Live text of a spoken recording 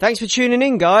Thanks for tuning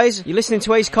in, guys. You're listening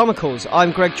to Ace Comicals.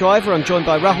 I'm Greg Driver. I'm joined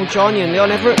by Rahul Jani and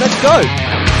Leon Everett. Let's go!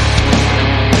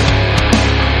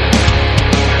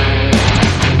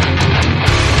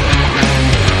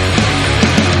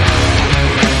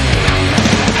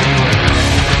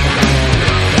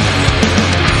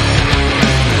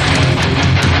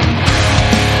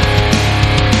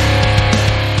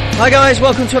 Hi guys,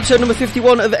 welcome to episode number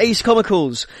 51 of Ace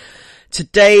Comicals.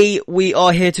 Today we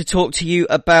are here to talk to you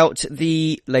about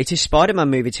the latest Spider-Man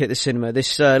movie to hit the cinema.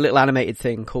 This little animated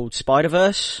thing called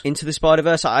Spider-Verse, Into the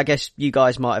Spider-Verse. I guess you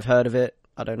guys might have heard of it.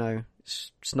 I don't know.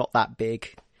 It's not that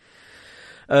big.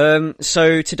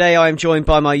 So today I am joined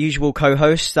by my usual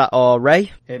co-hosts that are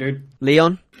Ray. Hey dude.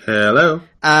 Leon. Hello.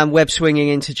 And web swinging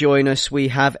in to join us, we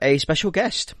have a special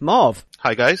guest, Marv.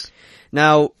 Hi guys.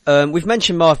 Now, we've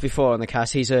mentioned Marv before on the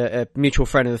cast. He's a mutual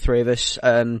friend of the three of us.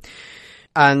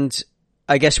 And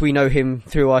I guess we know him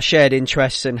through our shared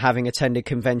interests and having attended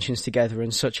conventions together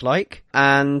and such like.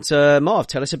 And, Marv,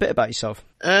 tell us a bit about yourself.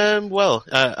 I'm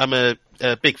a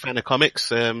big fan of comics.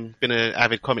 Been an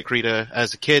avid comic reader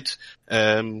as a kid.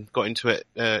 Got into it,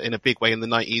 in a big way in the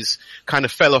 90s. Kind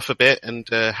of fell off a bit and,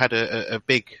 had a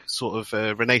big sort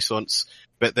of, renaissance.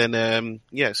 But then,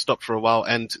 stopped for a while,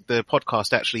 and the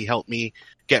podcast actually helped me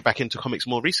get back into comics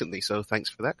more recently. So thanks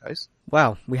for that, guys.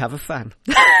 Wow, we have a fan.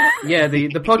 Yeah, the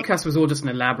podcast was all just an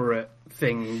elaborate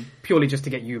thing, purely just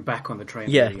to get you back on the train.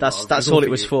 Yeah, really, that's all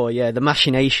it was for. Yeah, the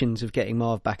machinations of getting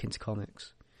Marv back into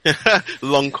comics.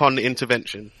 Long con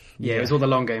intervention. Yeah, it was all the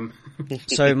long game.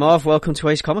 So, Marv, welcome to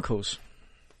Ace Comicals.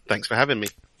 Thanks for having me.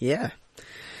 Yeah.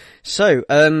 So,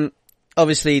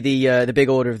 obviously, the big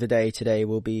order of the day today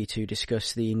will be to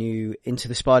discuss the new Into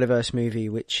the Spider-Verse movie,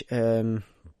 which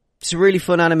it's a really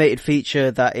fun animated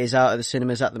feature that is out of the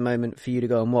cinemas at the moment for you to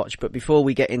go and watch. But before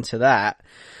we get into that,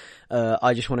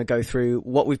 I just want to go through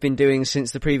what we've been doing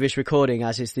since the previous recording,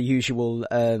 as is the usual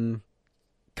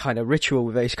kind of ritual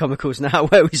with Ace Comicals now,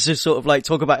 where we just sort of like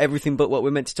talk about everything but what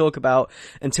we're meant to talk about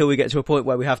until we get to a point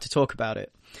where we have to talk about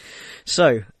it.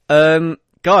 So,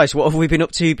 guys, what have we been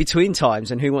up to between times,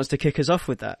 and who wants to kick us off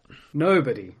with that?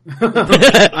 Nobody.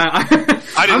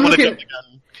 I didn't want to jump the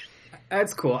gun.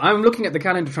 That's cool. I'm looking at the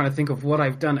calendar trying to think of what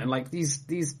I've done, and like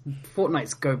these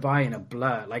fortnights go by in a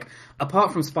blur. Like,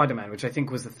 apart from Spider-Man, which I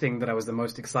think was the thing that I was the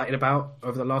most excited about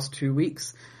over the last 2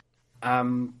 weeks, I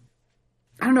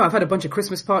don't know, I've had a bunch of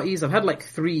Christmas parties. I've had like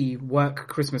 3 work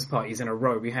Christmas parties in a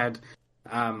row. We had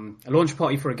a launch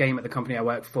party for a game at the company I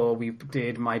work for. We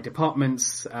did my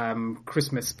department's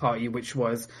Christmas party, which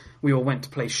was we all went to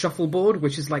play shuffleboard,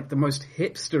 which is like the most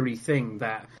hipstery thing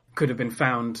that could have been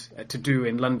found to do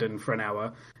in London for an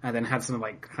hour, and then had some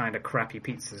like kind of crappy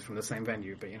pizzas from the same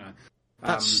venue. But you know,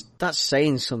 that's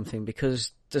saying something,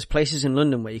 because there's places in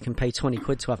London where you can pay 20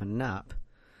 quid to have a nap.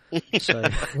 So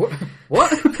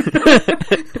what?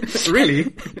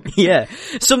 Really? Yeah.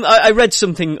 I read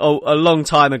something a long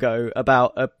time ago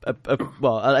about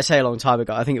well, I say a long time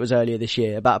ago, I think it was earlier this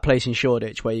year, about a place in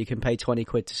Shoreditch where you can pay 20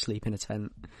 quid to sleep in a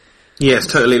tent. Yes,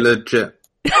 totally legit.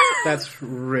 That's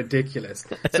ridiculous.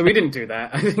 So we didn't do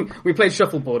that. I think we played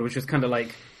shuffleboard, which was kind of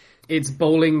like, it's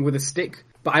bowling with a stick.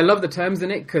 But I love the terms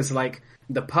in it, because like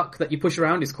the puck that you push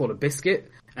around is called a biscuit,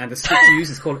 and the stick you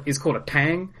use is called a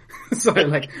tang. So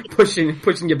like pushing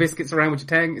your biscuits around with your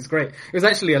tang is great. It was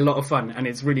actually a lot of fun, and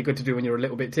it's really good to do when you're a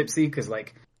little bit tipsy, because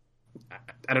like,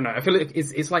 I don't know, I feel like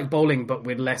it's like bowling but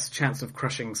with less chance of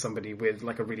crushing somebody with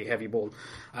like a really heavy ball.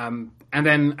 And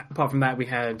then apart from that, we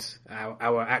had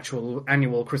our actual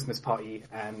annual Christmas party,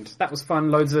 and that was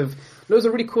fun. Loads of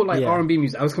really cool like R&B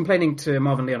music. I was complaining to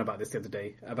Marvin Leon about this the other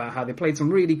day, about how they played some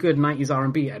really good 90s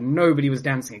R&B and nobody was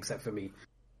dancing except for me.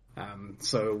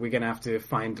 So we're gonna have to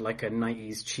find like a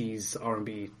 90s cheese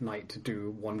R&B night to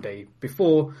do one day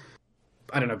before,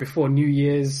 I don't know, before New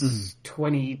Year's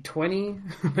 2020.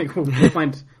 Like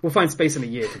we'll find space in a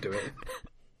year to do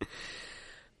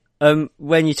it.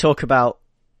 When you talk about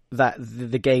that,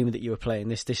 the game that you were playing,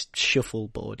 this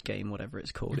shuffleboard game, whatever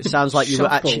it's called, it sounds like you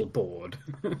were actually shuffleboard.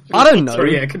 I don't know.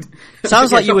 Sorry,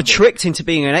 sounds like you were tricked into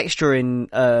being an extra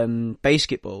in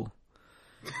Basketball.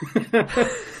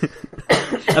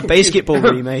 A Basketball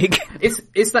remake.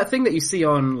 It's that thing that you see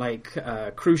on like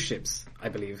cruise ships, I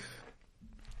believe.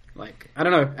 Like, I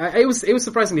don't know. It was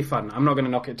surprisingly fun. I'm not going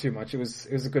to knock it too much. It was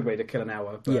a good way to kill an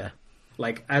hour. But, yeah.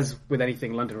 Like, as with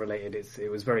anything London related, it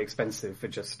was very expensive for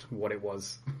just what it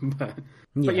was. But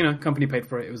you know, company paid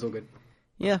for it. It was all good.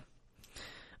 Yeah.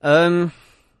 I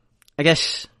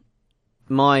guess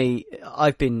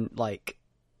I've been like,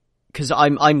 because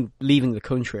I'm leaving the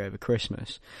country over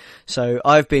Christmas, so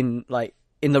I've been like,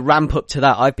 in the ramp up to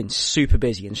that, I've been super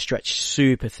busy and stretched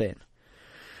super thin.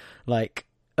 Like,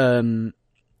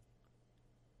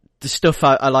 the stuff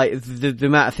I like, the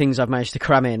amount of things I've managed to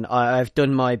cram in. I've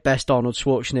done my best Arnold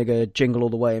Schwarzenegger Jingle All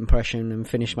the Way impression and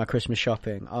finished my Christmas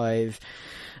shopping. I've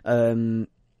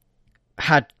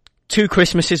had 2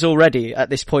 Christmases already at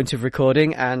this point of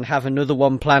recording, and have another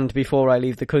one planned before I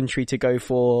leave the country to go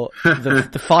for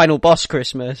the final boss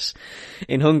Christmas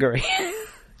in Hungary.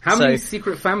 How many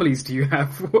secret families do you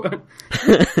have?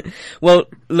 Well,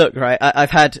 look, right,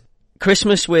 I've had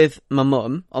Christmas with my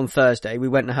mum on Thursday. We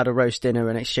went and had a roast dinner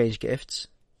and exchanged gifts.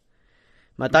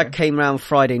 My dad came round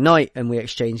Friday night and we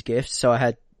exchanged gifts, so I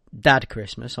had Dad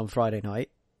Christmas on Friday night.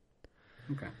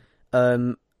 Okay.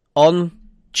 On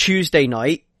Tuesday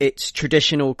night, it's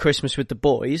traditional Christmas with the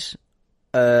boys,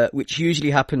 which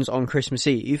usually happens on Christmas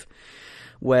Eve,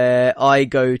 where I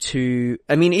go to,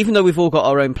 I mean, even though we've all got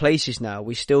our own places now,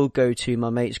 we still go to my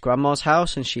mate's grandma's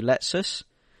house and she lets us.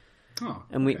 Oh,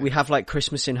 and we have like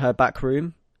Christmas in her back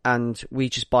room, and we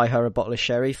just buy her a bottle of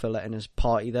sherry for letting us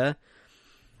party there.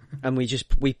 And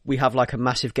we have like a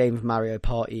massive game of Mario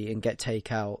Party and get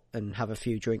takeout and have a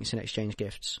few drinks and exchange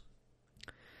gifts.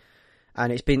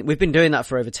 And we've been doing that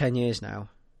for over 10 years now.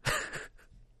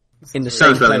 In the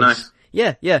same place. Really nice.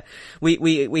 Yeah.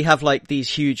 We have like these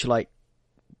huge like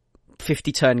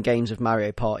 50 turn games of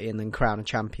Mario Party and then crown a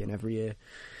champion every year.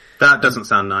 That doesn't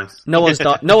sound nice. No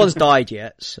one's died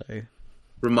yet, so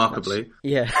remarkably.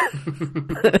 Yeah.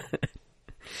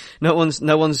 no one's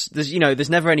there's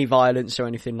never any violence or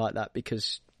anything like that,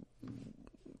 because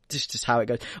this is just how it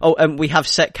goes. Oh, and we have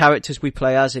set characters we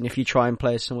play as, and if you try and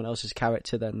play as someone else's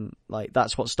character, then like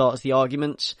that's what starts the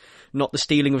arguments, not the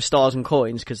stealing of stars and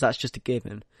coins, because that's just a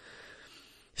given.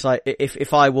 It's like,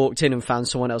 if I walked in and found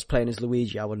someone else playing as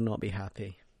Luigi, I would not be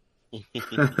happy.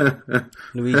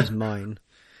 Luigi's mine.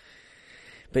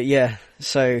 But yeah,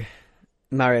 so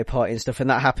Mario Party and stuff, and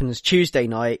that happens Tuesday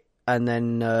night, and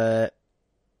then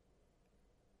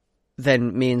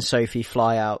me and Sophie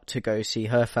fly out to go see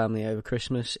her family over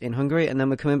Christmas in Hungary, and then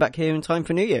we're coming back here in time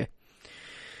for New Year.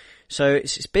 So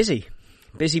it's busy.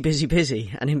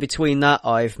 And in between that,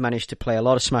 I've managed to play a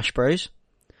lot of Smash Bros.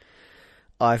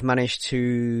 I've managed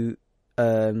to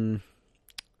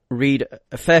read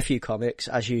a fair few comics,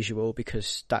 as usual,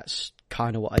 because that's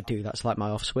kind of what I do. That's like my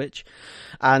off switch.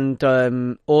 And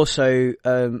also,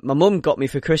 my mum got me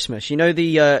for Christmas, you know,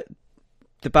 the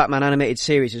Batman animated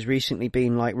series has recently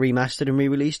been like remastered and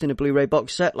re-released in a Blu-ray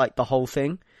box set, like the whole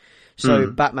thing. So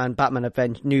New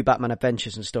Batman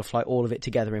Adventures and stuff, like all of it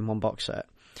together in one box set.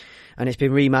 And it's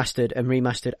been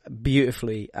remastered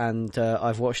beautifully, and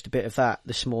I've watched a bit of that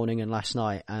this morning and last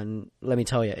night, and let me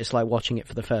tell you, it's like watching it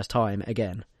for the first time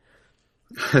again.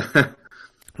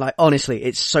 Like, honestly,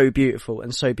 it's so beautiful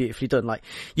and so beautifully done. Like,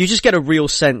 you just get a real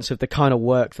sense of the kind of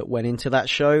work that went into that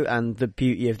show, and the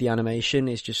beauty of the animation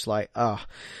is just like,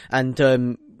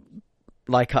 And,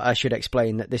 like, I should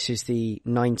explain that this is the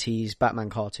 90s Batman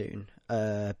cartoon,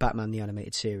 Batman the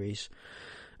Animated Series.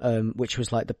 Which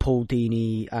was like the Paul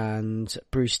Dini and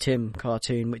Bruce Timm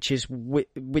cartoon,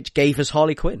 which gave us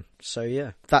Harley Quinn. So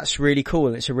yeah, that's really cool,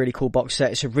 and it's a really cool box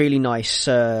set. It's a really nice,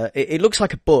 it looks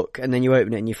like a book, and then you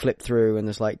open it and you flip through, and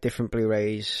there's like different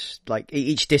Blu-rays, like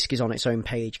each disc is on its own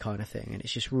page kind of thing, and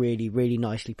it's just really, really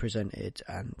nicely presented,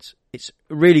 and it's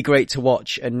really great to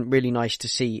watch, and really nice to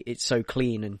see it's so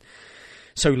clean and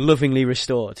so lovingly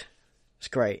restored. It's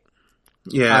great.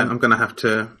 Yeah, I'm gonna have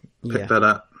to pick that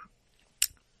up.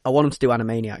 I want them to do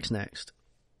Animaniacs next.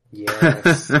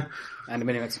 Yes.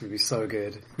 Animaniacs would be so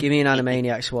good. Give me an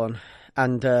Animaniacs one.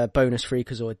 And bonus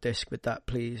Freakazoid disc with that,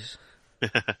 please.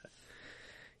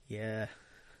 Yeah.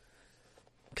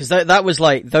 Because that was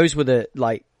like, those were the,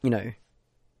 like, you know,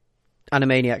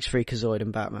 Animaniacs, Freakazoid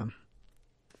and Batman.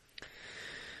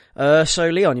 So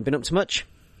Leon, you been up to much?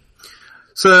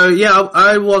 So yeah,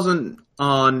 I wasn't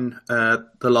on the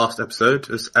last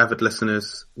episode, as avid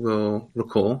listeners will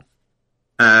recall.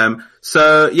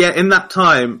 So yeah, in that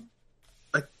time,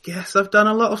 I guess I've done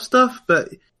a lot of stuff, but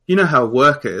you know how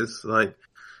work is, like,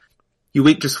 your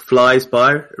week just flies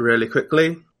by really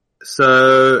quickly.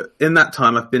 So in that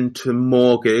time, I've been to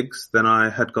more gigs than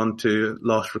I had gone to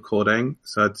last recording.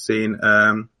 So I'd seen,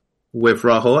 with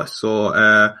Rahul, I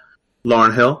saw,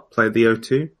 Lauryn Hill play the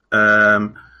O2.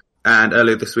 And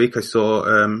earlier this week I saw,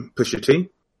 Pusha T.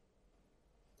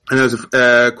 And those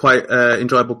are, quite,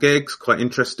 enjoyable gigs, quite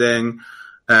interesting.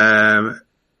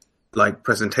 Like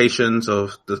presentations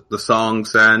of the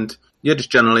songs, and yeah,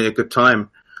 just generally a good time.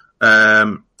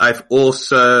 I've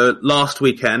also, last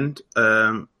weekend,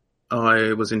 I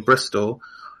was in Bristol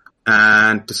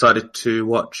and decided to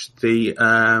watch the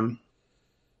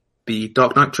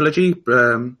Dark Knight trilogy,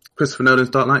 Christopher Nolan's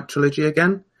Dark Knight trilogy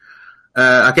again.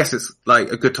 I guess it's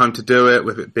like a good time to do it,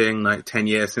 with it being like 10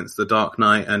 years since The Dark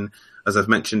Knight. And as I've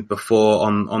mentioned before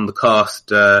on the cast,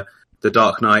 The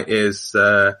Dark Knight is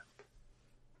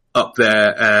up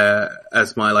there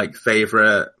as my like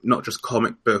favorite, not just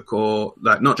comic book or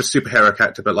like not just superhero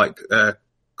character, but like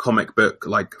comic book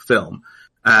like film.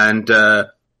 And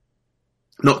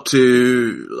not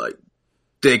to like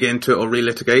dig into it or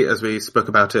relitigate, as we spoke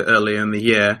about it earlier in the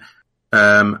year,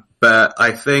 but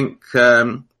I think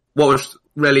what was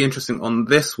really interesting on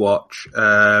this watch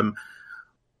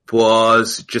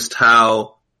was just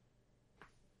how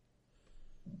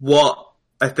what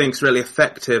I think is really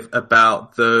effective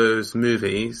about those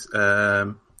movies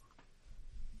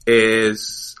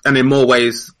is, and in more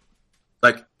ways,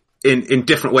 like in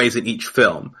different ways in each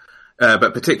film,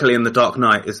 but particularly in The Dark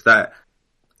Knight, is that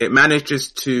it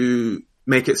manages to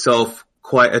make itself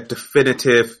quite a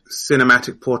definitive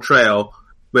cinematic portrayal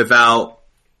without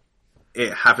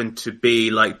it having to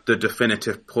be like the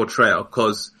definitive portrayal.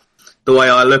 Because the way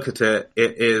I look at it,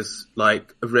 it is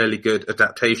like a really good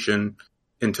adaptation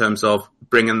in terms of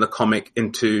bringing the comic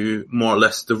into more or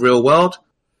less the real world.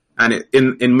 And it,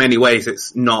 in many ways,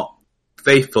 it's not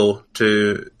faithful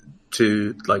to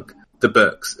like the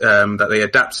books, that they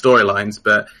adapt storylines,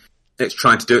 but it's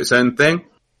trying to do its own thing.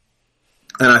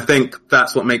 And I think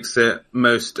that's what makes it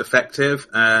most effective,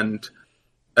 and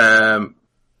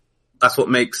that's what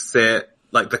makes it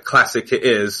like the classic it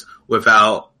is,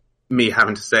 without me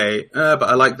having to say, but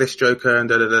I like this Joker and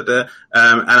da-da-da-da.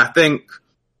 And I think,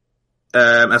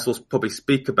 as we'll probably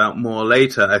speak about more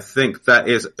later, I think that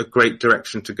is a great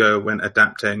direction to go when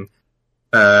adapting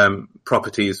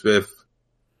properties with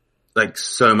like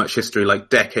so much history, like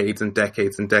decades and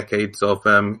decades and decades of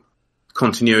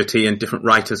continuity and different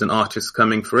writers and artists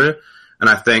coming through. And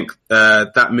I think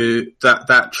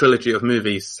that trilogy of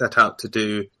movies set out to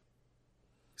do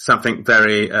something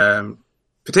very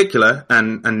particular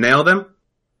and nail them.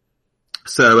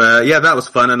 So yeah, that was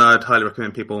fun, and I'd highly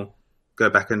recommend people go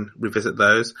back and revisit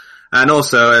those. And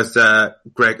also, as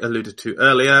Greg alluded to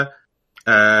earlier,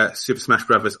 Super Smash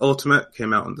Bros. Ultimate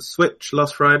came out on the Switch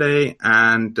last Friday,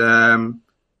 and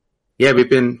yeah, we've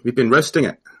been roasting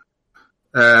it.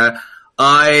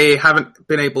 I haven't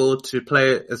been able to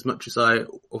play it as much as I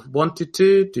wanted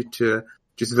to due to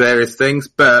just various things,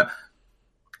 but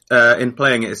in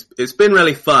playing it, it's been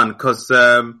really fun, because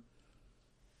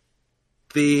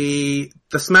the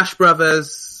Smash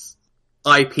Brothers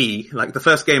IP, like the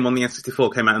first game on the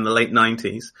N64 came out in the late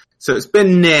 90s. So it's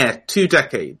been near 2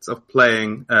 decades of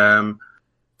playing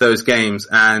those games.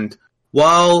 And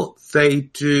while they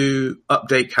do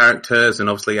update characters and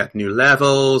obviously add new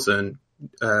levels and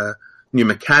new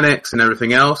mechanics and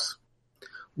everything else,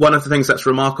 one of the things that's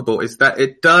remarkable is that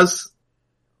it does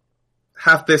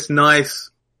have this nice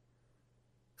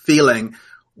feeling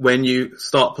when you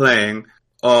start playing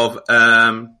of,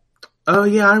 oh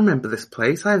yeah, I remember this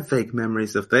place. I have vague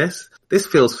memories of this. This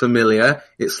feels familiar.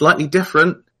 It's slightly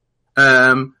different,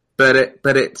 but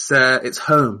it's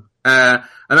home. And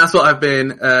that's what I've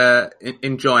been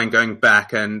enjoying going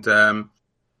back. And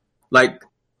like,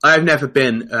 I've never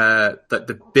been like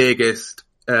the biggest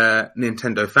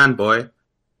Nintendo fanboy,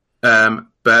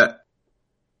 but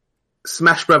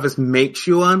Smash Brothers makes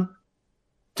you one.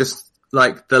 Just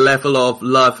like the level of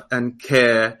love and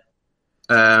care,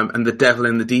 and the devil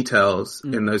in the details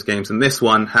in those games. And this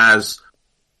one has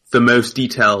the most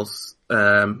details,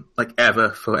 like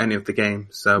ever for any of the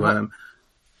games. So,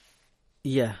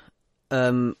 yeah. I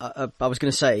was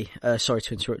going to say, sorry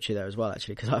to interrupt you there as well,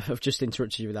 actually, because I've just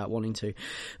interrupted you without wanting to.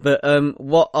 But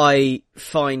what I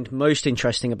find most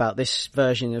interesting about this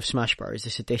version of Smash Bros.,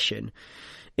 this edition,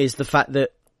 is the fact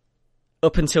that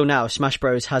up until now, Smash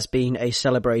Bros. Has been a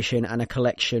celebration and a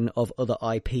collection of other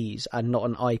IPs, and not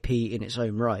an IP in its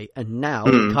own right. And now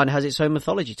it kind of has its own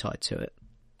mythology tied to it.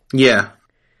 Yeah.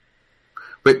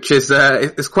 Which is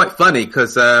it's quite funny,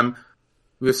 because we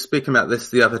were speaking about this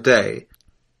the other day.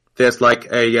 There's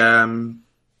like a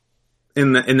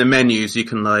in the menus you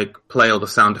can like play all the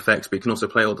sound effects, but you can also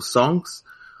play all the songs.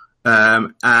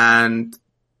 And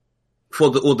for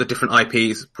all the different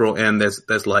IPs brought in,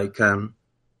 there's like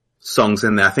songs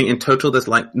in there. I think in total there's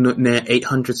like near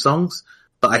 800 songs.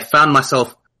 But I found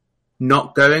myself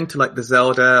not going to like the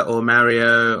Zelda or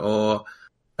Mario or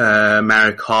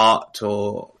Mario Kart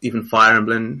or even Fire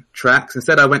Emblem tracks.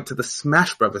 Instead, I went to the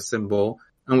Smash Brothers symbol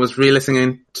and was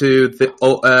re-listening to the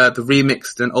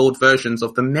remixed and old versions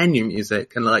of the menu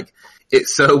music. And like,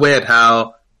 it's so weird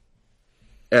how,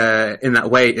 in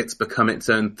that way, it's become its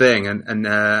own thing. And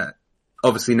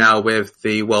obviously now with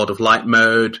the World of Light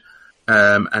mode,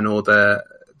 and all the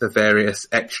various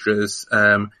extras,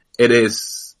 it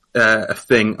is a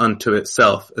thing unto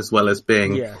itself, as well as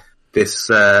being this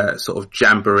sort of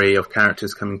jamboree of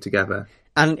characters coming together.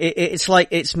 And it's like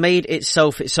it's made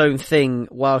itself its own thing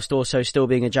whilst also still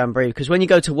being a jamboree, because when you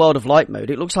go to World of Light mode,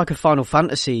 it looks like a Final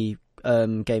Fantasy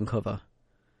game cover.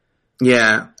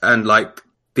 Yeah, and like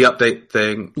the update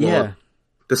thing, or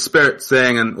the spirit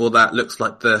thing and all that looks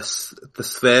like the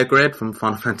sphere grid from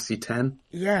Final Fantasy X.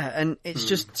 Yeah, and it's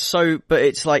just so, but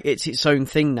it's like it's its own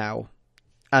thing now.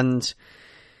 And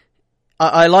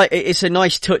I like it. It's a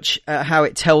nice touch at how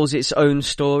it tells its own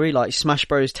story. Like Smash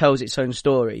Bros tells its own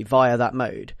story via that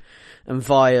mode and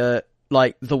via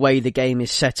like the way the game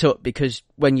is set up, because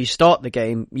when you start the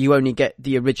game, you only get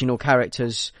the original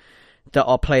characters that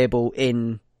are playable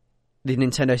in the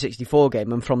Nintendo 64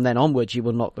 game, and from then onwards you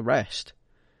unlock the rest.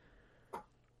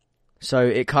 So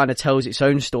it kind of tells its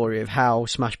own story of how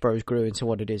Smash Bros grew into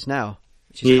what it is now.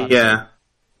 Which is yeah.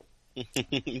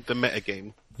 The meta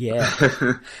game. Yeah.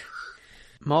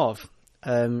 Marv,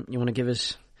 you want to give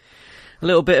us a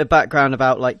little bit of background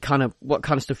about like kind of what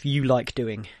kind of stuff you like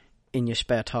doing in your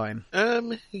spare time?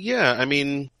 Yeah, I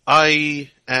mean, I'm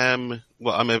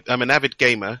an avid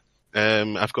gamer.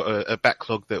 I've got a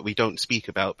backlog that we don't speak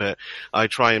about, but I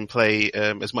try and play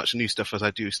as much new stuff as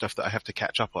I do stuff that I have to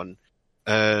catch up on.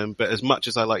 But as much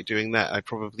as I like doing that, I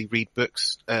probably read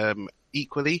books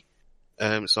equally.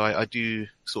 So I do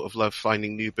sort of love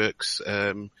finding new books,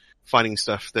 finding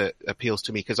stuff that appeals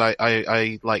to me, because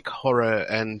I like horror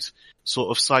and sort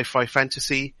of sci-fi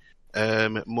fantasy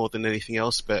more than anything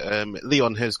else. But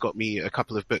Leon has got me a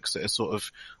couple of books that are sort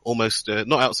of almost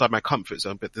not outside my comfort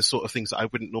zone, but the sort of things that I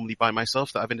wouldn't normally buy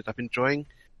myself that I've ended up enjoying.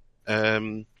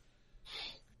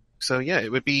 So yeah,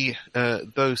 it would be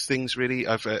those things really.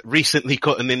 I've recently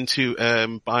gotten into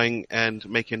buying and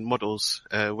making models,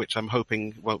 which I'm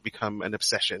hoping won't become an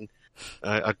obsession.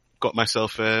 I got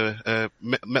myself a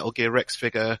Metal Gear Rex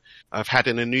figure. I've had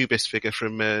an Anubis figure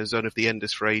from Zone of the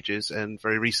Enders for ages, and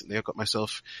very recently I got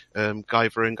myself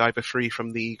Guyver and Guyver 3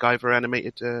 from the Guyver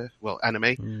animated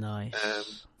anime. Nice.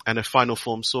 And a Final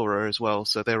Form Sora as well,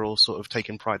 so they're all sort of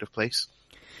taking pride of place.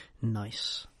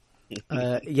 Nice.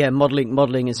 Yeah,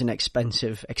 modelling is an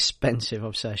expensive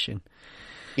obsession.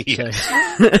 Yes.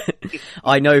 So,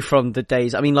 I know from the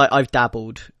days, I mean, like, I've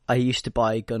dabbled. I used to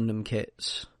buy Gundam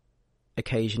kits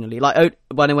occasionally. Like,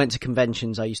 when I went to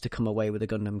conventions, I used to come away with a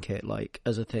Gundam kit, like,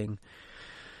 as a thing,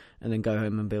 and then go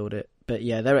home and build it. But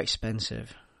yeah, they're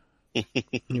expensive.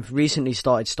 I've recently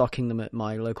started stocking them at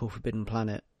my local Forbidden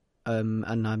Planet,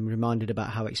 and I'm reminded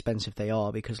about how expensive they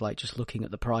are, because, like, just looking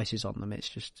at the prices on them, it's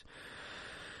just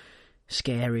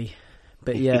scary.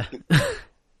 But yeah,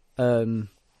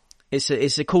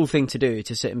 it's a cool thing to do,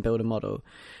 to sit and build a model,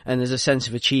 and there's a sense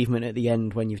of achievement at the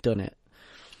end when you've done it.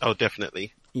 Oh,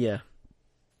 definitely. Yeah.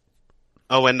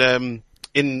 Oh, and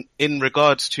in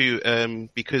regards to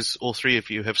because all three of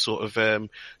you have sort of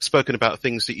spoken about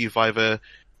things that you've either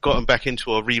gotten back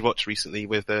into or rewatched recently,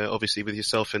 with obviously with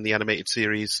yourself in the animated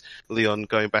series, Leon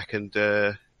going back and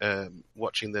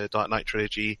watching the Dark Knight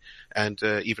trilogy, and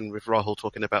even with Rahul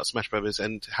talking about Smash Brothers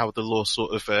and how the lore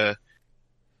sort of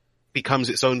becomes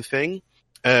its own thing.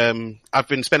 I've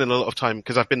been spending a lot of time,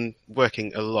 because I've been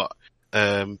working a lot,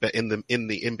 but in the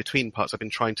in-between parts, I've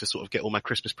been trying to sort of get all my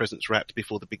Christmas presents wrapped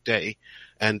before the big day,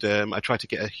 and I tried to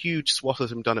get a huge swath of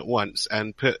them done at once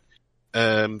and put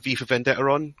V for Vendetta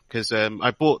on, because I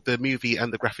bought the movie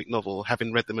and the graphic novel,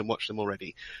 having read them and watched them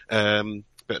already,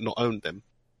 but not owned them.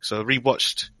 So I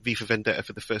rewatched V for Vendetta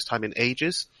for the first time in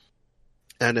ages,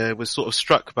 and was sort of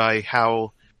struck by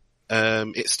how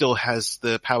it still has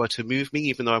the power to move me,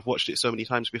 even though I've watched it so many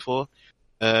times before.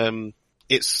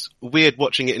 It's weird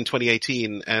watching it in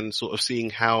 2018 and sort of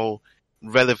seeing how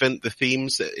relevant the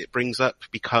themes that it brings up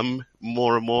become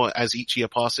more and more as each year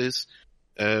passes.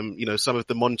 Some of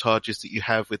the montages that you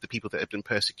have with the people that have been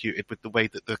persecuted, with the way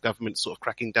that the government's sort of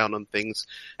cracking down on things.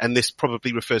 And this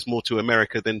probably refers more to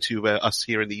America than to us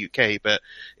here in the UK, but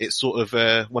it's sort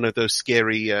of one of those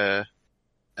scary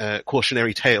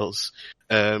cautionary tales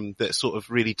that sort of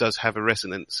really does have a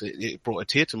resonance. It brought a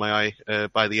tear to my eye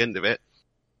by the end of it.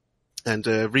 And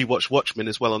rewatched Watchmen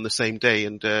as well on the same day,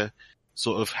 and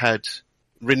sort of had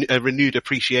a renewed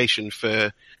appreciation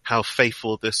for how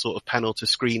faithful the sort of panel to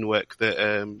screen work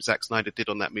that Zack Snyder did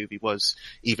on that movie was,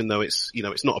 even though it's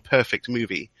not a perfect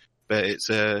movie, but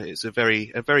it's a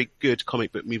very good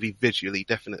comic book movie visually,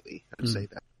 definitely. I'd say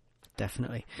that.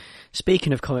 Definitely.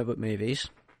 Speaking of comic book movies,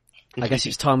 I guess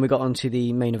it's time we got onto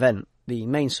the main event, the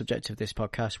main subject of this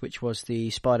podcast, which was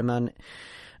the Spider-Man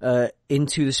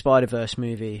Into the Spider-Verse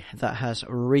movie that has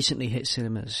recently hit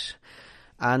cinemas.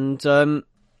 And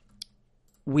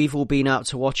we've all been out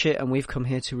to watch it, and we've come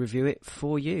here to review it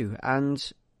for you.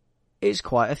 And is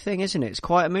quite a thing, isn't it? It's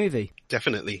quite a movie.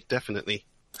 Definitely.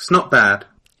 It's not bad.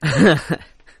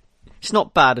 It's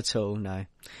not bad at all, no.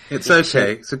 It's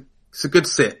okay. It's a good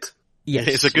sit.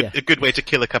 Yes, It's a good way to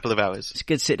kill a couple of hours. It's a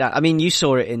good sit down. I mean, you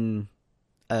saw it in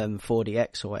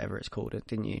 4DX or whatever it's called,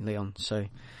 didn't you, Leon? So I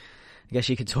guess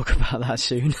you could talk about that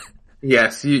soon.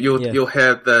 Yes, you'll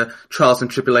hear the trials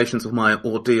and tribulations of my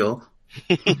ordeal.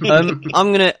 I'm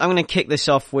gonna kick this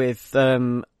off with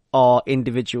our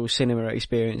individual cinema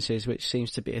experiences, which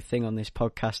seems to be a thing on this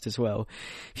podcast as well.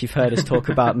 If you've heard us talk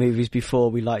about movies before,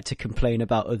 we like to complain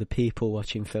about other people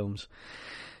watching films.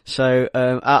 So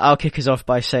I'll kick us off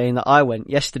by saying that I went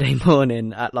yesterday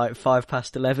morning at like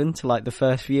 11:05 to like the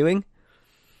first viewing,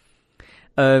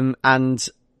 and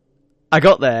I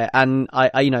got there and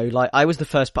I I was the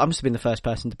first. I must have been the first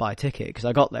person to buy a ticket because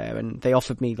I got there and they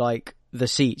offered me like the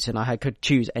seats and I could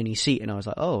choose any seat and I was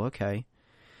like, oh, okay.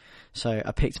 So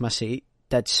I picked my seat,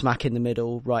 dead smack in the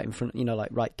middle, right in front, like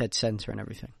right dead center and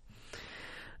everything.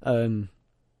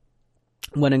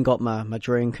 Went and got my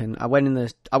drink and I went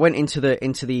into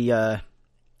the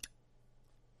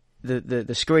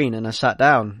screen and I sat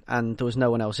down and there was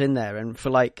no one else in there. And for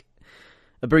like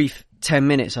a brief 10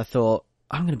 minutes, I thought,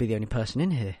 I'm going to be the only person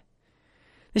in here.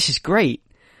 This is great.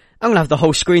 I'm going to have the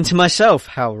whole screen to myself.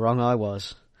 How wrong I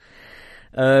was.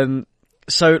 So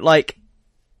like,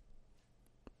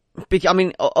 I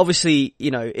mean, obviously,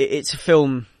 it's a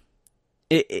film.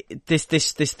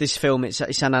 This film, it's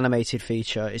an animated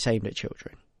feature. It's aimed at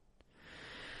children,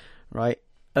 right?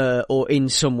 Or in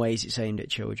some ways, it's aimed at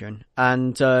children,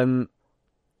 and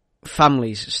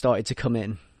families started to come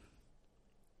in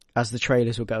as the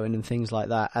trailers were going and things like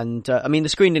that. And I mean, the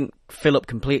screen didn't fill up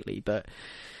completely, but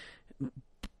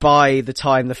by the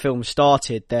time the film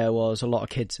started, there was a lot of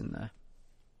kids in there,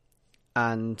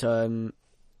 and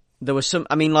there was some.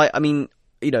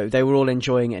 They were all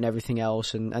enjoying it and everything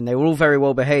else, and they were all very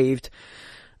well behaved.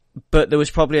 But there was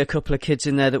probably a couple of kids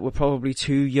in there that were probably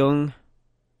too young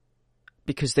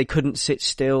because they couldn't sit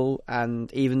still,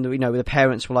 and even though, the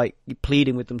parents were like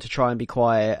pleading with them to try and be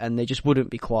quiet, and they just wouldn't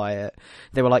be quiet.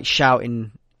 They were like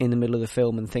shouting in the middle of the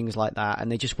film and things like that,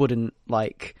 and they just wouldn't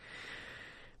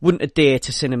adhere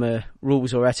to cinema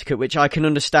rules or etiquette, which I can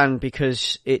understand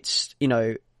because it's,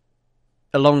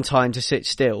 a long time to sit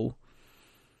still,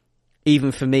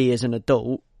 even for me as an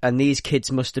adult, and these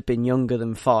kids must have been younger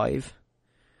than 5.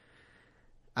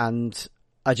 And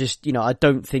I just, I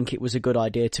don't think it was a good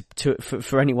idea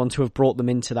for anyone to have brought them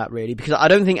into that, really, because I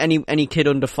don't think any kid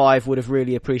under 5 would have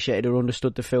really appreciated or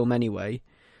understood the film anyway.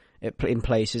 In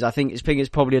places, I think it's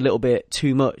probably a little bit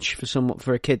too much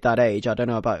for a kid that age. I don't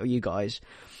know about you guys,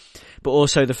 but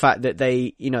also the fact that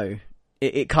they,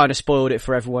 it kind of spoiled it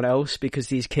for everyone else because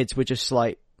these kids were just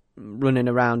like running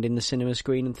around in the cinema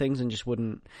screen and things and just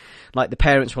wouldn't, like, the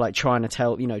parents were like trying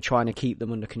to keep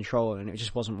them under control, and it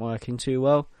just wasn't working too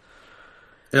well.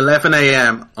 11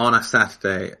 a.m. on a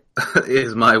Saturday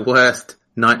is my worst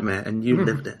nightmare, and you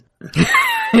lived it.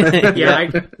 Yeah,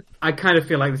 I kind of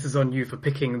feel like this is on you for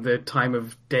picking the time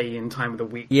of day and time of the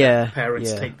week that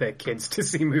parents take their kids to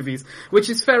see movies, which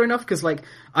is fair enough because like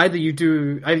either you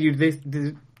do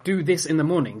this in the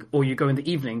morning or you go in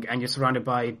the evening and you're surrounded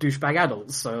by douchebag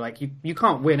adults. So like you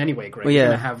can't win anyway, Greg. You're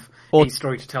going to have a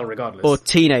story to tell regardless. Or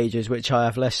teenagers, which I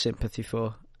have less sympathy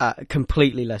for.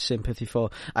 Completely less sympathy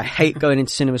for. I hate going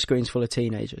into cinema screens full of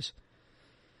teenagers.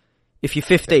 If you're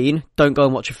 15, don't go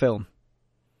and watch a film.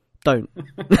 Don't.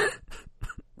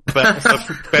 But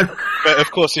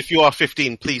of course, if you are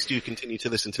 15, please do continue to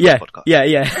listen to this podcast.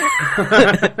 Yeah.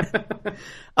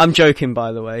 I'm joking,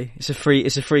 by the way. It's a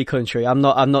free country. I'm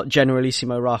not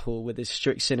Generalissimo Rahul with his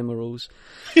strict cinema rules.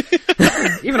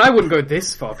 Even I wouldn't go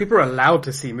this far. People are allowed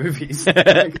to see movies.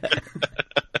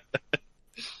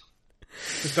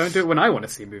 Just don't do it when I want to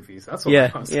see movies. That's all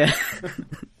I want. Yeah.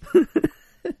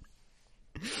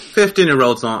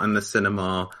 15-year-olds aren't in the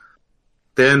cinema.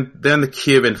 They're in the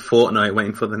queue in Fortnite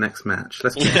waiting for the next match.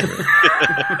 Let's get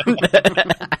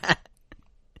it.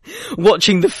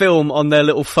 Watching the film on their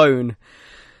little phone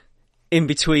in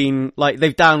between, like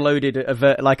they've downloaded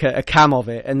a cam of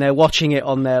it and they're watching it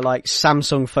on their like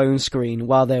Samsung phone screen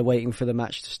while they're waiting for the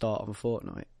match to start on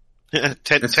Fortnite.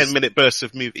 10-minute bursts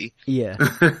of movie. Yeah.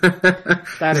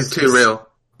 That is too real.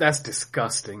 That's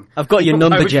disgusting. I've got your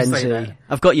number, Gen Z.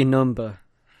 I've got your number.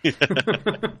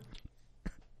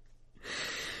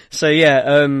 So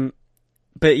yeah,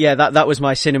 but yeah, that was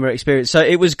my cinema experience. So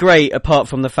it was great, apart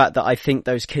from the fact that I think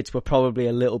those kids were probably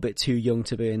a little bit too young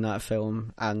to be in that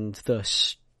film, and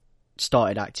thus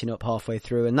started acting up halfway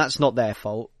through, and that's not their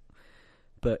fault.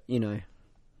 But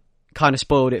kind of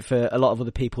spoiled it for a lot of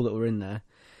other people that were in there.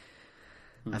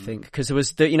 I think, because there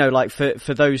was like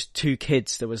for those two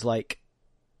kids, there was like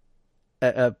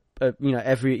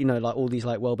every like all these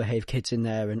like well-behaved kids in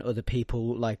there, and other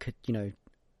people like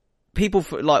people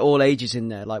for like all ages in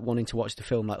there, like wanting to watch the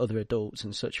film, like other adults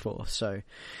and such forth. So,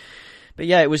 but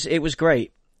yeah, it was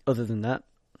great. Other than that,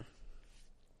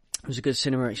 it was a good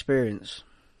cinema experience.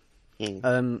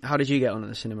 How did you get on at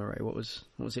the cinema, Ray? What was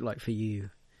it like for you?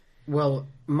 Well,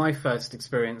 my first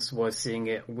experience was seeing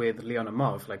it with Leon and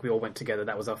Marv. Like, we all went together.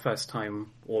 That was our first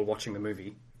time all watching the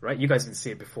movie, right? You guys didn't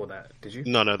see it before that, did you?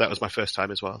 No, that was my first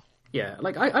time as well. Yeah,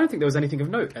 like, I don't think there was anything of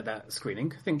note at that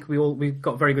screening. I think we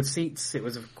got very good seats. It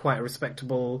was quite a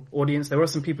respectable audience. There were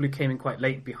some people who came in quite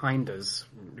late behind us,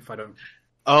 if I don't...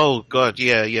 Oh, God,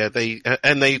 yeah. They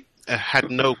had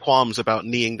no qualms about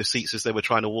kneeing the seats as they were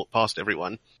trying to walk past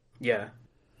everyone. Yeah.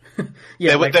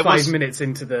 Yeah, like 5 minutes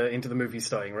into the movie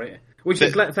starting, right? Which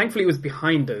is thankfully it was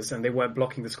behind us and they weren't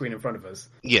blocking the screen in front of us.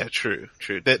 Yeah, true.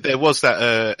 There was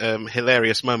that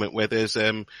hilarious moment where there's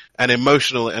an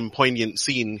emotional and poignant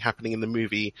scene happening in the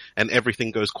movie, and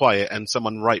everything goes quiet, and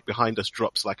someone right behind us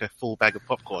drops like a full bag of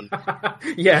popcorn.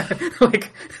 Yeah,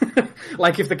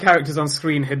 like if the characters on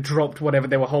screen had dropped whatever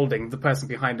they were holding, the person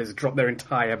behind us dropped their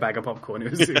entire bag of popcorn.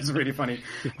 It was really funny.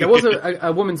 There was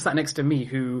a woman sat next to me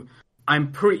who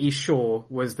I'm pretty sure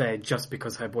was there just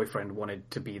because her boyfriend wanted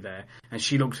to be there. And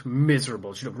she looked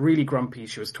miserable. She looked really grumpy.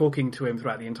 She was talking to him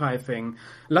throughout the entire thing.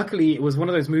 Luckily, it was one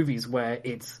of those movies where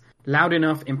it's loud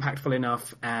enough, impactful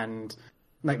enough, and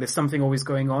like there's something always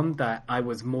going on that I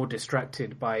was more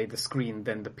distracted by the screen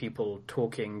than the people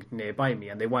talking nearby me.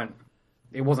 And it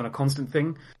wasn't a constant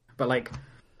thing. But like,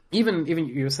 even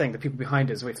you were saying the people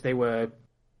behind us, if they were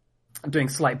doing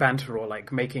slight banter or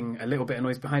like making a little bit of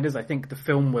noise behind us, I think the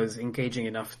film was engaging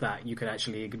enough that you could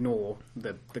actually ignore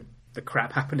the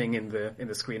crap happening in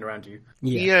the screen around you.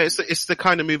 Yeah, it's the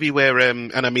kind of movie where,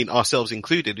 and I mean ourselves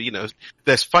included,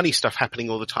 there's funny stuff happening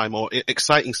all the time or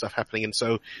exciting stuff happening, and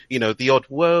so, the odd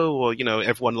whoa or,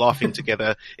 everyone laughing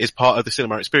together is part of the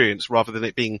cinema experience rather than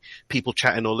it being people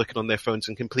chatting or looking on their phones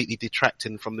and completely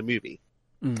detracting from the movie.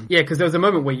 Yeah, because there was a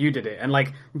moment where you did it, and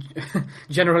like,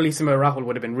 Generalissimo Rahul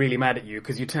would have been really mad at you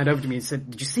because you turned over to me and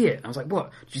said, "Did you see it?" And I was like, "What?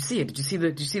 Did you see it? Did you see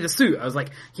the suit?" I was like,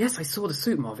 "Yes, I saw the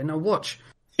suit, Marvin. Now watch."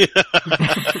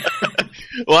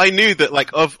 Well, I knew that,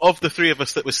 like, of the three of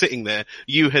us that were sitting there,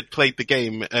 you had played the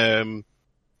game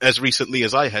as recently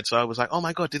as I had, so I was like, "Oh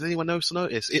my God, did anyone else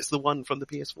notice? It's the one from the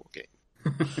PS4 game."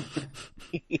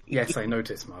 Yes, I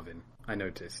noticed, Marvin. I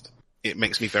noticed. It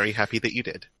makes me very happy that you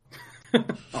did.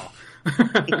 Oh.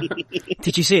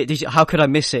 Did you see it? How could I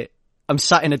miss it? I'm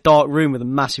sat in a dark room with a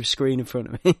massive screen in front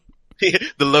of me.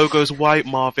 The logo's white,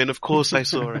 Marvin. Of course I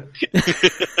saw it.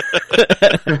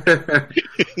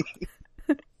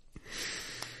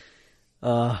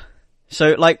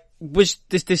 So like, was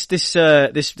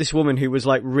this woman who was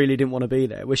like really didn't want to be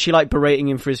there? Was she like berating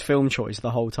him for his film choice the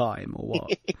whole time, or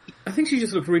what? I think she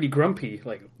just looked really grumpy.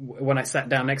 Like when I sat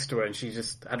down next to her, and she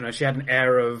just, I don't know, she had an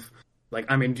air of like,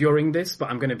 I'm enduring this, but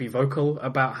I'm going to be vocal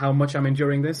about how much I'm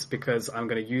enduring this because I'm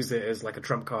going to use it as like a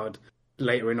trump card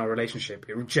later in our relationship.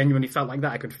 It genuinely felt like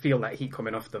that. I could feel that heat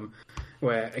coming off them.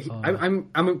 Where I'm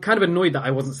kind of annoyed that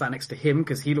I wasn't sat next to him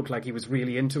because he looked like he was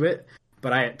really into it,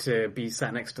 but I had to be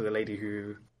sat next to the lady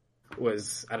who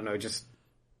was, I don't know, just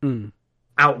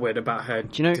outward about her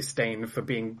disdain for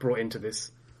being brought into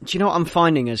this. Do you know what I'm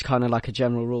finding as kind of like a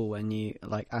general rule when you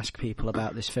like ask people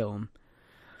about this film?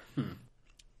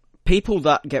 People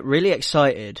that get really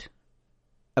excited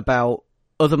about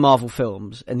other Marvel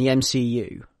films and the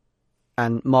MCU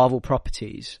and Marvel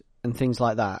properties and things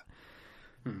like that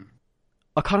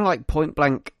are kind of like point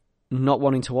blank not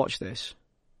wanting to watch this.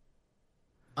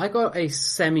 I got a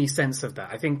semi-sense of that.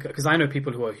 I think, because I know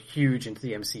people who are huge into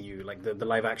the MCU, like the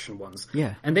live action ones.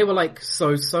 Yeah. And they were like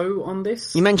so-so on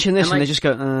this. You mention this and like, they just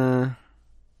go, No,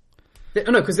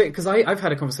 because I've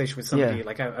had a conversation with somebody,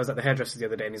 like I was at the hairdresser the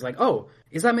other day and he's like, "Oh,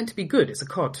 is that meant to be good? It's a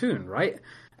cartoon, right?"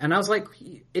 And I was like,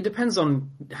 it depends on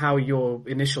how your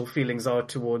initial feelings are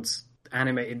towards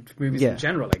animated movies in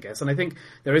general, I guess. And I think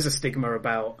there is a stigma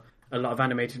about a lot of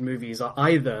animated movies are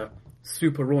either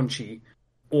super raunchy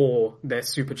or they're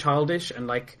super childish, and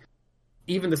like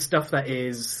even the stuff that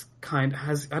is kind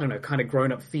of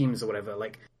grown up themes or whatever,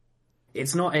 like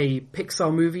it's not a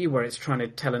Pixar movie where it's trying to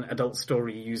tell an adult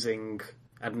story using,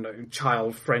 I don't know,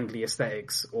 child friendly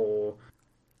aesthetics, or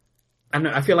I don't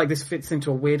know, I feel like this fits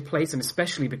into a weird place, and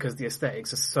especially because the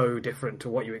aesthetics are so different to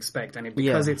what you expect, and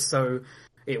because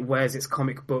it wears its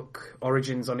comic book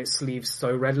origins on its sleeves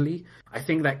so readily, I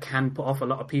think that can put off a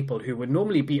lot of people who would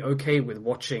normally be okay with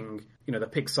watching, the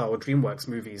Pixar or DreamWorks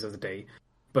movies of the day,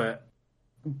 but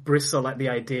bristle at the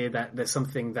idea that there's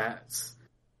something that's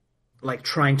like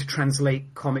trying to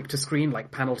translate comic to screen,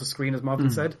 like panel to screen, as Marvin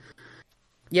said.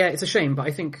 Yeah, it's a shame, but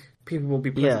I think people will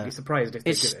be pleasantly surprised if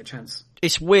they give it a chance.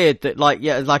 It's weird that, like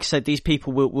I said, these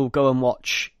people will go and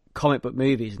watch comic book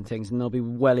movies and things, and they'll be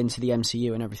well into the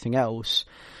MCU and everything else,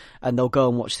 and they'll go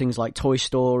and watch things like Toy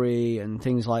Story and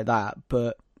things like that,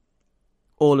 but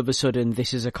all of a sudden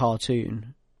this is a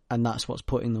cartoon, and that's what's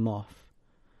putting them off.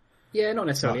 Yeah, not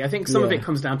necessarily. I think some of it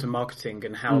comes down to marketing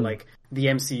and how like the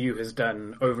MCU has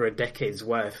done over a decade's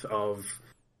worth of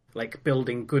like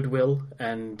building goodwill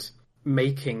and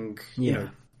making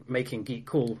making geek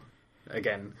cool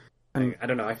again. I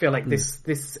don't know. I feel like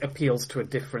this appeals to a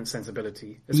different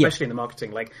sensibility, especially in the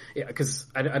marketing. Like, because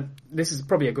this is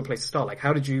probably a good place to start. Like,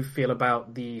 how did you feel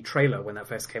about the trailer when that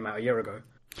first came out a year ago?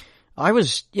 I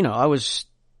was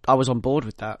on board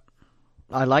with that.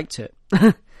 I liked it.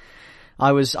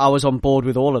 I was on board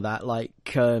with all of that. Like,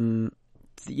 like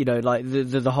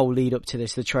the whole lead up to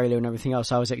this, the trailer and everything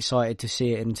else. I was excited to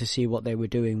see it and to see what they were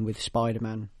doing with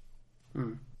Spider-Man.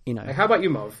 How about you,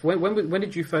 Marv? When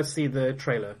did you first see the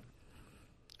trailer?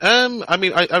 I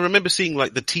mean, I remember seeing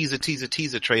like the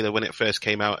teaser trailer when it first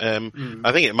came out.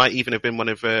 I think it might even have been one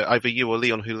of either you or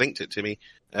Leon who linked it to me,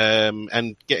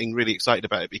 and getting really excited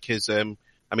about it because,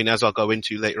 I mean, as I'll go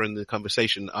into later in the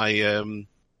conversation, I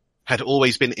had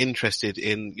always been interested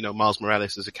in, Miles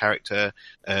Morales as a character,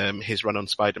 his run on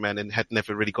Spider-Man, and had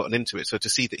never really gotten into it. So to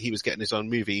see that he was getting his own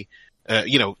movie,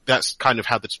 that's kind of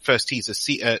how the first teaser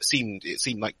seemed. It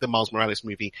seemed like the Miles Morales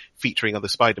movie featuring other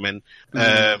Spider-Men.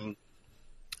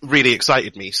 Really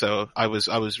excited me. So I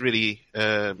was really,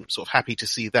 sort of happy to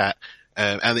see that.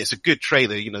 And it's a good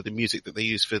trailer, the music that they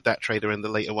used for that trailer and the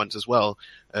later ones as well.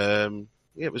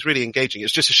 It was really engaging.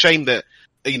 It's just a shame that,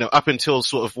 up until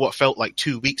sort of what felt like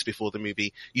 2 weeks before the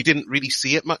movie, you didn't really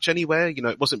see it much anywhere.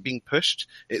 It wasn't being pushed.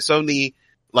 It's only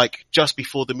like just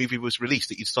before the movie was released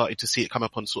that you started to see it come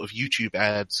up on sort of YouTube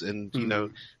ads and,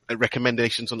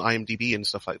 recommendations on IMDb and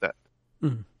stuff like that.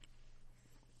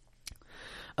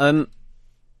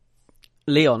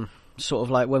 Leon, sort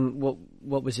of like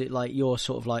what was it like your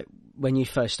sort of like when you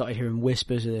first started hearing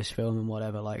whispers of this film and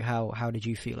whatever, like how did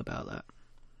you feel about that?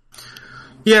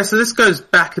 Yeah, so this goes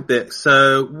back a bit.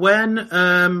 So when,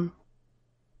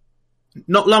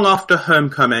 not long after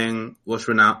Homecoming was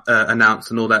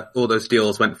announced and all those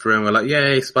deals went through and we're like,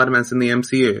 yay, Spider-Man's in the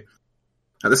MCU.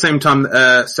 At the same time,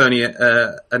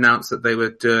 Sony, announced that they were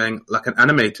doing like an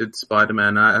animated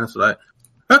Spider-Man. And I was like,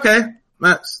 okay,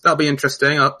 that'll be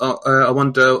interesting. I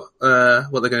wonder,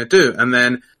 what they're going to do. And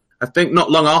then I think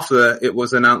not long after it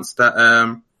was announced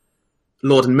that,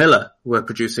 Lord and Miller were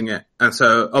producing it. And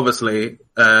so obviously,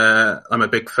 I'm a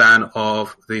big fan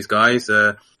of these guys,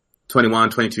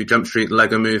 21, 22 Jump Street,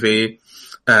 Lego Movie,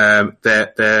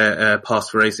 their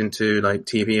past forays into like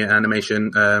TV and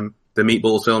animation, the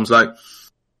Meatballs films. Like,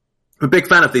 I'm a big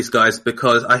fan of these guys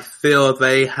because I feel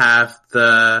they have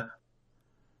not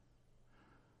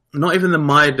even the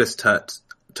Midas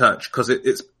touch, cause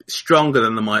it's stronger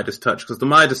than the Midas touch, cause the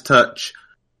Midas touch,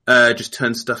 just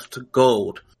turns stuff to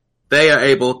gold. They are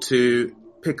able to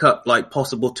pick up like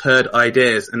possible turd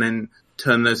ideas and then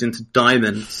turn those into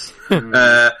diamonds.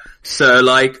 So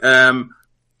like,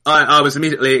 I was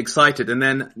immediately excited. And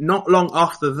then not long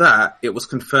after that, it was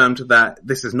confirmed that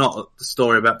this is not the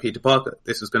story about Peter Parker.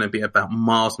 This is going to be about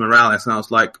Miles Morales. And I was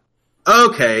like,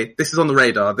 okay, this is on the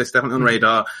radar. This is definitely on the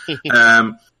radar.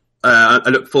 I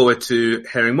look forward to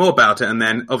hearing more about it. And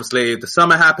then obviously the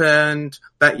summer happened.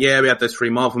 That year we had those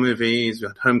 3 Marvel movies, we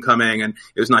had Homecoming, and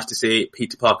it was nice to see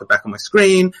Peter Parker back on my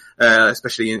screen,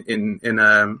 especially in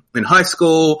high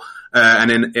school,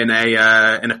 and in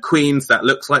a Queens that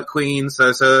looks like Queens.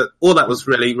 So all that was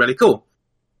really, really cool.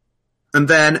 And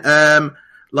then,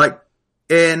 like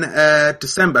in,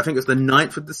 December, I think it was the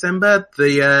 9th of December,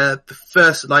 the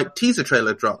first like teaser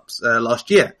trailer drops,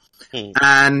 last year.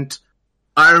 And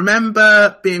I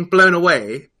remember being blown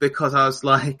away because I was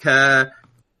like,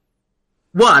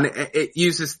 one, it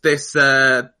uses this,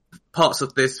 parts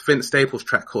of this Vince Staples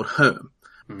track called Home.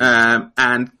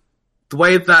 And the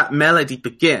way that melody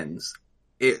begins,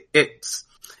 it's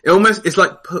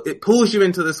like, it pulls you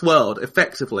into this world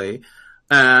effectively.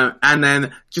 And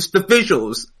then just the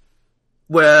visuals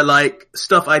were like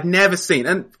stuff I'd never seen.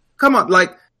 And come on,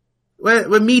 like,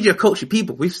 we're media culture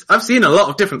people. I've seen a lot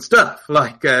of different stuff.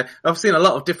 Like, I've seen a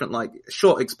lot of different, like,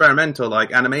 short experimental,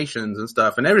 like, animations and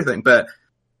stuff and everything. But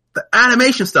the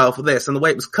animation style for this and the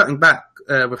way it was cutting back,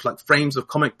 with like frames of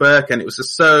comic book, and it was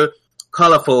just so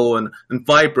colorful and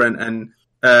vibrant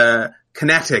and,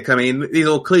 kinetic. I mean, these are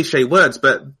all cliche words,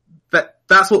 but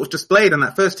that's what was displayed in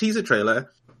that first teaser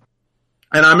trailer.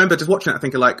 And I remember just watching it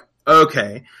thinking like,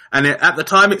 okay. And at the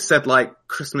time it said like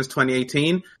Christmas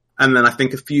 2018. And then I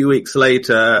think a few weeks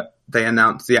later they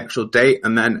announced the actual date.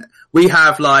 And then we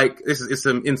have like, this is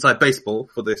some inside baseball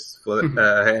for this,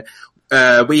 here.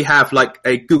 We have like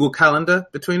a Google Calendar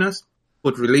between us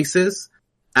called releases.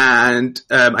 And,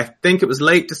 I think it was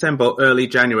late December, or early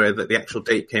January that the actual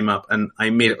date came up, and I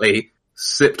immediately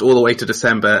sipped all the way to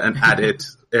December and added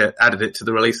it to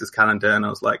the releases calendar. And I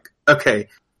was like, okay.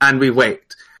 And we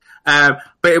wait. But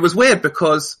it was weird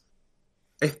because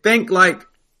I think like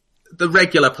the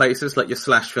regular places, like your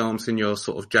Slash Films and your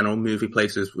sort of general movie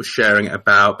places, were sharing it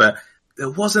about, but there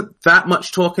wasn't that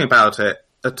much talking about it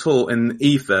at all in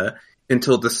ether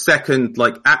until the second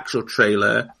like actual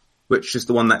trailer, which is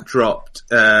the one that dropped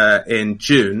in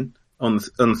June, on the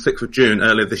 6th of June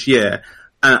earlier this year.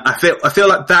 I feel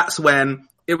like that's when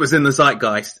it was in the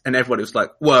zeitgeist and everybody was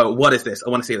like, whoa, what is this? I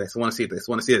want to see this. I want to see this.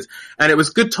 I want to see this. And it was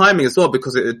good timing as well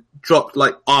because it had dropped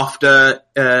like after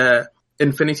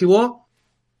Infinity War.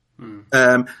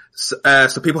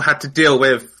 So people had to deal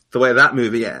with the way that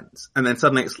movie ends. And then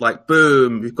suddenly it's like,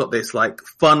 boom, you've got this like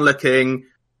fun looking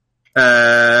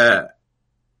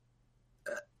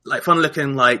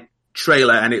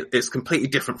trailer, and it's completely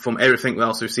different from everything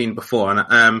else we've seen before.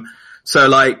 And so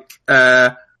like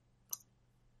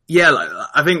yeah, like,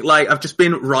 I think like I've just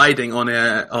been riding on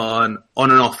and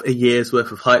off a year's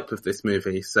worth of hype of this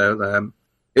movie. So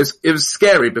it was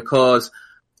scary because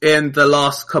in the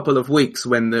last couple of weeks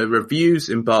when the reviews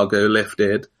embargo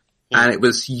lifted and it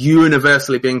was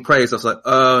universally being praised, I was like,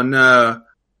 oh no,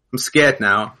 I'm scared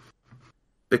now.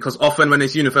 Because often when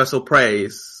it's universal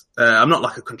praise, I'm not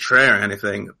like a contrarian or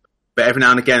anything, but every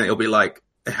now and again it'll be like,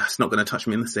 it's not going to touch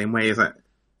me in the same way, is it?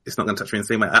 It's not going to touch me in the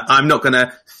same way. I'm not going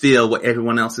to feel what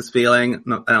everyone else is feeling.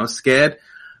 And I was scared.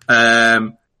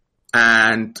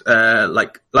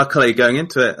 Like, luckily going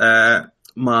into it,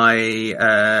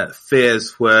 my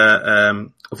fears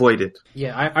were avoided.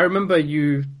 Yeah, I remember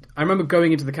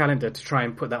going into the calendar to try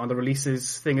and put that on the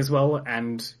releases thing as well,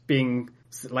 and being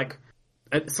like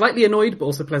slightly annoyed, but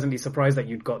also pleasantly surprised that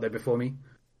you'd got there before me.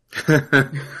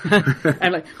 and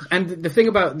the thing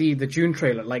about the June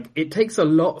trailer, like it takes a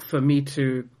lot for me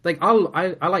to like.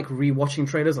 I like rewatching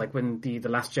trailers, like when the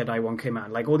Last Jedi one came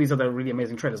out, like all these other really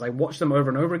amazing trailers. I watch them over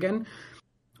and over again,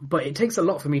 but it takes a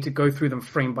lot for me to go through them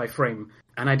frame by frame,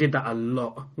 and I did that a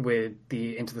lot with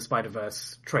the Into the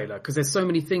Spider-Verse trailer because there's so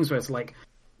many things where it's like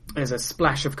there's a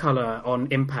splash of color on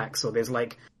impacts, or there's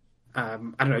like I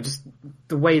don't know, just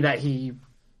the way that he.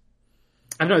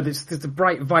 I don't know, there's the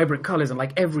bright, vibrant colours, and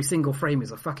like every single frame is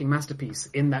a fucking masterpiece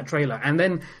in that trailer. And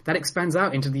then that expands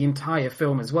out into the entire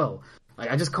film as well.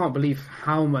 Like, I just can't believe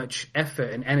how much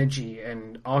effort and energy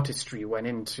and artistry went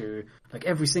into like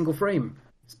every single frame.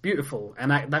 It's beautiful. And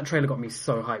that trailer got me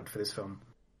so hyped for this film.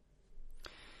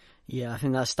 Yeah, I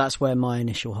think that's where my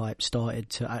initial hype started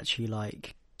to actually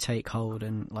like take hold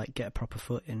and like get a proper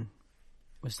foot in,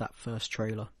 was that first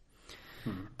trailer.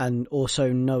 And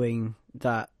also knowing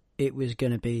that it was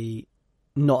going to be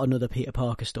not another Peter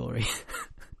Parker story.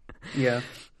 Yeah.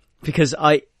 Because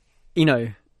like,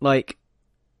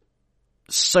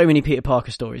 so many Peter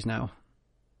Parker stories now.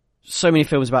 So many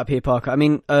films about Peter Parker. I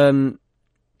mean, and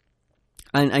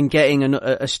getting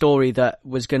a story that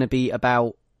was going to be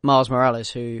about Miles Morales,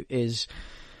 who is,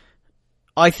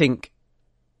 I think,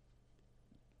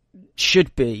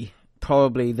 should be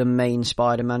probably the main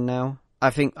Spider-Man now. I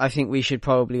think we should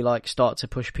probably like start to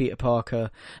push Peter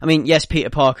Parker. I mean, yes, Peter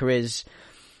Parker is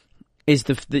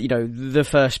the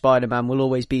first Spider-Man, will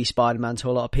always be Spider-Man to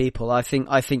a lot of people. I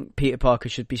think Peter Parker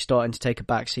should be starting to take a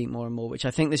backseat more and more, which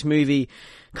I think this movie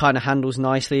kind of handles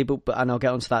nicely, but and I'll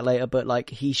get onto that later, but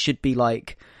like he should be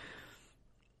like,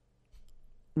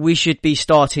 we should be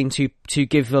starting to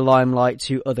give the limelight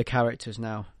to other characters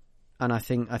now. And I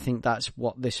think that's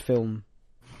what this film,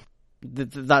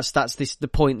 that's the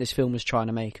point this film was trying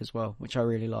to make as well, which I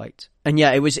really liked. And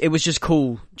yeah, it was just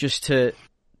cool just to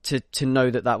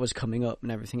know that was coming up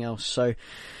and everything else. So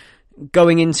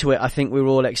going into it, I think we were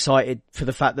all excited for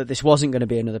the fact that this wasn't going to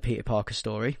be another Peter Parker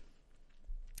story.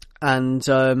 And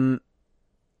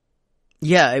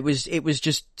yeah, it was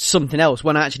just something else.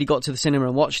 When I actually got to the cinema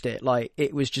and watched it, like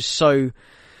it was just so,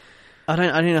 I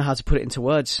don't know how to put it into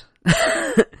words.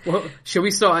 Well, shall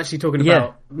we start actually talking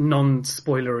about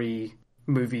non-spoilery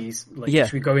movies? Like,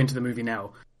 should we go into the movie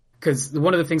now? Because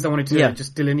one of the things I wanted to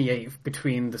just delineate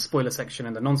between the spoiler section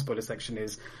and the non-spoiler section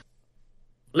is,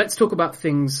 let's talk about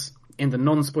things in the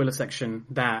non-spoiler section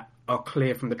that are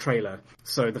clear from the trailer.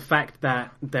 So the fact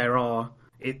that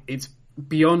it's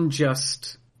beyond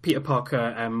just Peter Parker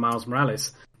and Miles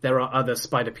Morales. There are other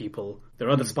Spider people. There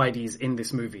are other Spideys in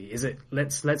this movie.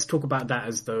 Let's talk about that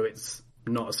as though it's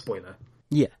not a spoiler.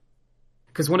 Yeah.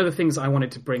 Because one of the things I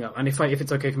wanted to bring up, and if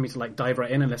it's okay for me to like dive right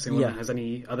in, unless anyone has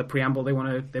any other preamble they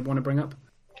want to bring up.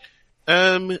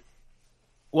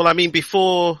 Well, I mean,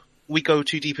 before we go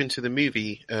too deep into the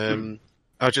movie,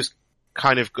 I just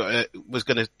kind of was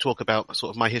going to talk about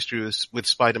sort of my history with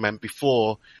Spider-Man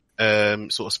before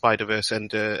sort of Spider-Verse,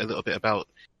 and a little bit about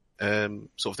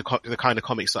sort of the kind of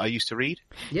comics that I used to read.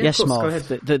 Yeah, yes, of course, Marv.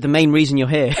 go ahead. The main reason you're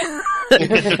here.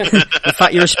 In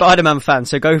fact, you're a Spider-Man fan,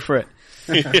 so go for it.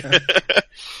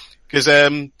 Because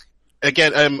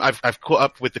again, I've caught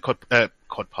up with the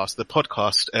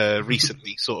podcast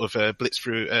recently, sort of blitzed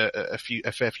through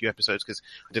a fair few episodes because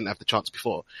I didn't have the chance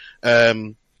before.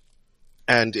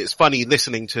 And it's funny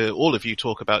listening to all of you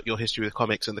talk about your history with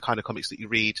comics and the kind of comics that you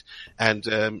read, and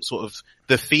sort of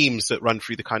the themes that run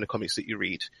through the kind of comics that you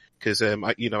read. Because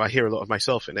I hear a lot of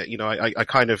myself in it. I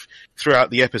kind of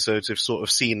throughout the episodes have sort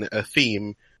of seen a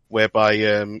theme whereby,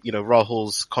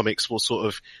 Rahul's comics will sort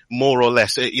of more or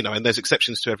less, and there's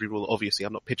exceptions to every rule, obviously,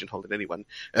 I'm not pigeonholing anyone.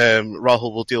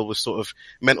 Rahul will deal with sort of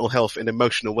mental health and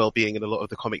emotional well-being in a lot of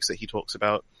the comics that he talks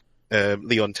about.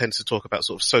 Leon tends to talk about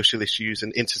sort of social issues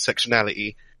and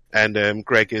intersectionality. And,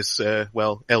 Greg is,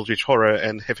 eldritch horror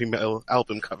and heavy metal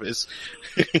album covers.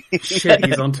 Shit,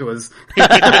 he's onto us.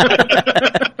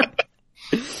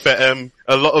 But,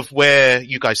 a lot of where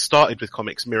you guys started with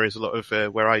comics mirrors a lot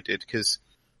of, where I did, because,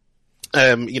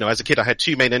 as a kid, I had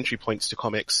two main entry points to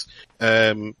comics.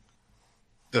 The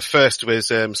first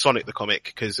was Sonic the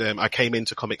Comic, because I came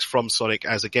into comics from Sonic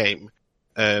as a game.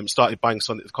 Started buying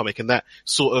Sonic the Comic, and that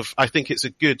sort of, I think it's a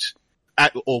good,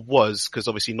 or was, because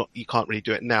obviously you can't really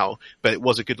do it now, but it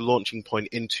was a good launching point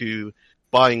into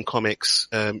buying comics,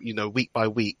 week by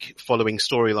week, following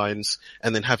storylines,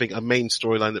 and then having a main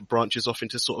storyline that branches off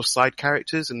into sort of side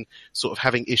characters, and sort of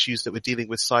having issues that were dealing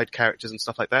with side characters and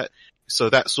stuff like that. So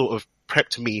that sort of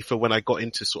prepped me for when I got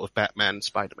into sort of Batman,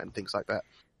 Spider-Man, things like that.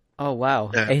 Oh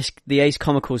wow. The Ace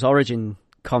Comicals origin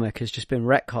comic has just been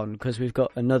retconned because we've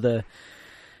got another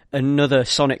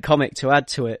Sonic comic to add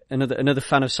to it. Another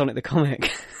fan of Sonic the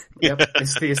Comic. Yep,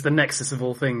 it's the nexus of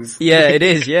all things. Yeah, it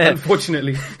is. Yeah,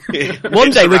 unfortunately. One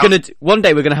day we're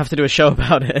gonna have to do a show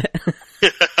about it.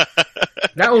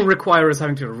 That will require us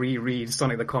having to reread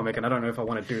Sonic the Comic, and I don't know if I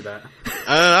want to do that.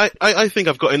 I think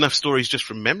I've got enough stories just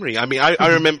from memory. I mean,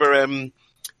 I remember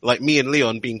like me and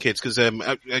Leon being kids, because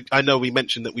I know we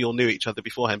mentioned that we all knew each other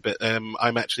beforehand, but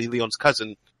I'm actually Leon's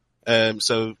cousin.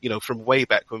 So, from way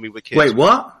back when we were kids. Wait,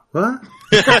 what? What?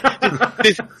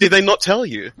 Did they not tell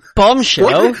you?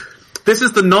 Bombshell. This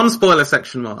is the non-spoiler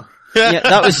section, Mark. Yeah,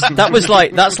 that's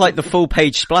like the full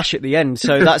page splash at the end.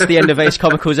 So that's the end of Ace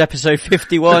Comicals episode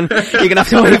 51. You're gonna have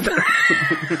to wait.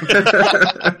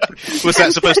 Was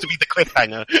that supposed to be the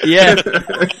cliffhanger? Yeah.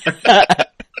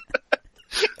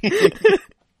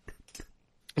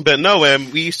 But no,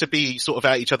 we used to be sort of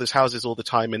at each other's houses all the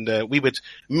time, and we would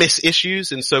miss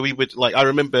issues, and so we would, I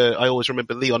always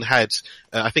remember Leon had,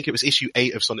 I think it was issue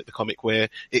 8 of Sonic the Comic, where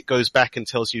it goes back and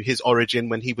tells you his origin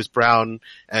when he was brown,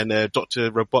 and Dr.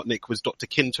 Robotnik was Dr.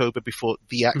 Kintober before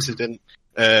the accident,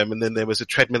 and then there was a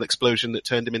treadmill explosion that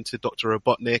turned him into Dr.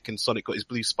 Robotnik, and Sonic got his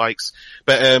blue spikes.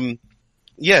 But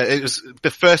it was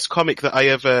the first comic that I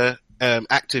ever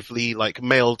actively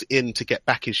mailed in to get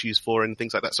back issues for and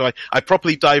things like that. So I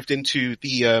properly dived into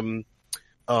the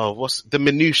the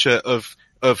minutia of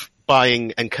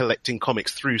buying and collecting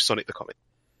comics through Sonic the Comic.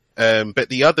 But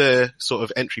the other sort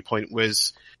of entry point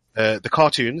was the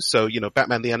cartoons. So,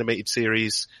 Batman the Animated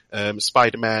Series,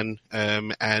 Spider-Man,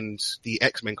 and the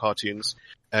X-Men cartoons.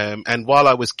 And while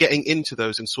I was getting into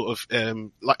those and sort of,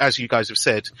 as you guys have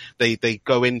said, they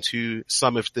go into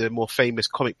some of the more famous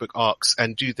comic book arcs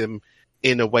and do them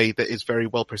in a way that is very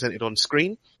well presented on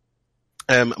screen.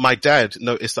 My dad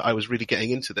noticed that I was really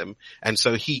getting into them, and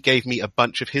so he gave me a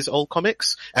bunch of his old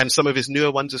comics and some of his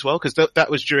newer ones as well, because that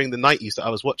was during the 90s that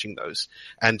I was watching those.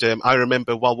 And I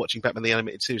remember while watching Batman the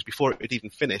Animated Series, before it had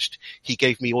even finished, he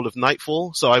gave me all of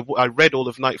Nightfall. So I read all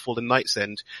of Nightfall and Night's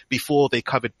End before they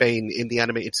covered Bane in the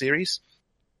animated series.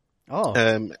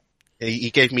 Oh. He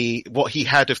gave me what he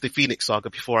had of the Phoenix Saga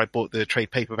before I bought the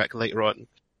trade paperback later on.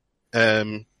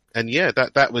 And yeah,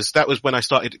 that was when I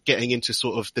started getting into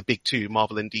sort of the big two,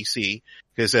 Marvel and DC,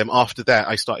 because after that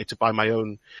I started to buy my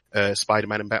own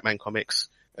Spider-Man and Batman comics.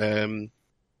 Yeah,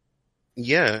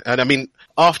 and I mean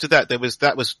after that that was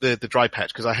the dry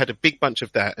patch, because I had a big bunch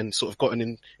of that and sort of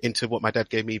gotten into what my dad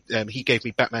gave me. He gave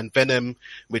me Batman Venom,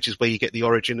 which is where you get the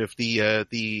origin of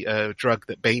the drug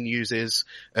that Bane uses.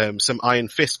 Some Iron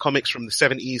Fist comics from the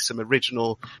 70s, some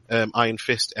original Iron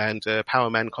Fist and Power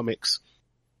Man comics.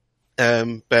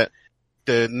 But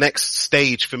the next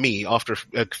stage for me after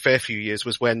a fair few years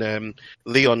was when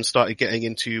Leon started getting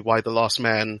into Y the Last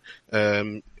Man,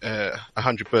 100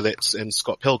 Bullets and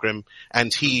Scott Pilgrim,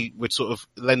 and he would sort of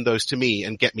lend those to me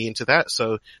and get me into that.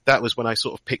 So that was when I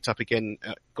sort of picked up again,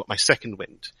 got my second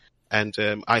wind. And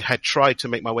I had tried to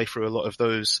make my way through a lot of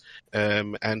those,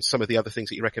 and some of the other things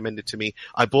that you recommended to me.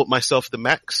 I bought myself the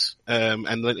Max,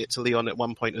 and lent it to Leon at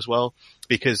one point as well,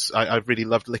 because I really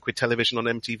loved Liquid Television on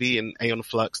MTV and Aeon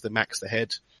Flux, the Max, the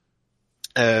Head.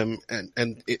 And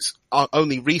it's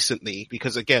only recently,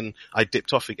 because again, I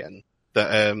dipped off again,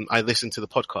 that I listened to the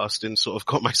podcast and sort of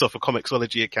got myself a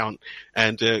Comixology account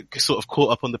and sort of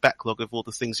caught up on the backlog of all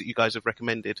the things that you guys have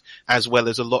recommended, as well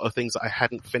as a lot of things that I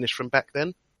hadn't finished from back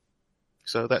then.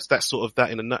 So that's sort of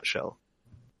that in a nutshell.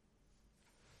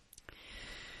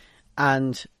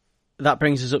 And that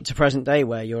brings us up to present day,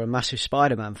 where you're a massive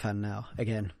Spider-Man fan now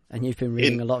again, and you've been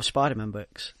reading a lot of Spider-Man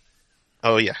books.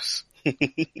 Oh yes.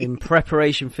 In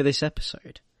preparation for this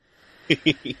episode.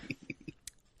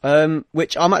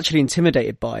 Which I'm actually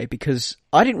intimidated by, because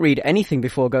I didn't read anything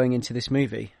before going into this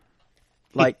movie.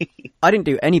 Like, I didn't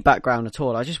do any background at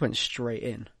all. I just went straight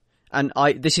in. And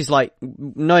this is like,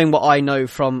 knowing what I know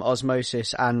from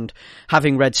osmosis and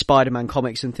having read Spider-Man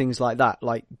comics and things like that,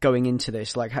 like going into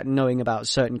this, like knowing about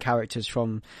certain characters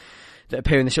that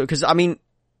appear in the show. Because, I mean,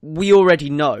 we already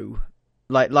know,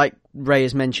 like Ray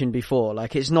has mentioned before,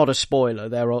 like it's not a spoiler.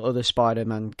 There are other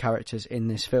Spider-Man characters in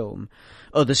this film,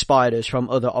 other spiders from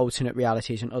other alternate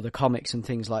realities and other comics and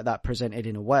things like that presented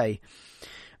in a way.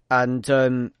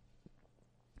 And,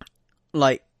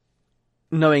 like,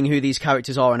 knowing who these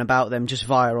characters are and about them just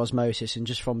via osmosis and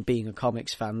just from being a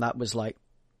comics fan, that was like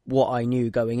what I knew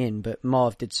going in, but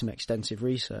Marv did some extensive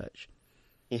research.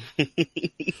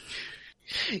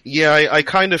 Yeah, I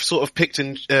kind of sort of picked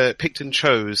and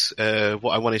chose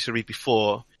what I wanted to read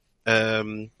before,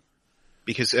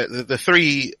 because the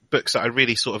three books that I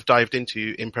really sort of dived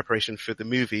into in preparation for the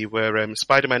movie were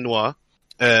Spider-Man Noir,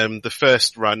 the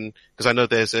first run, because I know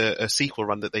there's a sequel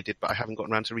run that they did, but I haven't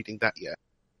gotten around to reading that yet.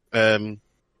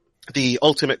 The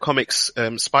Ultimate Comics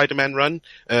Spider-Man run,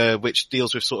 which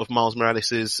deals with sort of Miles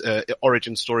Morales'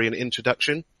 origin story and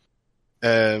introduction,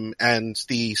 and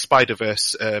the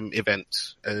Spider-Verse event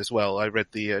as well. I read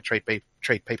the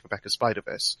trade paperback of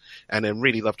Spider-Verse and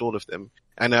really loved all of them.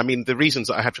 And I mean, the reasons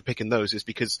that I have for picking those is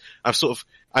because I've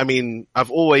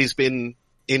always been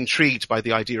intrigued by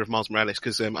the idea of Miles Morales,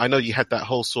 because I know you had that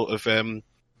whole sort of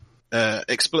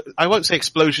I won't say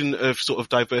explosion of sort of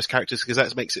diverse characters, because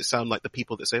that makes it sound like the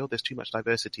people that say, oh, there's too much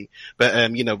diversity.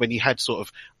 But, you know, when you had sort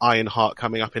of Ironheart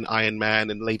coming up in Iron Man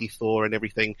and Lady Thor and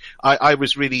everything, I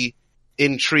was really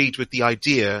intrigued with the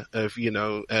idea of, you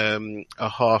know, a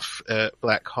half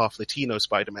black, half Latino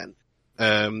Spider-Man.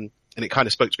 And it kind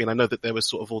of spoke to me, and I know that there was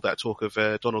sort of all that talk of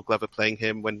Donald Glover playing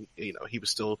him when, you know, he was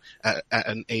still at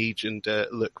an age and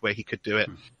look where he could do it.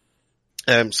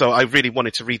 So I really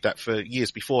wanted to read that for years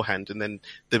beforehand, and then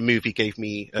the movie gave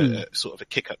me sort of a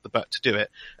kick up the butt to do it.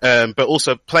 But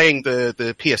also playing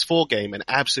the PS4 game and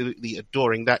absolutely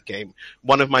adoring that game.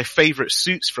 One of my favorite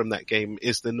suits from that game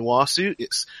is the Noir suit.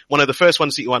 It's one of the first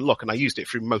ones that you unlock, and I used it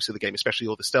through most of the game, especially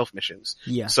all the stealth missions.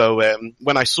 Yeah. So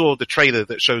when I saw the trailer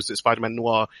that shows that Spider-Man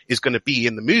Noir is going to be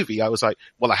in the movie, I was like,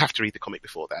 well, I have to read the comic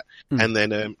before that. And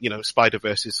then, you know,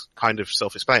 Spider-Verse is kind of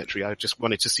self-explanatory. I just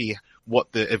wanted to see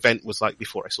what the event was like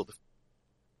before I saw the.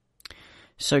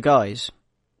 So guys,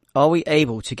 are we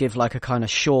able to give like a kind of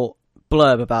short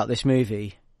blurb about this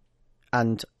movie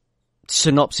and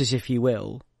synopsis, if you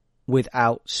will,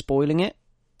 without spoiling it?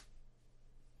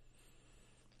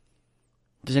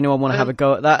 Does anyone want to have a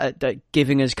go at that, at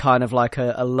giving us kind of like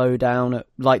a lowdown at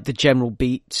like the general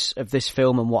beats of this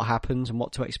film and what happens and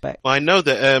what to expect? Well, I know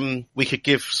that we could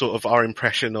give sort of our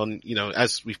impression on, you know,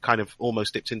 as we've kind of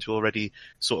almost dipped into already,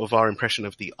 sort of our impression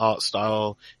of the art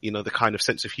style, you know, the kind of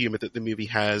sense of humor that the movie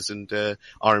has, and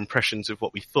our impressions of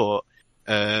what we thought.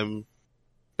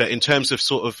 But in terms of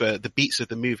sort of the beats of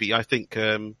the movie, I think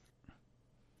like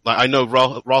I know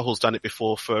Rahul's done it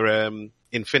before for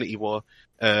Infinity War,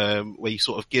 where you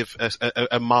sort of give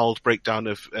a mild breakdown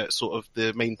of sort of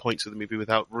the main points of the movie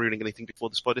without ruining anything before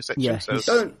the spoiler section. Yeah.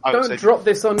 So don't drop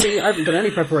this on me. I haven't done any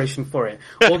preparation for it.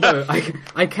 Although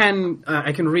I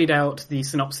can read out the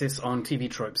synopsis on TV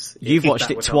Tropes. You've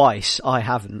watched it twice. Help. I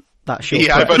haven't. That's short.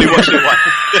 Yeah, I've only watched it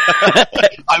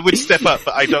once. I would step up,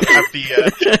 but I don't have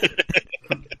the.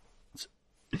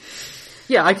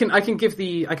 Yeah, I can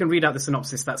read out the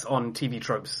synopsis that's on TV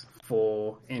Tropes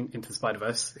for Into the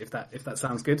Spider-Verse, if that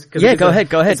sounds good. Yeah, go ahead.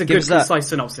 It's a Give good, us that. concise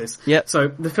synopsis. Yep. So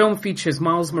the film features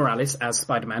Miles Morales as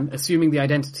Spider-Man, assuming the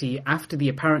identity after the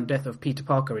apparent death of Peter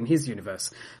Parker in his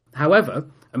universe. However,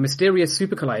 a mysterious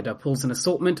super collider pulls an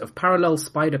assortment of parallel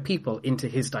spider people into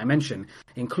his dimension,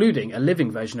 including a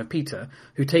living version of Peter,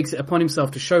 who takes it upon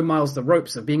himself to show Miles the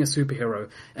ropes of being a superhero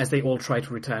as they all try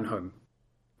to return home.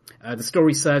 The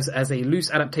story serves as a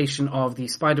loose adaptation of the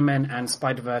Spider-Man and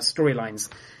Spider-Verse storylines,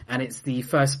 and it's the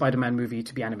first Spider-Man movie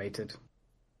to be animated.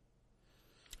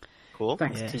 Cool.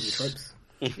 Thanks, Yes. TV Tropes.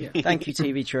 Yeah. Thank you,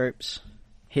 TV Tropes.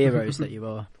 Heroes that you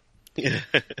are.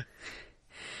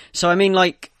 So, I mean,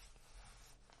 like,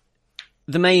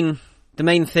 the main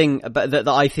thing about that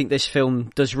I think this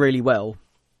film does really well,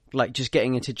 like just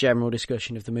getting into general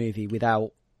discussion of the movie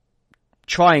without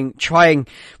trying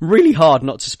really hard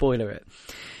not to spoiler it,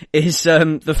 is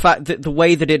the fact that the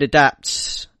way that it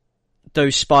adapts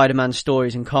those Spider-Man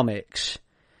stories and comics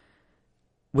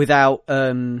without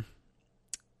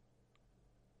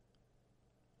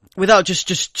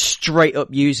just straight up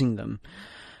using them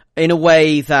in a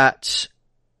way that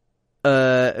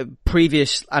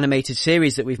previous animated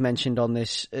series that we've mentioned on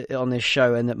this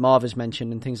show and that Marv has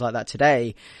mentioned and things like that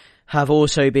today have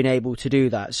also been able to do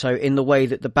that. So in the way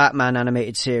that the Batman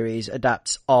animated series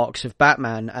adapts arcs of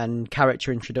Batman and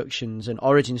character introductions and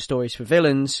origin stories for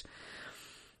villains,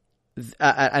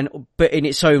 but in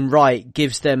its own right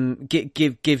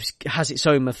has its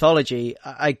own mythology.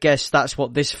 I guess that's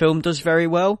what this film does very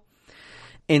well,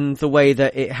 in the way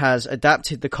that it has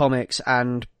adapted the comics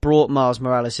and brought Miles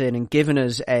Morales in and given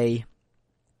us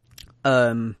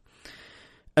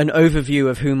an overview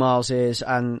of who Miles is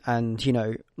and you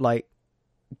know, like,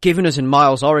 given us a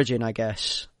Miles origin, I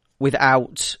guess,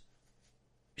 without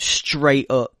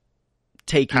straight up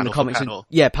taking Panel the comics for panel.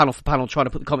 panel for panel, trying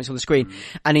to put the comics on the screen.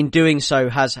 And in doing so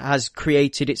has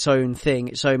created its own thing,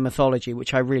 its own mythology,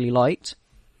 which I really liked.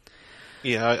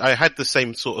 Yeah, I had the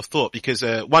same sort of thought, because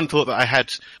one thought that I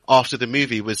had after the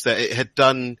movie was that it had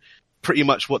done pretty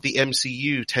much what the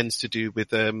MCU tends to do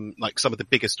with like some of the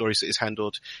bigger stories that it's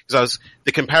handled. Because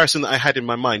the comparison that I had in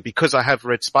my mind, because I have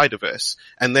read Spider-Verse,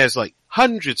 and there's like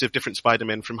hundreds of different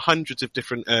Spider-Men from hundreds of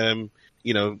different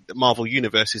you know, Marvel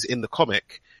universes in the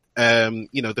comic. You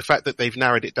know, the fact that they've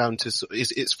narrowed it down to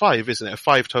it's 5, isn't it?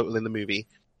 5 total in the movie.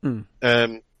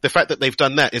 The fact that they've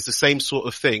done that is the same sort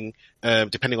of thing,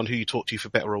 depending on who you talk to, for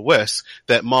better or worse,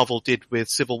 that Marvel did with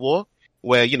Civil War,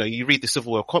 where, you know, you read the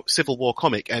Civil War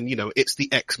comic and, you know, it's the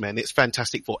X-Men, it's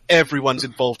Fantastic Four, everyone's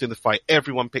involved in the fight,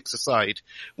 everyone picks a side.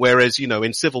 Whereas, you know,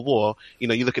 in Civil War, you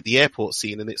know, you look at the airport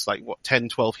scene and it's like, 10,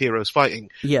 12 heroes fighting.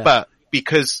 Yeah. But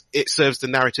because it serves the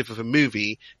narrative of a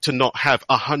movie to not have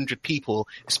 100 people,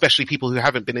 especially people who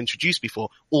haven't been introduced before,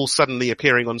 all suddenly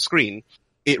appearing on screen,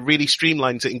 it really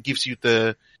streamlines it and gives you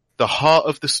the heart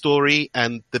of the story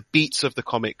and the beats of the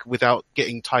comic without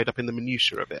getting tied up in the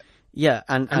minutiae of it. Yeah,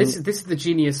 and this is the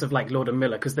genius of like Lord and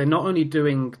Miller, because they're not only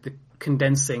doing the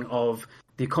condensing of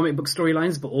the comic book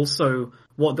storylines, but also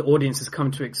what the audience has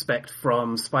come to expect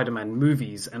from Spider-Man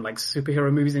movies and like superhero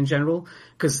movies in general.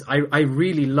 Because I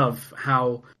really love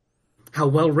how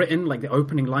well written like the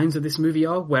opening lines of this movie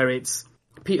are, where it's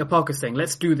Peter Parker saying,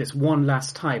 "Let's do this one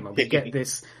last time," and we get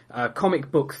this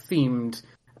comic book themed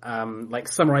like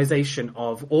summarization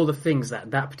of all the things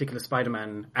that particular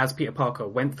Spider-Man as Peter Parker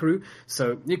went through.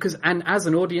 So, and as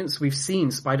an audience, we've seen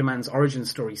Spider-Man's origin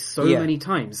story so many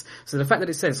times. So the fact that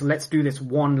it says, "Let's do this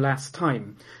one last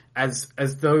time," as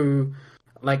though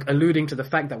like alluding to the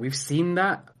fact that we've seen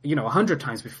that, you know, 100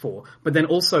 times before. But then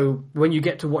also when you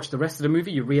get to watch the rest of the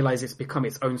movie, you realize it's become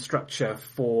its own structure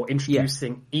for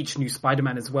introducing each new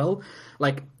Spider-Man as well.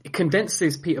 Like, it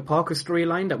condenses Peter Parker's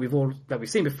storyline that we've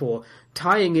seen before,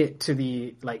 tying it to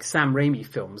the like Sam Raimi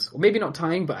films, or maybe not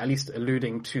tying, but at least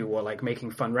alluding to or like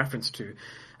making fun reference to.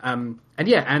 And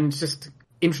just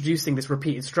introducing this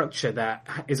repeated structure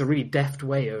that is a really deft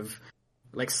way of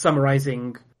like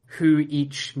summarizing who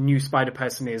each new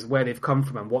Spider-Person is, where they've come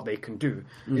from, and what they can do.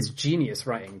 It's genius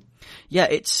writing. Yeah,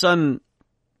 it's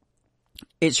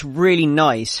really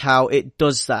nice how it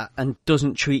does that and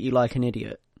doesn't treat you like an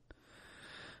idiot.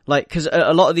 Like, cause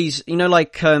a lot of these, you know,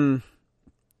 like,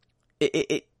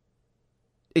 it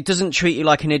doesn't treat you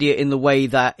like an idiot in the way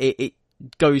that it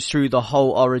goes through the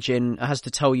whole origin, has to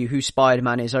tell you who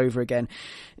Spider-Man is over again.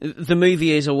 The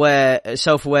movie is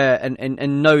self-aware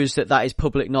and knows that is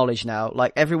public knowledge now.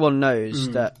 Like, everyone knows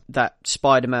that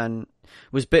Spider-Man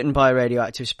was bitten by a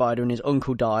radioactive spider and his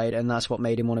uncle died, and that's what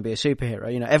made him want to be a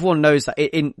superhero. You know, everyone knows that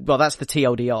well, that's the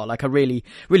TLDR, like a really,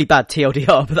 really bad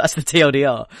TLDR, but that's the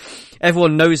TLDR.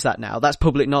 Everyone knows that now. That's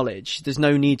public knowledge. There's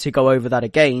no need to go over that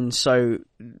again. So,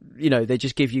 you know, they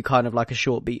just give you kind of like a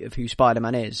short beat of who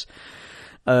Spider-Man is.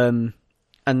 And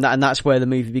that's where the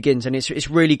movie begins. And it's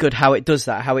really good how it does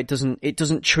that, how it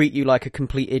doesn't treat you like a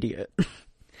complete idiot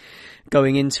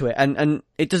going into it. And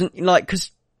it doesn't, like,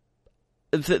 cause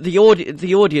the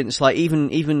audience, like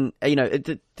even, you know,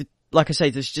 like I say,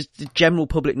 there's just the general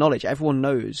public knowledge. Everyone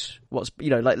knows what's, you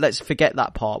know, like, let's forget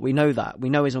that part. We know that. We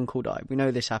know his uncle died. We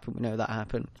know this happened. We know that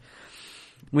happened.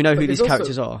 We know who these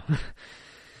characters are.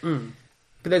 But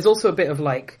there's also a bit of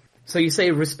like, so you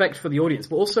say respect for the audience,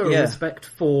 but also a respect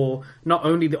for not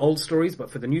only the old stories, but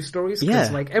for the new stories.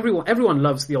 Because like everyone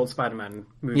loves the old Spider-Man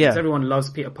movies. Yeah. Everyone loves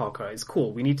Peter Parker. It's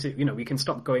cool. We need to, you know, we can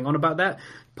stop going on about that.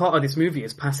 Part of this movie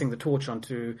is passing the torch on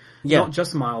to not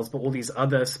just Miles, but all these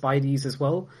other Spideys as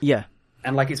well. Yeah.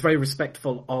 And like, it's very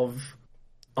respectful of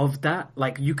that.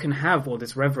 Like, you can have all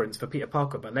this reverence for Peter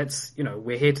Parker, but let's, you know,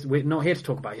 we're not here to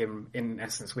talk about him in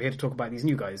essence. We're here to talk about these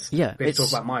new guys. Yeah. We're here to talk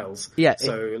about Miles. Yeah.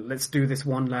 So let's do this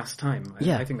one last time.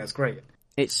 I think that's great.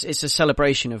 It's a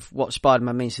celebration of what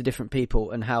Spider-Man means to different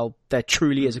people and how there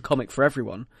truly is a comic for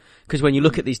everyone. Because when you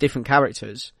look at these different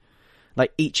characters,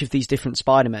 like each of these different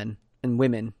Spider-Men and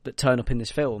women that turn up in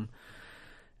this film,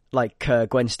 like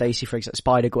Gwen Stacy, for example,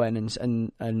 Spider-Gwen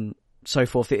and so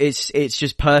forth. It's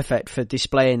just perfect for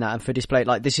displaying that and for displaying,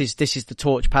 like, this is the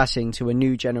torch passing to a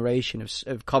new generation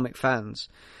of comic fans.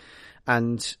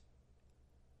 And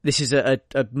this is a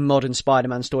modern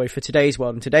Spider-Man story for today's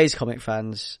world and today's comic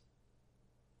fans.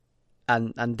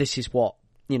 And this is what,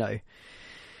 you know,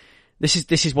 this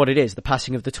is what it is, the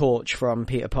passing of the torch from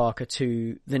Peter Parker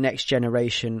to the next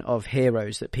generation of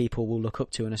heroes that people will look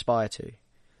up to and aspire to.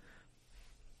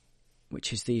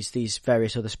 Which is these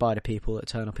various other Spider people that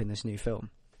turn up in this new film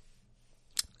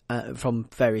from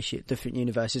various different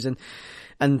universes,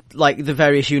 and like the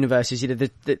various universes, you know,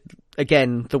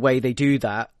 again, the way they do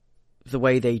that, the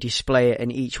way they display it,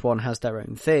 and each one has their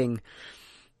own thing.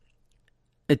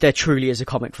 There truly is a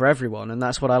comic for everyone, and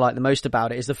that's what I like the most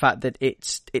about it, is the fact that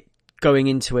it going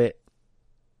into it,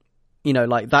 you know,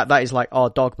 like that is like our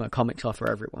dogma. Comics are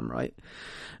for everyone, right?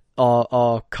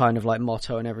 Our kind of like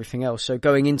motto and everything else. So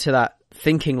going into that,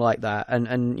 thinking like that,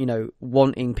 and you know,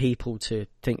 wanting people to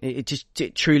think,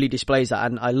 it truly displays that,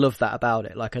 and I love that about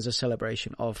it, like as a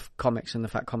celebration of comics and the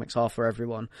fact comics are for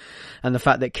everyone, and the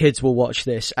fact that kids will watch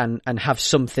this and have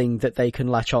something that they can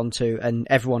latch onto, and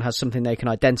everyone has something they can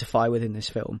identify with in this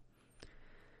film,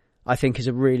 I think is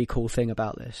a really cool thing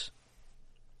about this.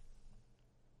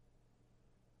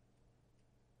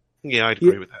 Yeah, I'd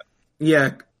agree with that.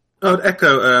 Yeah. I would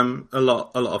echo a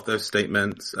lot of those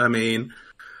statements. I mean,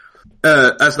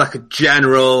 as like a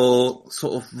general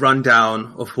sort of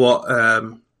rundown of what I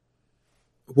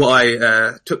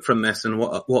took from this and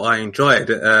what I enjoyed,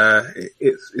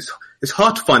 it's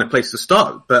hard to find a place to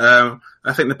start, but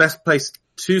I think the best place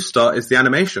to start is the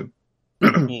animation.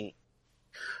 I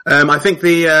think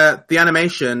the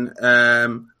animation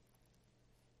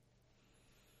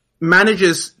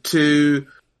manages to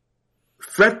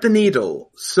thread the needle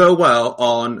so well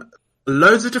on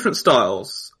loads of different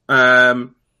styles,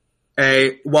 while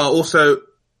also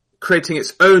creating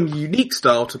its own unique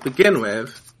style to begin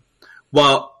with,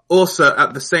 while also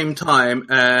at the same time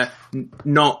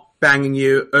not banging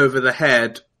you over the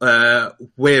head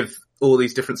with all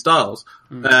these different styles.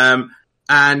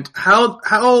 And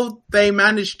how they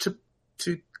managed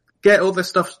to get all this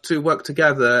stuff to work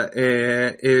together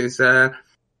is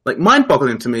like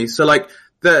mind-boggling to me. So like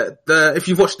if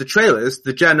you've watched the trailers,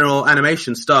 the general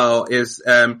animation style is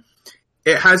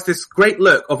it has this great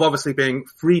look of obviously being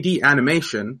 3D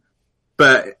animation,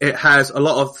 but it has a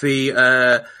lot of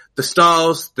the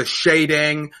styles, the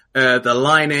shading, the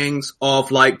linings of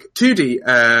like 2D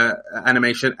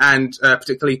animation, and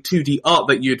particularly 2D art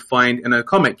that you'd find in a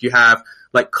comic. You have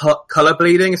like color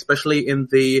bleeding, especially in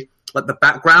the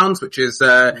backgrounds, which is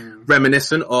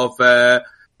reminiscent of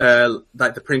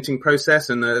like the printing process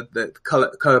and the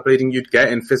color bleeding you'd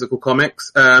get in physical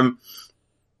comics.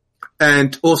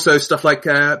 And also stuff like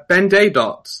Ben-Day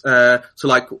dots. So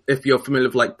like if you're familiar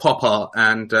with like pop art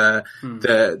and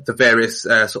the various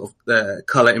sort of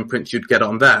color imprints you'd get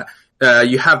on that,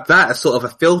 you have that as sort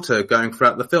of a filter going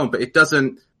throughout the film, but it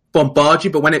doesn't bombard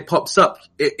you. But when it pops up,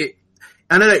 I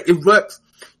don't know, it works.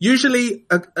 Usually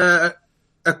a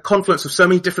confluence of so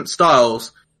many different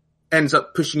styles ends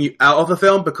up pushing you out of the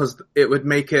film because it would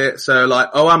make it so like,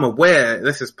 oh, I'm aware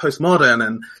this is postmodern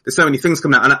and there's so many things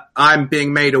coming out and I'm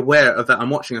being made aware of that I'm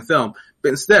watching a film. But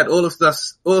instead, all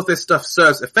of this stuff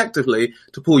serves effectively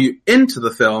to pull you into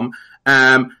the film.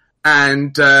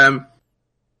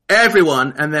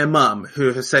 Everyone and their mum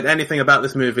who has said anything about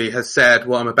this movie has said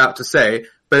what I'm about to say,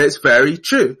 but it's very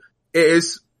true. It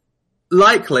is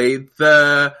likely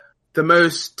the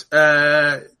most,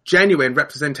 genuine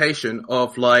representation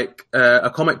of like,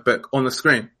 a comic book on the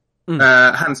screen.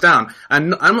 Hands down.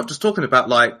 And I'm not just talking about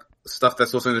like stuff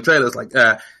that's also in the trailers, like,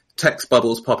 text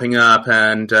bubbles popping up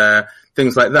and,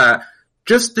 things like that.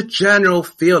 Just the general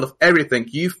feel of everything.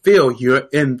 You feel you're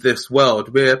in this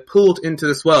world. We're pulled into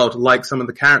this world like some of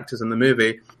the characters in the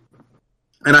movie.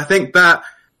 And I think that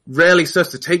really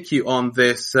starts to take you on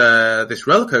this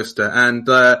roller coaster. And,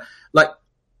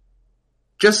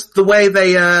 just the way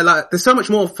they, there's so much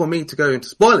more for me to go into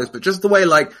spoilers, but just the way,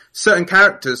 like, certain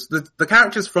characters, the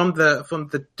characters from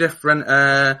the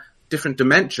different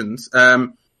dimensions,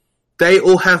 they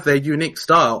all have their unique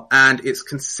style and it's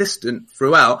consistent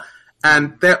throughout.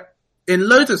 And they're in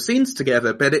loads of scenes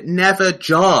together, but it never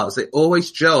jars. It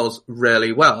always gels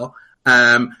really well.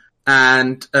 Even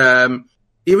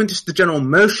just the general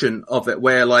motion of it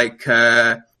where like,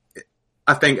 I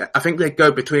think they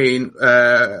go between,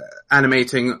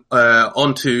 animating,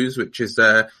 on twos, which is,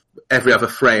 every other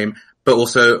frame, but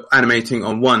also animating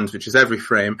on ones, which is every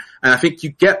frame. And I think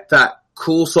you get that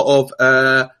cool sort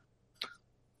of,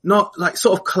 not like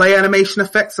sort of clay animation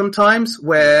effect sometimes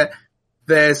where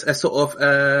there's a sort of,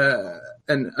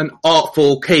 an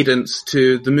artful cadence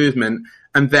to the movement.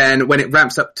 And then when it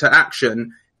ramps up to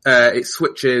action, it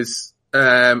switches,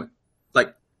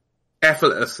 like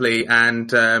effortlessly and,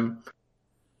 the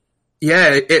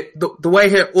way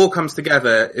it all comes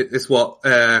together is what,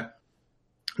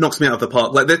 knocks me out of the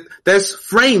park. Like there's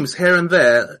frames here and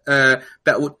there,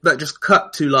 that just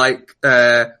cut to like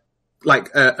a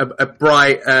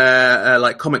bright,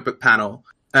 like comic book panel.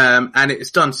 And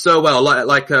it's done so well.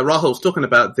 Like Rahul's talking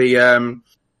about the,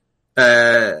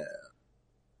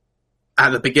 at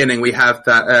the beginning we have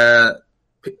that,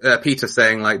 Peter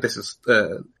saying like, this is,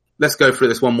 let's go through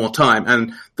this one more time.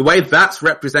 And the way that's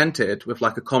represented with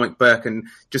like a comic book and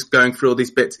just going through all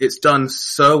these bits, it's done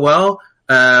so well.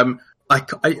 I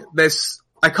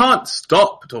can't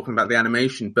stop talking about the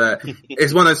animation, but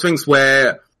it's one of those things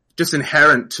where just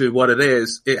inherent to what it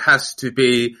is, it has to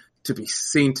be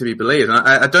seen, to be believed. And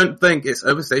I don't think it's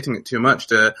overstating it too much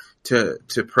to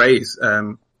praise,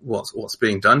 what's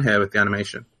being done here with the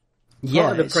animation. Yeah.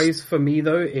 Part of the praise for me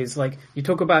though is like, you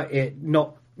talk about it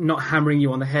not hammering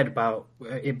you on the head about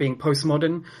it being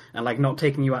postmodern and like not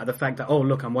taking you out of the fact that, oh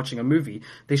look, I'm watching a movie.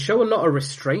 They show a lot of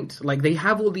restraint. Like they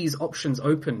have all these options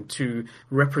open to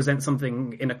represent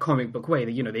something in a comic book way.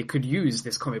 That, they could use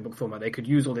this comic book format. They could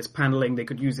use all this paneling. They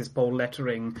could use this bold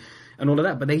lettering and all of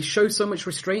that. But they show so much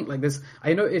restraint. Like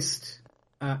I noticed,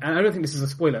 and I don't think this is a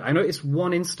spoiler, I noticed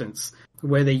one instance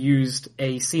where they used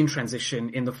a scene transition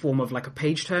in the form of like a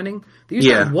page turning. They used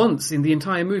that once in the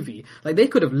entire movie. Like they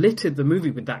could have littered the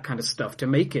movie with that kind of stuff to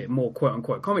make it more quote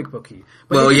unquote comic booky.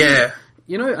 But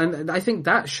and I think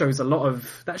that shows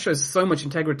so much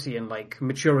integrity and like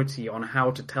maturity on how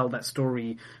to tell that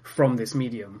story from this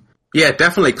medium. Yeah,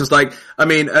 definitely. Cause like, I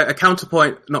mean, a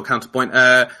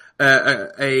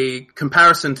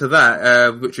comparison to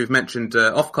that, which we've mentioned,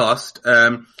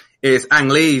 offcast, is Ang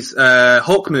Lee's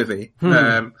Hulk movie,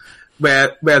 where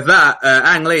that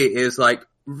Ang Lee is like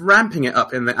ramping it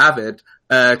up in the Avid,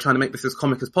 trying to make this as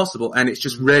comic as possible, and it's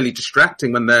just really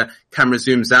distracting when the camera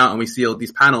zooms out and we see all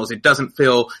these panels. It doesn't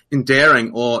feel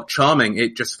endearing or charming.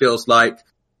 It just feels like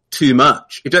too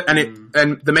much.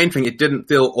 And the main thing, it didn't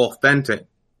feel authentic.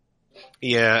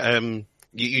 Yeah,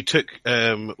 you took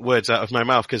words out of my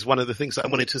mouth, because one of the things that I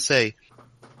wanted to say,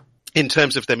 in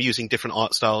terms of them using different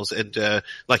art styles and,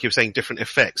 like you were saying, different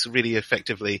effects really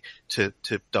effectively, to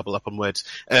double up on words,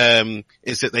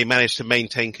 is that they managed to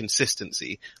maintain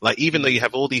consistency. Like, even though you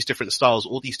have all these different styles,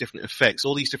 all these different effects,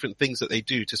 all these different things that they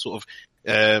do to sort of,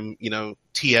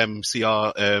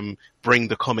 TMCR, bring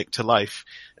the comic to life,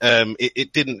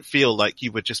 it didn't feel like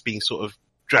you were just being sort of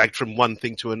dragged from one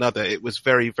thing to another. It was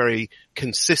very, very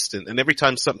consistent. And every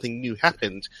time something new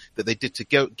happened that they did to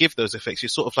give those effects, you're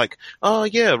sort of like, oh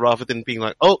yeah, rather than being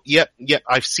like, oh, yep,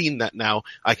 I've seen that now.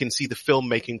 I can see the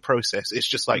filmmaking process. It's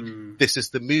just like, this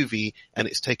is the movie and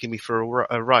it's taking me for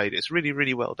a ride. It's really,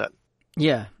 really well done.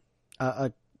 Yeah.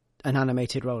 An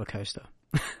animated roller coaster.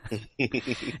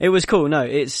 It was cool. No,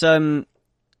 it's,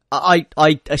 I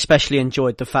especially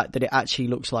enjoyed the fact that it actually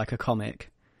looks like a comic.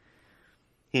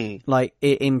 Like,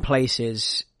 in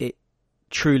places,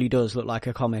 truly does look like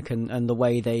a comic, and the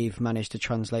way they've managed to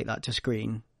translate that to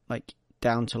screen, like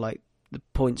down to like the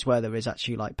points where there is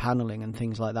actually like paneling and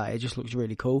things like that, it just looks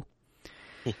really cool.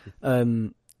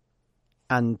 And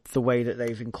the way that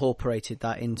they've incorporated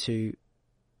that into,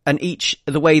 and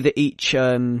the way that each,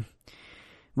 I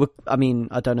mean,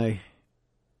 I don't know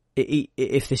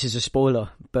if this is a spoiler,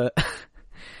 but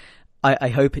I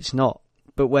hope it's not,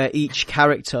 but where each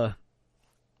character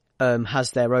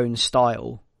has their own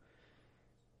style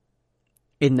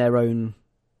in their own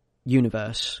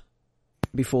universe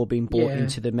before being brought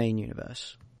into the main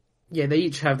universe. Yeah, they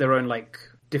each have their own like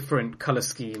different color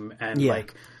scheme and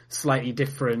like slightly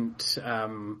different, I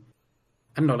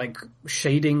don't know, like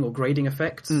shading or grading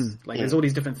effects. Like there's all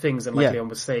these different things, and like Leon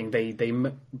was saying, they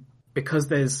because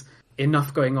there's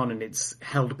enough going on and it's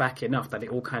held back enough that it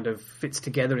all kind of fits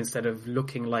together instead of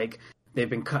looking like they've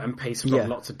been cut and pasted from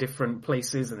lots of different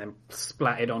places and then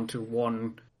splatted onto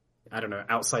one, I don't know,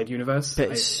 outside universe.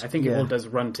 I think it all does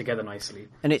run together nicely.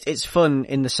 And it's fun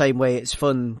in the same way it's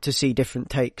fun to see different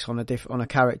takes on a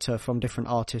character from different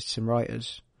artists and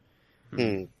writers.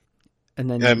 And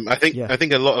then I think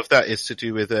a lot of that is to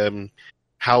do with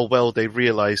how well they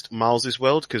realized Miles's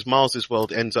world, because Miles's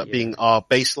world ends up being our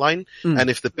baseline, and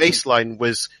if the baseline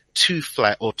was too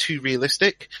flat or too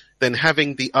realistic, then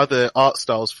having the other art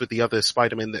styles for the other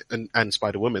Spider-Man and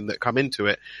Spider-Woman that come into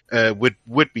it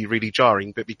would be really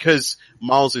jarring. But because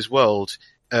Miles's world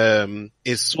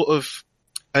is sort of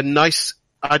a nice,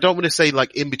 I don't want to say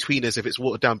like in between as if it's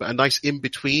watered down, but a nice in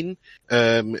between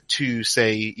to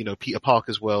say, you know, Peter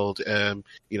Parker's world,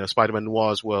 you know, Spider-Man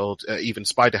Noir's world, even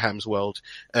Spider-Ham's world,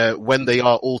 when they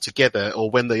are all together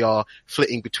or when they are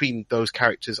flitting between those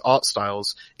characters' art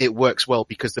styles, it works well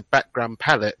because the background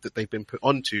palette that they've been put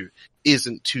onto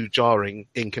isn't too jarring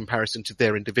in comparison to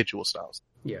their individual styles.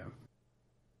 Yeah.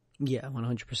 Yeah,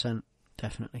 100%.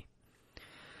 Definitely.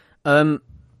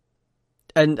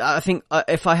 And I think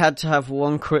if I had to have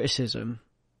one criticism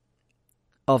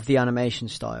of the animation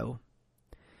style,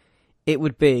 it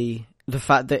would be the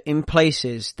fact that in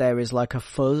places there is like a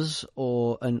fuzz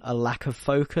or a lack of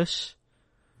focus.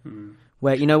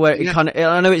 Where, you know, where it kind of,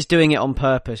 I know it's doing it on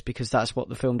purpose because that's what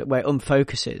the film, where it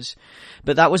unfocuses,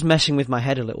 but that was messing with my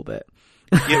head a little bit.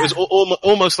 Yeah, it was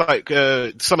almost like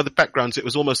some of the backgrounds. It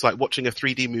was almost like watching a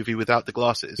 3D movie without the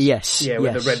glasses. Yes. Yeah,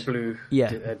 with the red-blue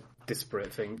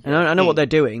disparate thing. And I know what they're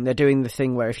doing. They're doing the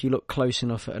thing where if you look close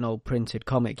enough at an old printed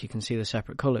comic, you can see the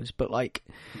separate colours. But like,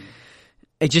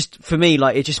 it just, for me,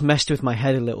 like, it just messed with my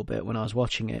head a little bit when I was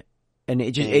watching it. And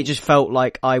it just felt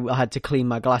like I had to clean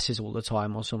my glasses all the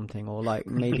time or something. Or like,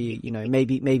 maybe, you know,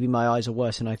 maybe my eyes are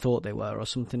worse than I thought they were or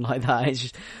something like that. It's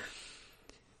just,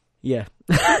 yeah.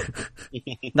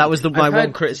 That was my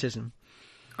one criticism.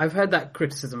 I've heard that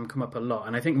criticism come up a lot,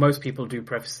 and I think most people do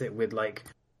preface it with like,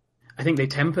 I think they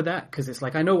temper that because it's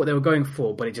like, I know what they were going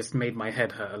for, but it just made my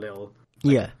head hurt a little.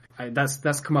 Like,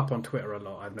 that's come up on Twitter a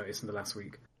lot, I've noticed in the last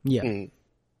week. Yeah.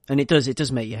 And it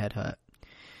does make your head hurt.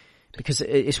 Because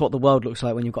it's what the world looks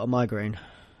like when you've got a migraine.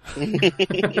 To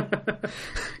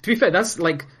be fair, that's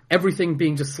like everything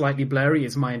being just slightly blurry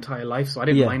is my entire life, so I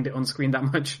didn't mind it on screen that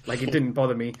much. Like, it didn't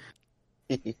bother me.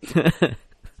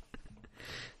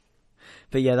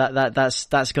 But yeah,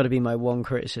 that's got to be my one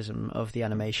criticism of the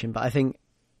animation. But I think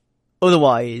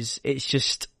otherwise, it's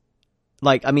just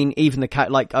like, I mean, even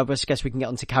like, I guess we can get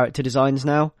onto character designs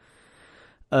now.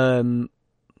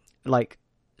 Like,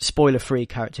 spoiler-free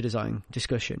character design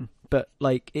discussion, but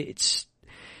like, it's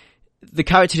the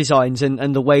character designs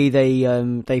and the way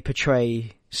they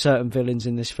portray certain villains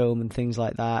in this film and things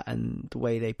like that, and the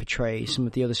way they portray some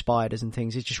of the other spiders and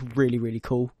things is just really, really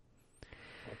cool.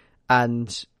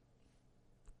 And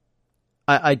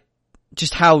I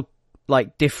just how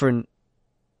like different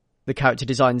the character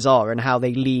designs are and how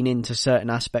they lean into certain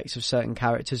aspects of certain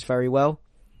characters very well.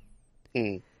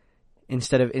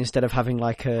 Instead of having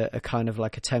like a kind of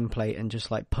like a template and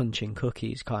just like punching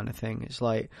cookies kind of thing. It's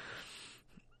like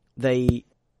they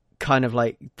kind of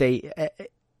like they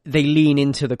lean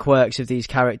into the quirks of these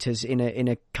characters in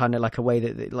a kind of like a way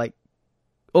that like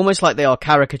almost like they are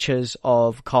caricatures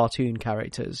of cartoon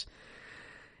characters,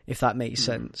 if that makes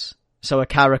sense. So a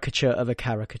caricature of a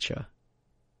caricature.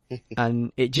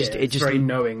 And it just it's very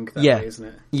knowing that way, isn't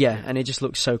it? Yeah, and it just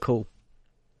looks so cool.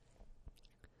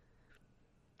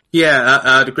 Yeah,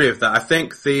 I'd agree with that. I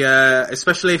think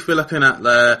especially if we're looking at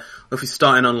if we're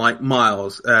starting on like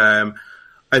Miles,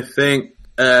 I think,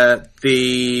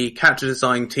 the character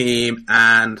design team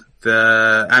and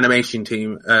the animation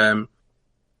team,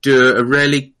 do a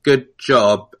really good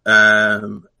job,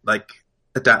 like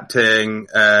adapting,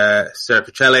 Sarah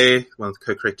Pichelli, one of the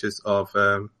co-creators of,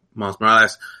 Miles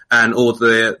Morales, and all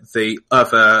the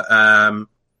other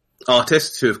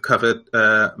artists who have covered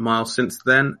Miles since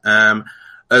then,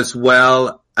 as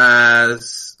well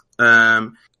as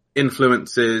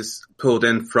influences pulled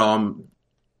in from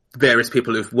various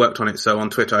people who've worked on it. So on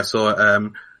Twitter, I saw, I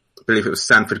believe it was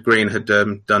Sanford Green had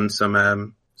done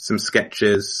some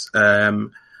sketches,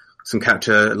 some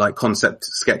character like concept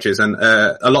sketches, and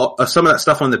some of that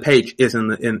stuff on the page is in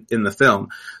the film.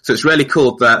 So it's really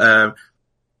cool that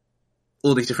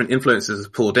all these different influences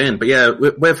have pulled in. But yeah,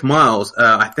 with Miles,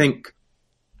 I think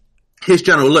his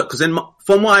general look, because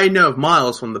from what I know of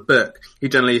Miles from the book, he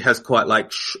generally has quite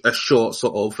like a short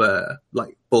sort of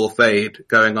like ball fade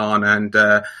going on, and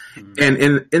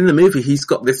in the movie he's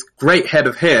got this great head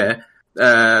of hair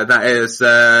that is,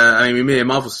 I mean, me and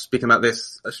Marvel speaking about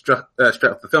this straight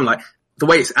off the film, like the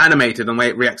way it's animated and the way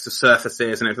it reacts to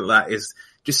surfaces and everything like that is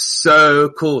just so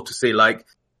cool to see, like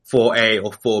 4A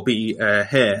or 4B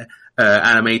hair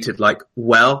animated like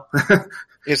well.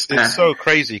 It's so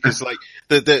crazy because like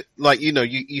like, you know,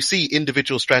 you see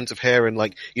individual strands of hair, and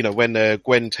like, you know, when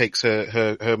Gwen takes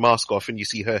her mask off and you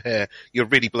see her hair, you're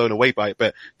really blown away by it.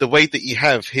 But the way that you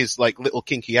have his like little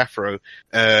kinky afro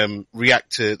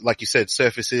react to, like you said,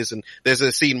 surfaces, and there's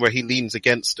a scene where he leans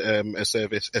against a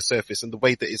surface, and the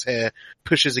way that his hair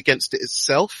pushes against it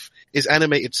itself is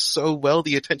animated so well.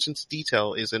 The attention to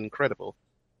detail is incredible.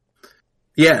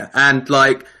 Yeah, and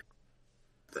like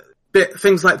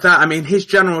things like that. I mean, his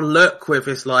general look with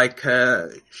his like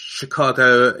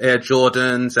Chicago Air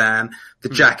Jordans and the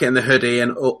jacket and the hoodie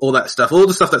and all that stuff, all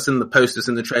the stuff that's in the posters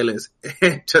and the trailers,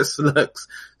 it just looks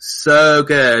so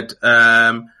good.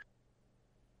 I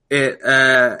don't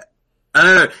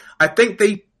know. I think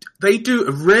they do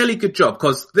a really good job,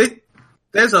 because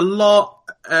there's a lot,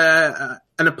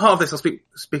 and a part of this I'll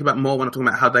speak about more when I'm talking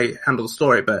about how they handle the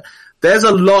story, but there's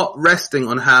a lot resting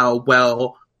on how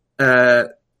well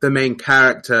the main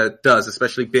character does,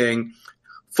 especially being,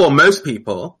 for most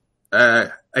people,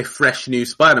 a fresh new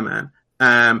Spider-Man.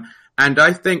 And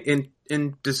I think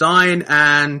in design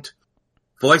and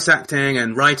voice acting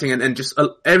and writing and just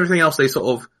everything else they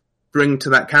sort of bring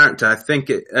to that character, I think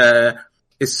it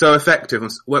is so effective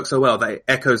and works so well that it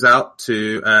echoes out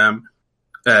to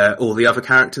all the other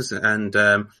characters and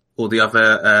all the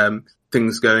other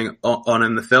things going on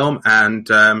in the film. And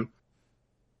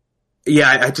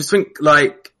yeah, I just think,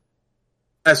 like,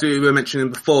 as we were mentioning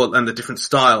before, and the different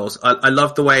styles, I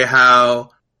love the way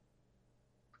how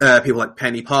people like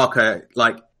Penny Parker,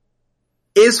 like,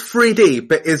 is 3D,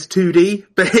 but is 2D,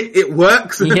 but it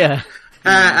works. Yeah.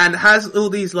 And has all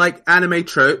these, like, anime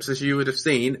tropes, as you would have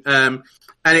seen, and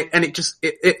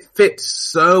it fits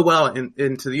so well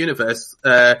into the universe.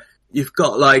 You've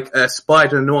got, like, a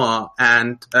Spider Noir,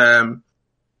 and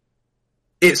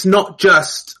it's not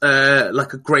just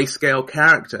like a grayscale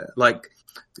character. Like,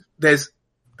 there's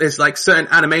like certain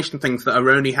animation things that are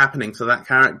only happening to that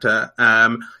character,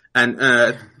 and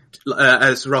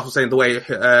as Ralph was saying, the way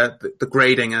the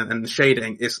grading and the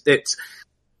shading it's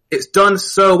done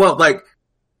so well. Like,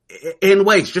 in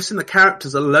ways, just in the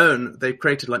characters alone, they've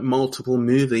created like multiple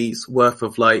movies worth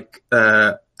of like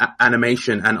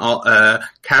animation and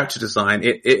character design.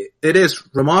 It is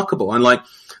remarkable, and like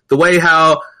the way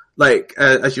how, like,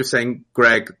 as you were saying,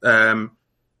 Greg, like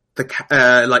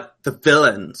the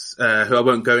villains, who I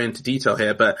won't go into detail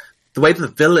here, but the way that the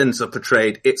villains are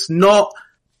portrayed, it's not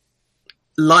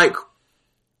like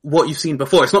what you've seen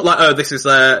before. It's not like, oh, this is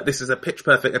a pitch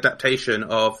perfect adaptation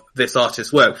of this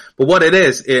artist's work. But what it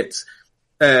is, it's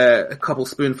a couple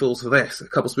spoonfuls of this, a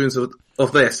couple spoons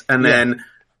of this, and then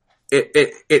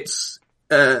it's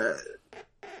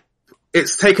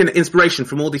taken inspiration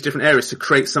from all these different areas to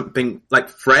create something like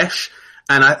fresh.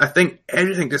 And I think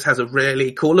everything just has a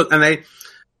really cool look, and they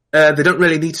don't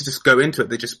really need to just go into it.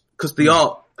 They just, because the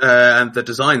art and the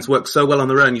designs work so well on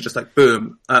their own, you just like,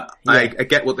 boom, I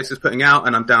get what this is putting out,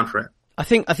 and I'm down for it. I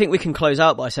think we can close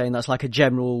out by saying that's like a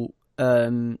general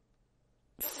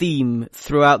theme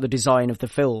throughout the design of the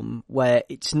film, where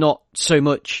it's not so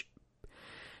much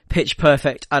pitch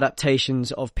perfect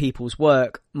adaptations of people's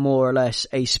work, more or less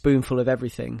a spoonful of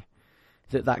everything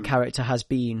that character has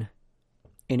been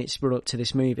in its run up to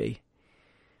this movie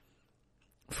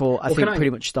for, I think, pretty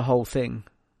much the whole thing.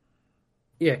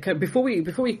 Yeah, before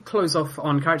we close off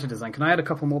on character design, can I add a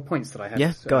couple more points that I had?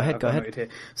 Yeah, go ahead. Here.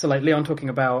 So, like, Leon talking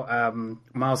about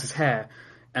Miles's hair,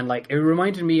 and like, it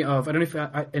reminded me of, I don't know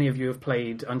if any of you have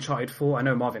played Uncharted 4. I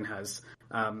know Marvin has,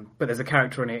 but there's a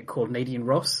character in it called Nadine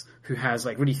Ross who has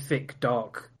like really thick,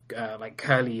 dark, like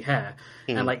curly hair,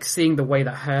 and like seeing the way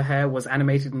that her hair was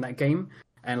animated in that game,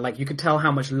 And like you could tell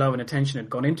how much love and attention had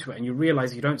gone into it, and you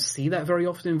realize you don't see that very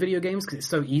often in video games because it's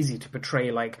so easy to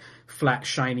portray like flat,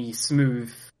 shiny,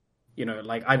 smooth,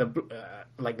 like either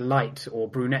like light or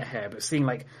brunette hair, but seeing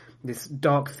like this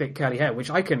dark, thick, curly hair,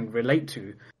 which I can relate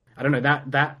to, I don't know,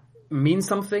 that means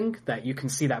something that you can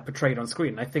see that portrayed on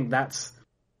screen. I think that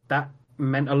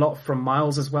meant a lot from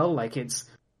Miles as well. Like it's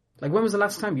like, when was the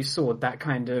last time you saw that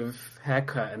kind of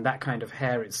haircut and that kind of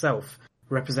hair itself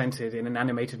represented in an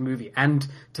animated movie, and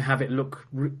to have it look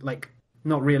like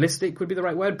not realistic would be the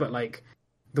right word, but like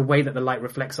the way that the light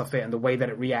reflects off it and the way that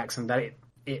it reacts, and that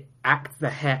the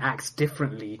hair acts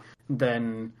differently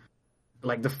than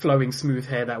like the flowing smooth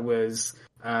hair that was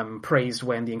praised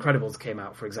when The Incredibles came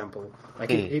out, for example.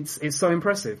 Like it's so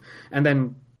impressive. And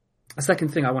then a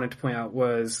second thing I wanted to point out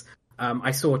was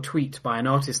I saw a tweet by an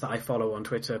artist that I follow on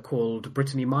Twitter called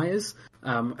Brittany Myers.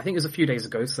 I think it was a few days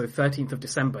ago, so 13th of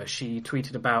December, she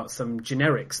tweeted about some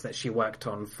generics that she worked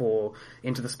on for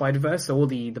Into the Spider-Verse, so all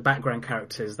the background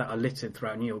characters that are littered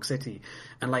throughout New York City.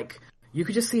 And like, you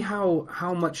could just see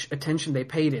how much attention they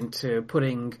paid into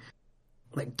putting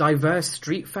like diverse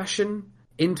street fashion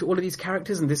into all of these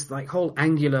characters, and this like whole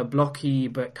angular, blocky,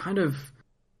 but kind of,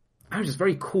 I don't know, just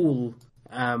very cool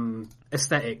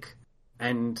aesthetic.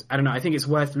 And I don't know, I think it's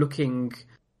worth looking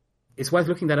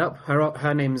that up.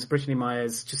 Her name's Brittany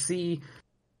Myers, to see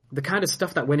the kind of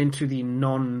stuff that went into the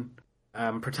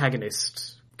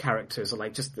protagonist characters, or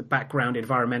like just the background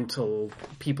environmental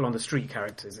people on the street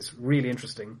characters. It's really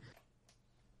interesting.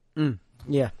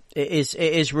 Yeah, it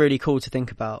is really cool to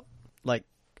think about, like,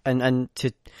 and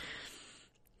to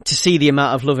see the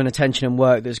amount of love and attention and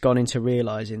work that's gone into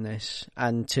realizing this,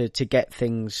 and to get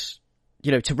things,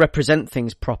 to represent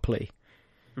things properly.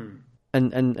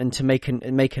 And to make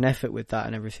an effort with that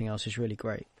and everything else is really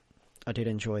great. I did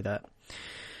enjoy that.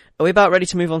 Are we about ready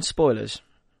to move on to spoilers?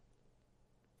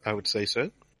 I would say so.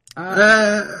 Go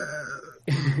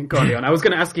on, Leon. I was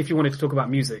going to ask you if you wanted to talk about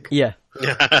music. Yeah.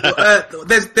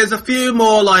 There's a few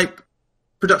more like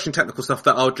production technical stuff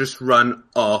that I'll just run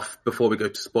off before we go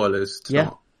to spoilers to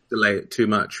not delay it too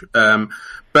much. I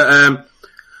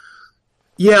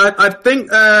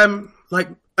think like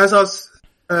as I was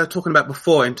talking about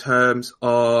before in terms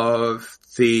of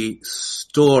the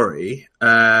story,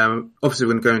 obviously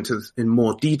we're going to go into this in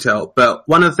more detail, but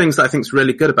one of the things that I think is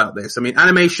really good about this, I mean,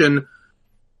 animation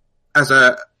as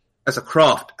a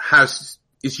craft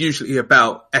is usually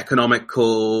about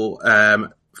economical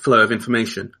flow of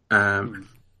information. A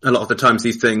lot of the times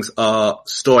these things are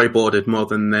storyboarded more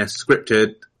than they're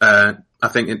scripted. I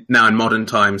think now in modern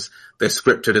times they're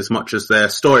scripted as much as they're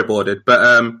storyboarded,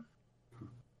 but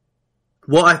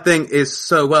what I think is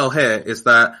so well here is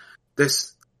that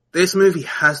this movie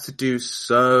has to do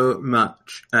so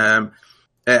much. It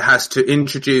has to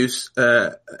introduce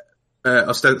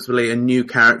ostensibly a new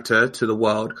character to the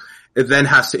world. It then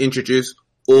has to introduce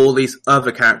all these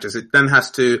other characters. It then has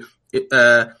to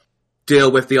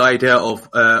deal with the idea of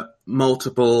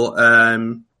multiple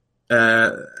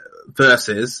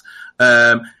verses.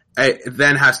 It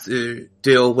then has to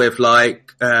deal with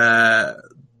like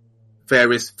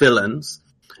various villains,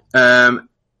 and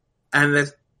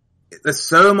there's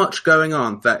so much going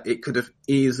on that it could have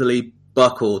easily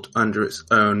buckled under its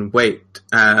own weight,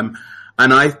 and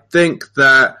I think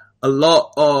that a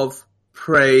lot of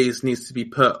praise needs to be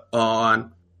put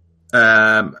on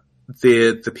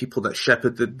the people that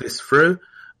shepherded this through.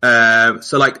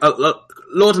 So like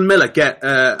Lord and Miller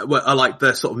are like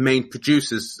the sort of main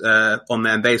producers on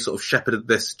there, and they sort of shepherded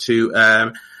this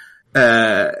to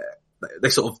they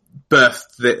sort of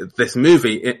birthed this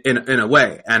movie in a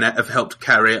way, and have helped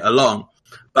carry it along.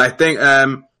 But I think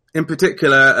in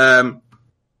particular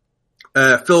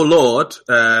Phil Lord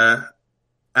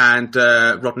and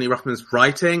Rodney Ruffman's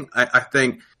writing, I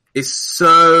think is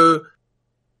so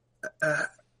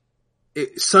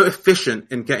it's so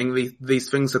efficient in getting these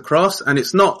things across, and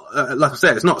it's not like I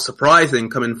said, it's not surprising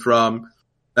coming from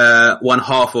one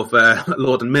half of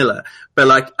Lord and Miller, but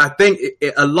like I think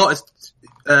a lot is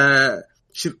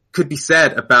could be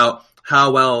said about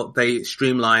how well they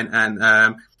streamline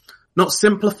and not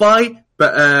simplify,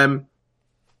 but and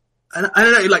I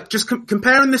don't know, like just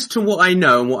comparing this to what I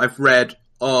know and what I've read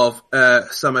of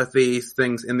some of these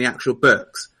things in the actual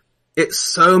books, it's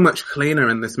so much cleaner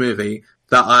in this movie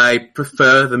that I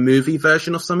prefer the movie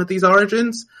version of some of these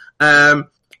origins. And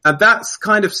that's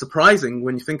kind of surprising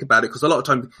when you think about it, because a lot of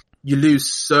times you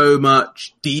lose so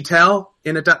much detail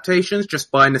in adaptations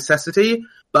just by necessity.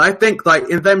 But I think like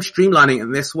in them streamlining it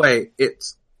in this way,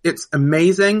 it's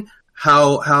amazing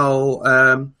how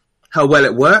well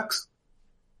it works.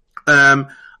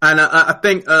 And I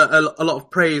think a lot of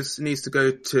praise needs to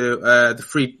go to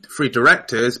the three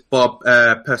directors, Bob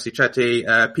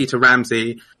Persichetti, Peter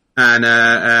Ramsey, and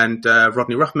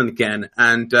Rodney Ruffman again.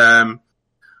 And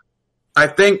I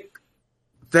think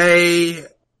they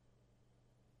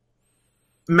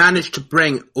managed to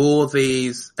bring all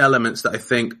these elements that I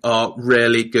think are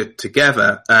really good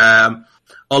together.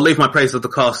 I'll leave my praise of the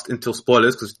cast until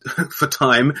spoilers, because for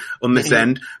time on this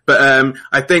end. But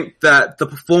I think that the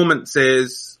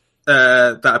performances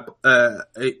that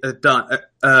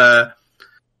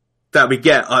we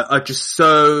get are just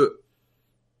so.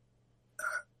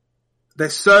 They're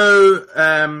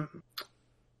so.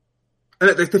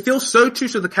 They feel so true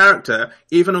to the character,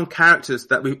 even on characters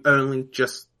that we've only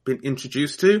just been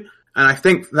introduced to, and I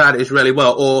think that is really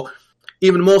well. Or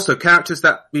even more so, characters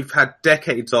that we've had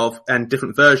decades of and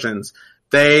different versions,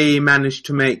 they managed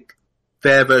to make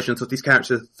their versions of these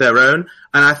characters their own,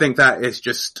 and I think that is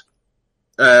just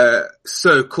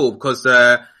so cool, because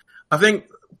I think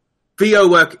VO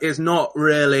work is not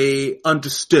really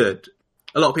understood.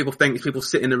 A lot of people think people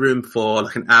sit in a room for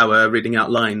like an hour reading out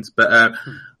lines, but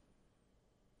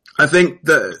I think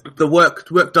the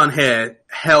work done here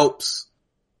helps.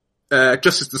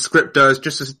 Just as the script does,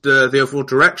 just as the overall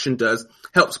direction does,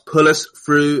 helps pull us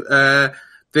through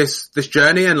this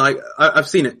journey. And like I've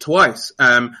seen it twice,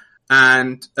 and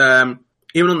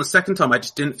even on the second time, I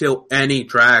just didn't feel any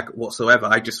drag whatsoever.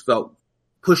 I just felt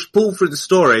pulled through the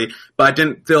story, but I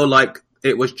didn't feel like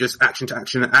it was just action to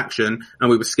action to action, and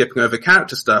we were skipping over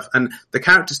character stuff. And the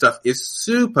character stuff is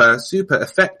super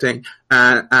affecting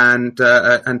and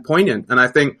poignant. And I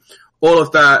think all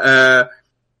of that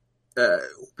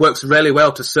works really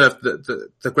well to serve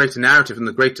the greater narrative and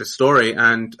the greater story,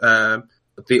 and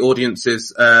the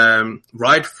audience's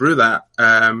ride through that.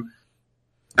 And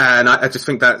I just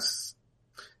think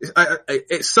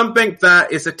it's something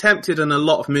that is attempted in a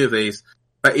lot of movies,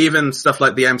 but even stuff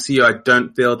like the MCU, I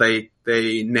don't feel they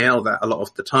nail that a lot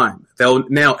of the time. They'll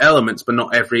nail elements, but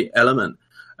not every element.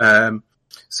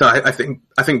 So I think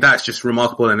that's just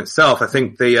remarkable in itself. I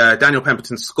think the Daniel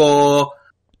Pemberton score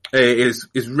is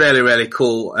really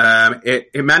cool.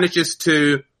 It manages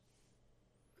to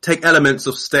take elements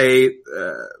of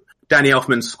Danny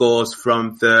Elfman's scores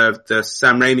from the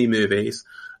Sam Raimi movies,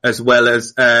 as well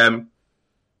as because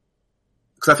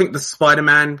I think the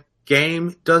Spider-Man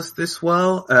game does this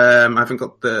well. I haven't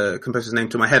got the composer's name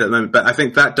to my head at the moment, but I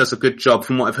think that does a good job,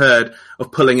 from what I've heard,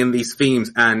 of pulling in these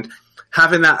themes and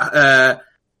having that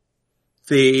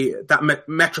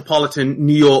metropolitan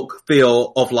New York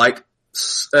feel of like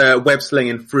web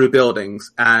slinging through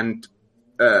buildings, and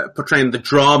portraying the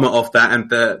drama of that, and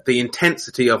the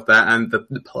intensity of that, and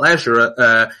the pleasure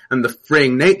and the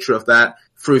freeing nature of that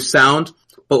through sound,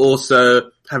 but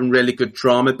also having really good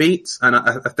drama beats. And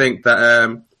I think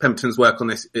that Pemberton's work on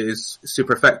this is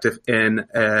super effective in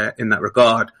that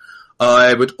regard.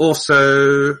 I would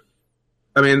also,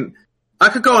 I mean, I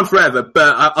could go on forever,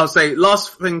 but I'll say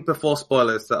last thing before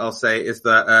spoilers that I'll say is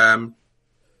that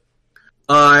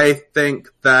I think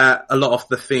that a lot of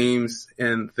the themes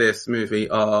in this movie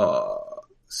are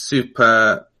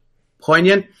super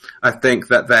poignant. I think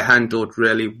that they're handled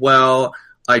really well.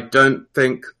 I don't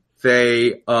think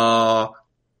they are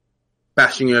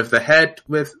bashing you over the head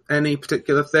with any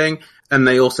particular thing, and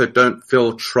they also don't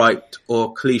feel trite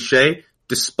or cliche,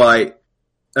 despite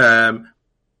them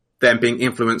being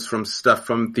influenced from stuff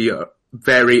from the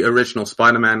very original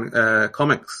Spider-Man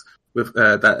comics with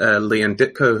that Lee and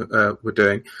Ditko were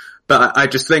doing. But I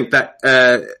just think that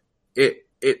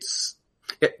it's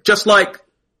just like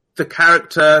the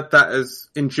character that has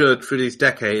endured through these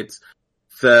decades,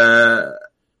 the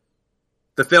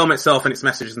film itself and its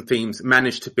messages and themes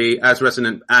managed to be as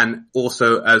resonant and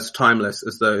also as timeless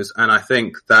as those. And I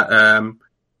think that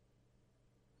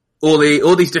all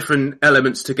these different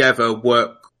elements together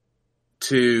work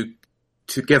to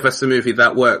give us a movie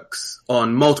that works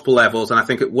on multiple levels, and I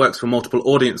think it works for multiple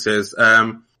audiences.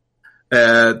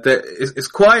 That is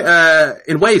quite,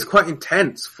 in ways, quite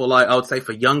intense for, like, I would say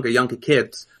for younger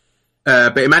kids.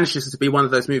 But it manages to be one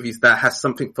of those movies that has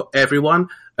something for everyone,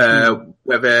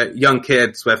 whether young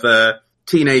kids, whether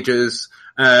teenagers,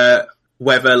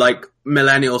 whether like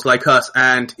millennials like us,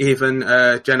 and even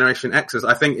Generation Xers.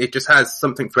 I think it just has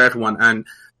something for everyone, and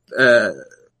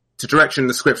the direction,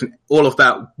 the script, and all of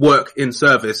that work in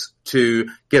service to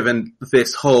giving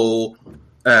this whole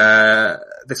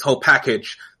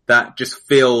package that just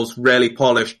feels really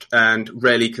polished and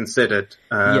really considered.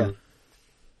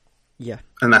 Yeah.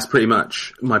 And that's pretty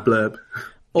much my blurb.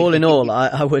 All in all,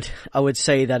 I would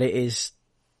say that it is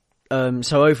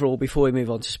So overall, before we move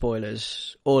on to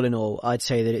spoilers, all in all, I'd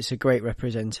say that it's a great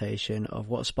representation of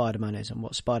what Spider-Man is and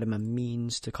what Spider-Man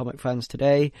means to comic fans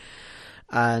today,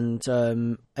 and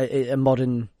a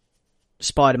modern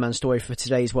Spider-Man story for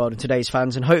today's world and today's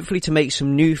fans, and hopefully to make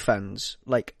some new fans.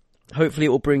 Like, hopefully it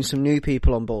will bring some new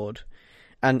people on board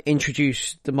and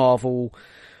introduce the Marvel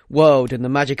world and the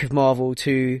magic of Marvel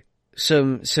to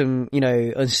some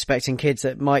unsuspecting kids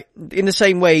that might, in the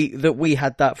same way that we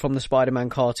had that from the Spider-Man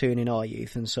cartoon in our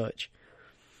youth and such.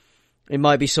 It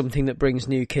might be something that brings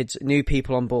new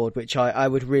people on board, which I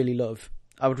would really love.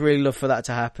 I would really love for that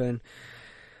to happen.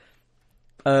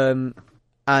 And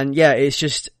yeah, it's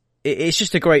just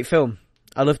a great film.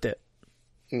 I loved it.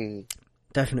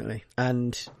 Definitely.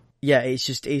 And yeah,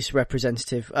 it's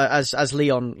representative, as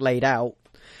Leon laid out,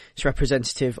 it's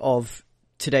representative of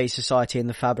today's society and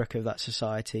the fabric of that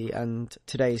society and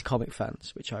today's comic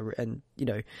fans,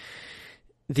 the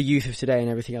youth of today and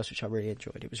everything else, which I really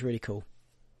enjoyed. It was really cool.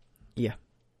 Yeah.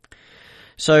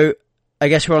 So I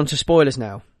guess we're on to spoilers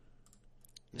now.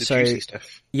 The juicy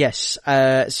stuff. Yes.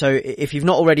 So if you've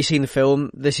not already seen the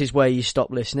film, this is where you stop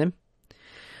listening.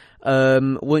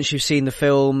 Once you've seen the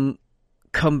film,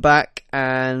 come back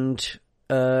and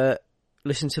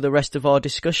listen to the rest of our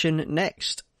discussion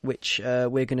next, which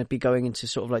we're going to be going into,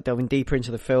 sort of like delving deeper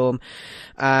into the film,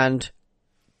 and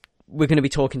we're going to be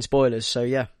talking spoilers. So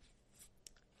yeah,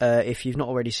 if you've not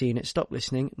already seen it, stop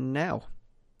listening now.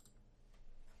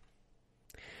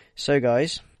 So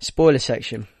guys, spoiler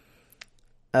section.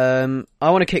 I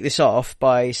want to kick this off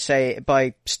by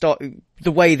the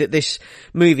way that this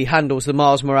movie handles the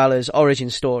Miles Morales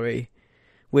origin story,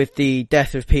 with the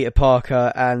death of Peter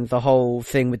Parker and the whole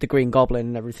thing with the Green Goblin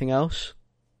and everything else.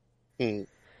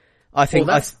 I think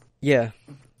I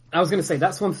was going to say,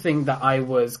 that's one thing that I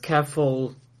was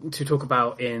careful to talk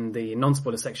about in the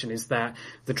non-spoiler section, is that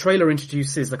the trailer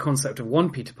introduces the concept of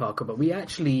one Peter Parker, but we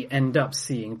actually end up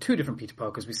seeing two different Peter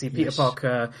Parkers. We see Peter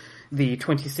Parker, the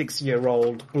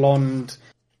 26-year-old blonde,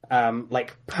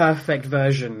 perfect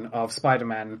version of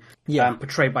Spider-Man,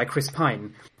 portrayed by Chris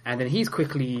Pine, and then he's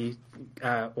quickly,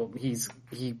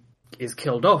 he is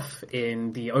killed off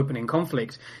in the opening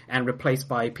conflict and replaced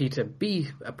by Peter B.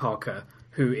 Parker,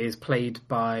 who is played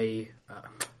by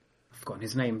I've forgotten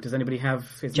his name. Does anybody have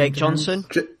his Jake name? Johnson?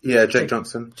 Jake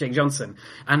Johnson. Jake Johnson.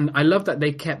 And I love that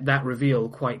they kept that reveal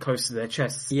quite close to their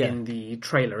chests in the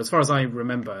trailer. As far as I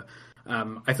remember,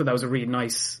 I thought that was a really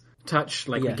nice touch.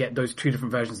 We get those two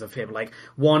different versions of him. Like,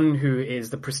 one who is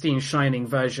the pristine, shining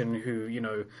version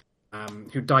who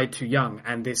died too young,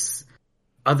 and this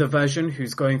other version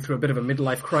who's going through a bit of a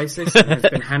midlife crisis and has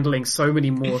been handling so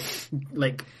many more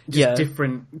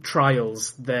different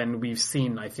trials than we've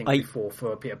seen, I think, before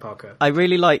for Peter Parker. I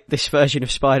really like this version of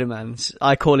Spider-Man.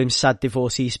 I call him sad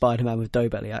divorcee Spider-Man with dough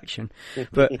belly action.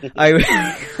 But I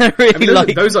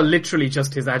really those are literally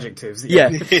just his adjectives. Yeah.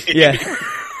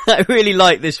 I really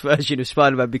like this version of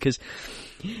Spider-Man because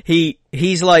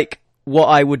he's like what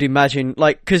I would imagine,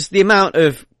 cause the amount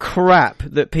of crap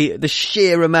that the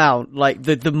sheer amount,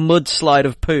 the mudslide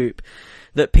of poop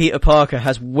that Peter Parker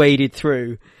has waded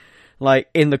through,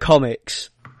 in the comics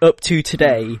up to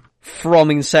today from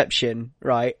inception,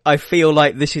 right? I feel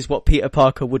like this is what Peter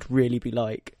Parker would really be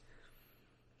like.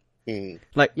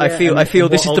 I feel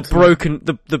this is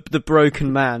the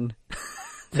broken man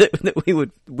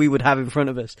that we would have in front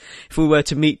of us. If we were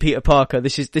to meet Peter Parker,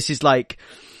 this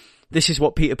is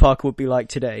what Peter Parker would be like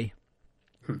today.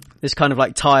 This kind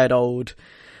of tired old,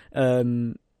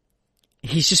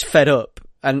 he's just fed up.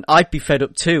 And I'd be fed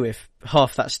up too if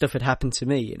half that stuff had happened to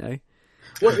me,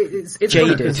 Well, it's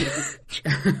jaded.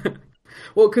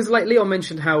 Well, because Leon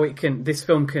mentioned how this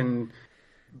film can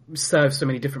serve so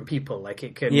many different people.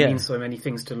 It can mean so many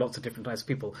things to lots of different types of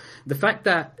people. The fact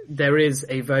that there is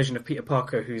a version of Peter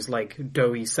Parker who's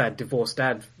doughy, sad, divorced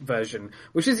dad version,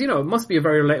 which is, must be a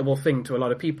very relatable thing to a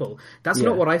lot of people. That's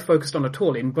not what I focused on at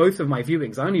all in both of my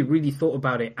viewings. I only really thought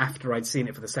about it after I'd seen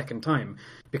it for the second time,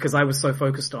 because I was so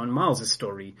focused on Miles'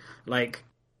 story.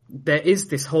 There is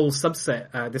this whole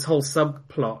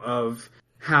subplot of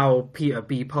how Peter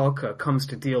B. Parker comes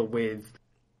to deal with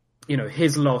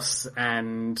his loss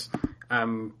and,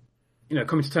 coming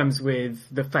to terms with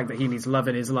the fact that he needs love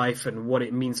in his life and what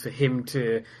it means for him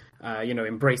to,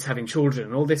 embrace having children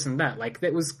and all this and that.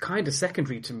 That was kind of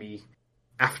secondary to me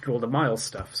after all the Miles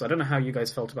stuff. So I don't know how you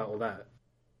guys felt about all that.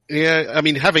 Yeah, I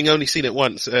mean, having only seen it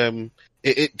once,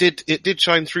 it did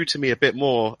shine through to me a bit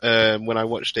more, when I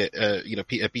watched it,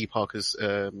 Peter B. Parker's,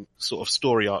 sort of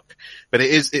story arc. But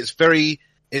it's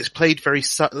played very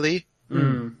subtly.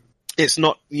 it's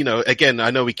not, again,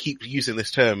 I know we keep using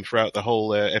this term throughout the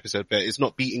whole episode, but it's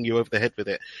not beating you over the head with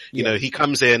it. You know, he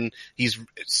comes in, he's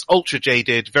ultra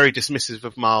jaded, very dismissive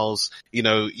of Miles.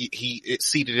 It's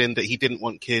seeded in that he didn't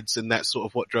want kids, and that's sort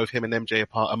of what drove him and MJ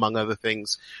apart, among other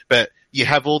things. But you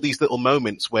have all these little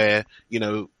moments where,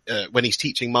 when he's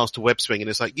teaching Miles to web swing, and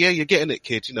it's like, yeah, you're getting it,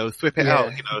 kid, whip it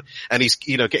out, and he's,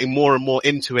 getting more and more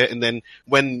into it. And then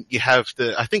when you have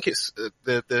I think it's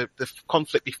the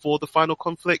conflict before the final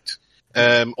conflict,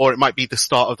 or it might be the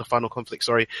start of the final conflict,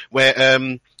 sorry, where,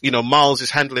 Miles is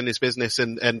handling his business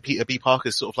and Peter B.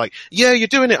 Parker's sort of like, yeah, you're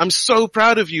doing it. I'm so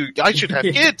proud of you. I should have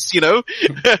kids, and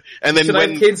then should I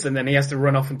have kids? And then he has to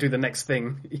run off and do the next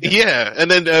thing. Yeah. And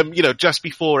then, just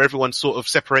before everyone's sort of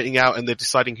separating out and they're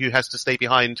deciding who has to stay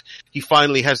behind, he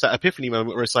finally has that epiphany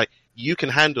moment where it's like, you can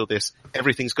handle this.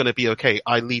 Everything's going to be okay.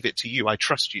 I leave it to you. I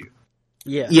trust you.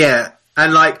 Yeah. Yeah.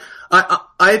 And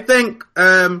I think,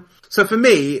 so for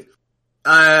me,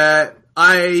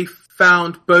 I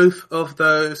found both of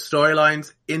those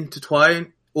storylines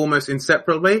intertwined almost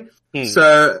inseparably.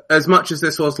 So as much as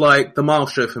this was like the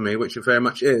Miles show for me, which it very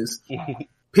much is,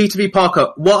 Peter B.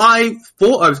 Parker, what I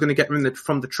thought I was going to get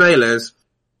from the trailers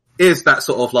is that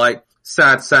sort of like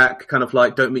sad sack, kind of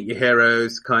like don't meet your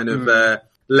heroes, kind of,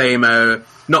 lame-o,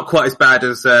 not quite as bad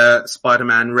as,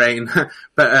 Spider-Man Reign,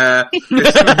 but, deep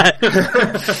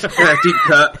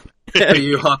cut for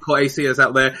you hardcore ACers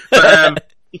out there. But,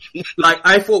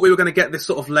 I thought we were going to get this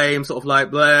sort of lame, sort of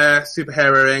like, blah,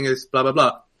 superheroing is blah, blah,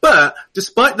 blah. But,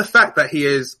 despite the fact that he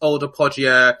is older,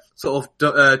 podgier, sort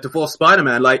of, divorced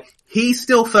Spider-Man, he's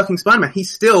still fucking Spider-Man.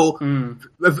 He's still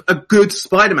a good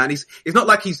Spider-Man. He's not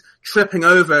like he's tripping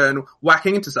over and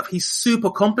whacking into stuff. He's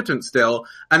super competent still.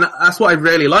 And that's what I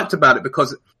really liked about it,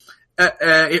 because,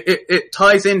 it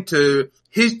ties into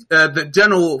his, the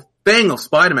general thing of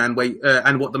Spider-Man,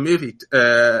 and what the movie,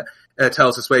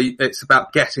 tells us, where it's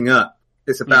about getting up.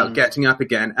 It's about getting up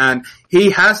again. And he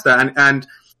has that. And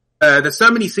there's so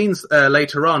many scenes,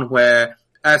 later on where,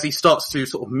 as he starts to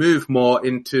sort of move more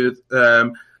into,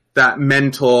 that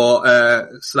mentor,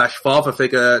 / father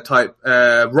figure type,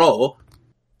 role,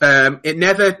 it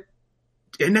never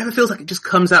feels like it just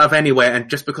comes out of anywhere, and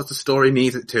just because the story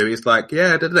needs it to, it's like,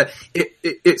 yeah,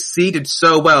 it's seeded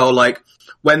so well,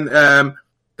 when,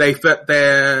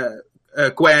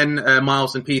 Gwen,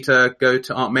 Miles and Peter go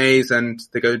to Aunt May's and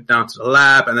they go down to the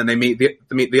lab, and then they meet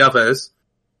the others.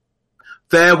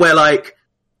 They're where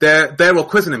they're all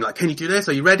quizzing him, can you do this?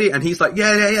 Are you ready? And he's like,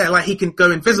 yeah, he can go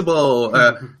invisible,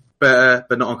 but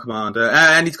not on command.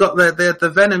 And he's got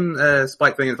the venom,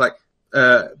 spike thing. It's like,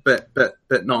 but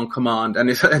not on command. And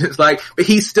it's like, but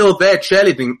he's still there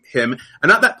cheerleading him.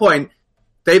 And at that point,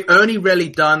 they've only really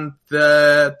done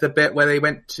the bit where they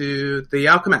went to the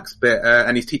Alchemax bit,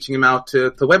 and he's teaching him how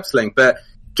to web sling. But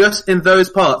just in those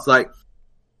parts,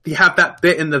 you have that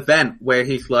bit in the vent where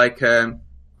he's calling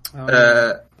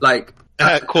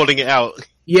it out.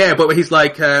 Yeah, but he's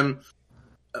like,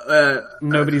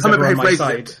 nobody's ever on my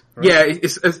side. Right? Yeah,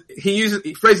 he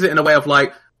phrases it in a way of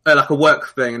like a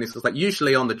work thing, and it's just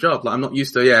usually on the job. I'm not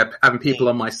used to, having people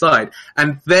on my side.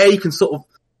 And there you can sort of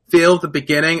feel the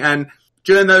beginning, and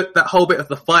during that whole bit of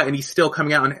the fight, and he's still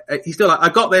coming out, and he's still like, I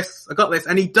got this,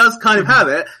 and he does kind of have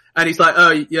it, and he's like, oh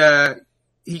yeah,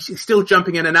 he's still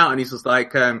jumping in and out, and he's just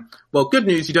like, well, good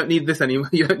news, you don't need this anymore,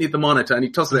 you don't need the monitor, and he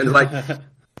tosses it, and it's like,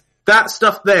 that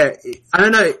stuff there, I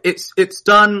don't know, it's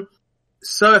done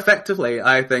so effectively,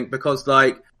 I think, because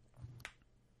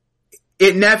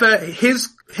it never,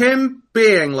 him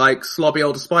being slobby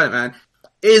older Spider-Man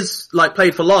is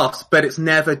played for laughs, but it's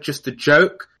never just a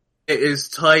joke. It is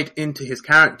tied into his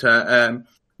character, at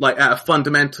a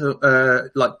fundamental,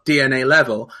 DNA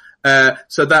level.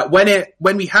 So that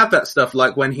when we have that stuff,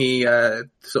 when he,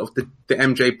 sort of the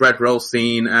MJ bread roll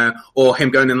scene, or him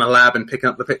going in the lab and picking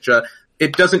up the picture,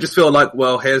 it doesn't just feel like,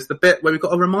 well, here's the bit where we've got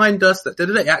to remind us that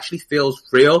it actually feels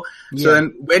real. Yeah. So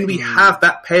then when we have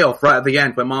that payoff right at the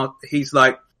end, where he's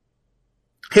like,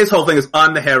 his whole thing is,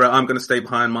 I'm the hero, I'm going to stay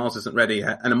behind, Miles isn't ready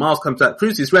yet. And then Miles comes out,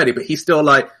 proves he's ready, but he's still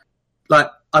yeah,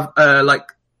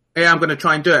 I'm going to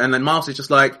try and do it. And then Miles is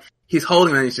just he's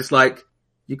holding it, and he's just like,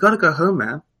 you got to go home,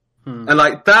 man. And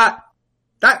that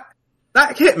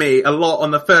hit me a lot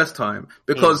on the first time,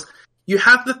 because you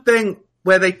have the thing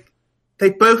where they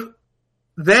both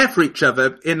there for each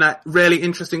other in that really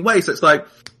interesting way. So it's like,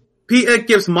 Peter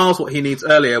gives Miles what he needs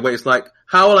earlier, where it's like,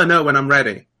 how will I know when I'm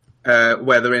ready?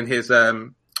 Where they're in his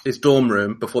dorm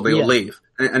room before they all leave.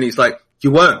 And he's like,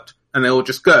 you won't. And they all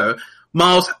just go.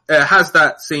 Miles, has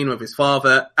that scene with his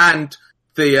father and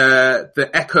the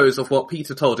echoes of what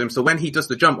Peter told him. So when he does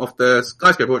the jump off the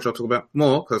skyscraper, which I'll talk about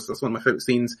more, because that's one of my favorite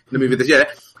scenes in the movie this year,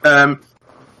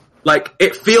 Like,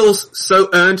 it feels so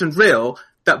earned and real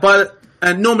that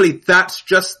and normally that's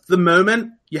just the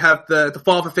moment. You have the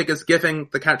father figures giving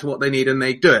the character what they need and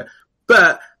they do it.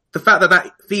 But the fact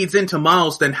that feeds into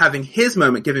Miles then having his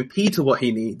moment, giving Peter what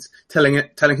he needs, telling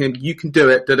him, you can do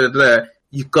it,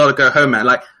 you've got to go home, man.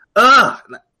 Like,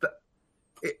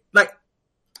 like,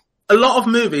 a lot of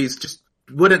movies just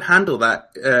wouldn't handle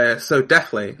that, so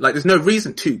deftly. Like, there's no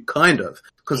reason to, kind of,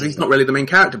 because he's not really the main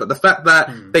character, but the fact that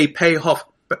they pay off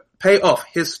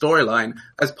his storyline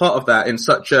as part of that in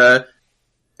such a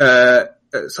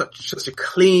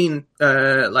clean,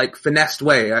 like, finessed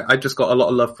way, I just got a lot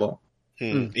of love for.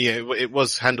 Yeah, it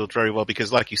was handled very well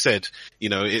because, like you said,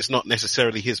 it's not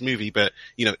necessarily his movie, but,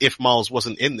 if Miles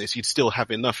wasn't in this, you'd still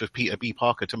have enough of Peter B.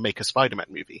 Parker to make a Spider-Man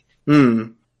movie.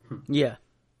 Yeah,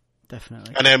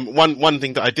 definitely. And then one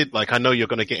thing that I did like, I know you're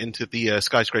going to get into the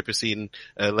skyscraper scene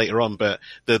later on, but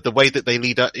the way that they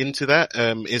lead up into that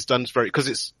is done because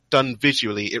it's done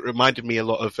visually. It reminded me a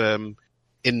lot of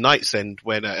in Night's End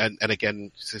when, and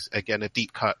again, this is again a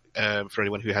deep cut for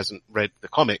anyone who hasn't read the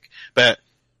comic, but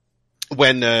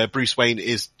when Bruce Wayne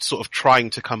is sort of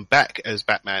trying to come back as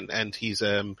Batman and he's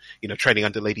training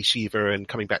under Lady Shiva and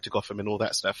coming back to Gotham and all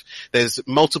that stuff, there's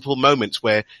multiple moments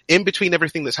where in between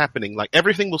everything that's happening, like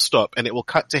everything will stop and it will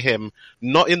cut to him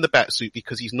not in the Batsuit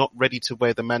because he's not ready to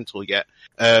wear the mantle yet,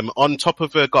 on top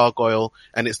of a gargoyle,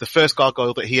 and it's the first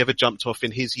gargoyle that he ever jumped off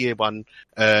in his year one,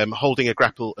 holding a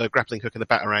grappling hook and a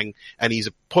batarang, and he's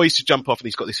poised to jump off and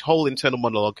he's got this whole internal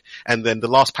monologue, and then the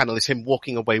last panel is him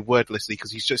walking away wordlessly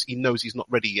because he knows he's not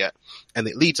ready yet, and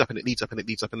it leads up and it leads up and it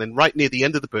leads up, and then right near the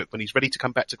end of the book when he's ready to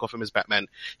come back to Gotham as Batman,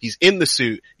 he's in the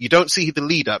suit, you don't see the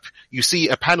lead up, you see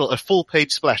a full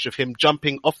page splash of him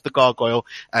jumping off the gargoyle,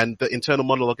 and the internal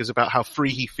monologue is about how free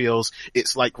he feels,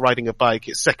 it's like riding a bike,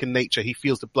 it's second nature, he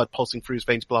feels the blood pulsing through his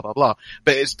veins, blah blah blah.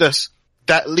 But it's just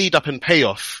that lead up and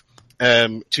payoff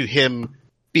to him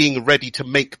being ready to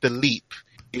make the leap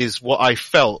is what I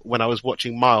felt when I was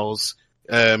watching Miles.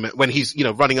 When he's,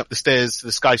 running up the stairs to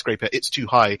the skyscraper, it's too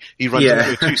high. He runs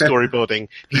into a 2-story building.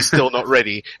 He's still not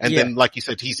ready. And then, like you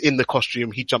said, he's in the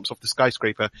costume. He jumps off the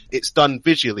skyscraper. It's done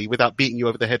visually without beating you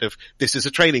over the head of, this is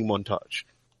a training montage.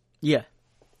 Yeah.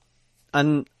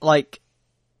 And, like,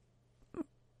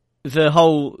 the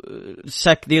whole,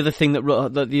 the other thing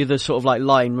the other sort of, like,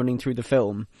 line running through the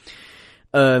film,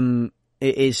 it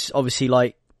is obviously,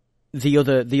 like, the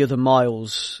other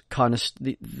Miles kind of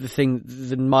the thing,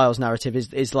 the Miles narrative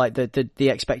is like the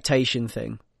expectation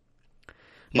thing,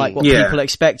 like what people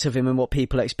expect of him and what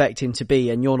people expect him to be,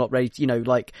 and you're not ready,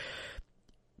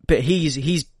 but he's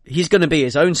going to be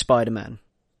his own Spider-Man,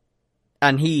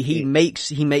 and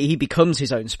he becomes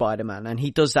his own Spider-Man, and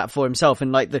he does that for himself,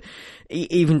 and like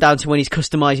even down to when he's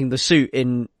customizing the suit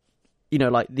in,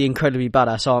 like the incredibly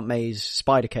badass Aunt May's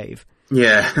Spider Cave.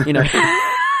 Yeah.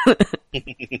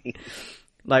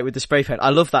 Like with the spray paint.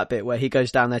 I love that bit where he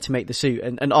goes down there to make the suit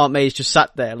and Aunt May's just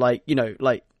sat there like,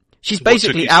 like she's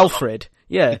basically Alfred.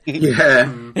 Yeah.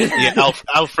 Yeah. Yeah,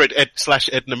 Alfred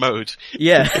Edna Mode.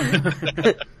 Yeah.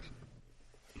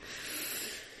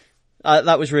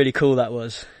 That was really cool, that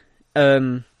was.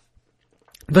 The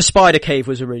Spider Cave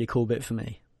was a really cool bit for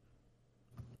me.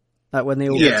 Like when they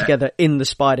all get together in the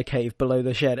Spider Cave below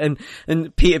the shed,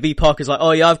 and Peter B. Parker's like,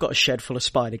 "Oh yeah, I've got a shed full of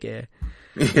spider gear."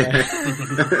 Yeah.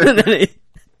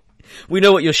 We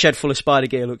know what your shed full of spider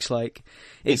gear looks like.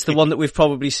 It's the one that we've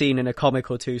probably seen in a comic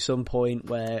or two some point,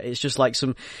 where it's just like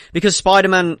because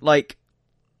Spider-Man, like,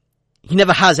 he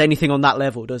never has anything on that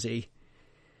level, does he?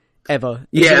 Ever.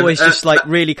 He's always just like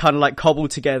really kind of like cobbled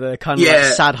together, kind of like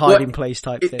sad hiding place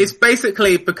type thing. It's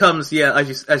basically becomes,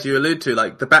 as you allude to,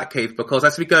 like the Batcave, because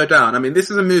as we go down, I mean,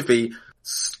 this is a movie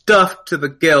stuffed to the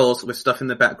gills with stuff in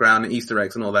the background and Easter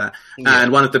eggs and all that. Yeah.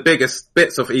 And one of the biggest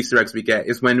bits of Easter eggs we get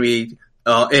is when we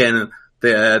are in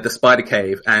the Spider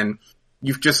Cave, and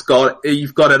you've got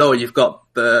it all. You've got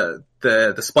the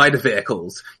spider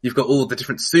vehicles. You've got all the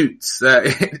different suits.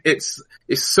 It's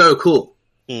so cool.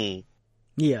 Mm.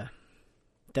 Yeah,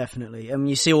 definitely.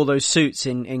 You see all those suits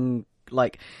in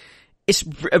like, it's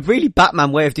a really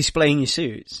Batman way of displaying your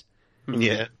suits.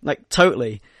 Yeah. Like,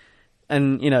 totally.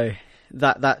 And,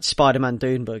 that Spider-Man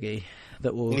dune buggy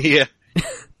that will... Yeah.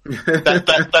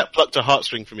 that plucked a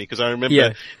heartstring for me, because I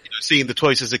remember seeing the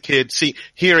toys as a kid,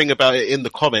 hearing about it in the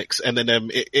comics, and then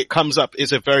it comes up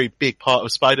is a very big part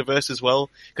of Spider-Verse as well,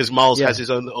 because Miles has his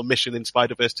own little mission in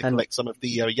Spider-Verse to collect some of the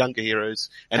younger heroes,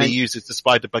 and he uses the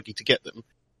spider buggy to get them.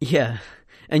 Yeah.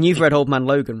 And you've read Old Man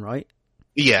Logan, right?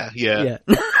 Yeah. Yeah.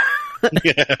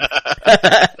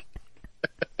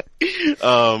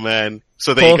 Oh man.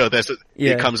 So there you go.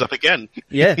 It comes up again.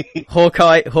 Yeah.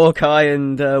 Hawkeye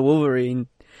and Wolverine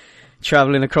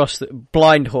traveling across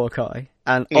blind Hawkeye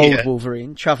and old Yeah.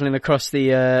 Wolverine traveling across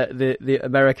the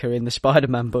America in the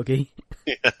Spider-Man buggy.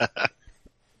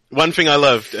 One thing I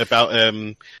loved about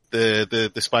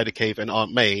the Spider Cave and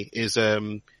Aunt May is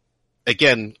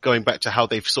again going back to how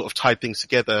they've sort of tied things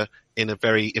together in a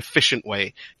very efficient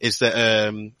way, is that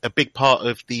a big part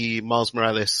of the Miles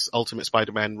Morales Ultimate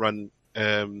Spider-Man run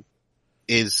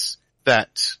is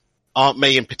that Aunt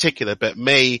May in particular, but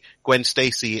May, Gwen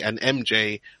Stacy, and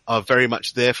MJ are very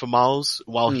much there for Miles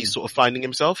while he's sort of finding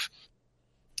himself.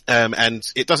 And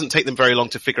it doesn't take them very long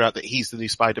to figure out that he's the new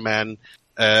Spider-Man.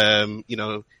 You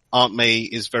know, Aunt May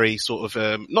is very sort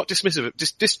of, not dismissive,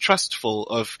 just distrustful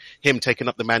of him taking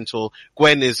up the mantle.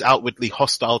 Gwen is outwardly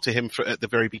hostile to him at the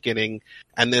very beginning.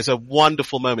 And there's a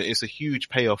wonderful moment. It's a huge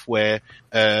payoff where,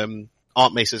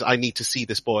 Aunt May says, I need to see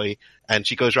this boy. And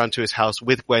she goes around to his house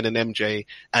with Gwen and MJ.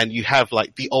 And you have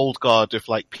like the old guard of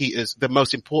like the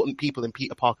most important people in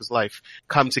Peter Parker's life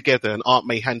come together, and Aunt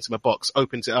May hands him a box,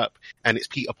 opens it up, and it's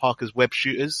Peter Parker's web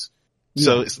shooters.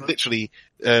 So it's literally,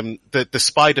 the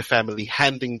Spider family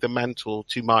handing the mantle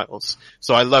to Miles.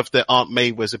 So I love that Aunt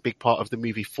May was a big part of the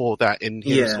movie for that, in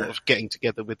him sort of getting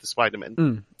together with the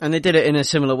Spider-Men. And they did it in a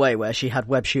similar way where she had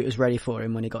web shooters ready for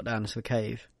him when he got down to the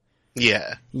cave.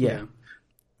 Yeah. Yeah.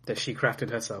 That she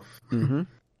crafted herself.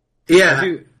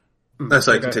 Yeah.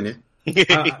 Sorry, continue.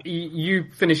 You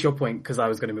finish your point, because I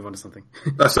was going to move on to something.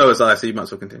 So was I, so you might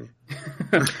as well continue.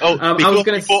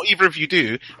 Before either of you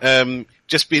do,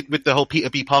 with the whole Peter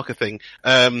B. Parker thing,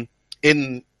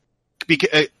 when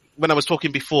I was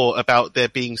talking before about there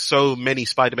being so many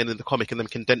Spider-Men in the comic and them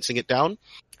condensing it down,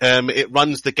 it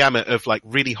runs the gamut of like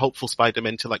really hopeful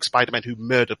Spider-Men to like Spider-Man who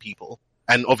murder people.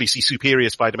 And obviously superior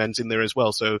Spider-Man's in there as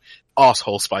well, so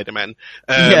arsehole Spider-Man.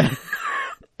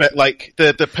 But like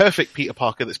the perfect Peter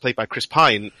Parker that's played by Chris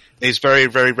Pine is very,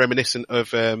 very reminiscent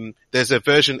of, there's a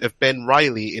version of Ben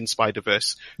Reilly in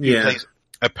Spider-Verse who plays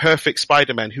a perfect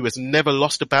Spider-Man who has never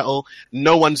lost a battle.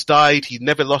 No one's died. He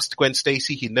never lost Gwen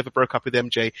Stacy. He never broke up with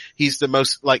MJ. He's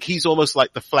he's almost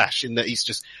like the Flash in that he's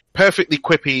just perfectly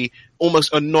quippy,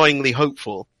 almost annoyingly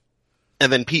hopeful.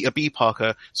 And then Peter B.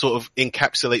 Parker sort of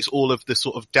encapsulates all of the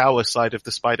sort of dour side of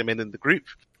the Spider-Man in the group.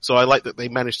 So I like that they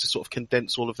managed to sort of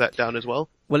condense all of that down as well.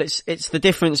 Well, it's the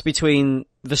difference between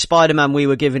the Spider-Man we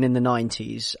were given in the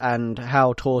 90s and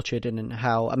how tortured and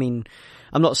how, I mean,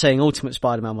 I'm not saying Ultimate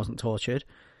Spider-Man wasn't tortured,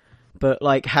 but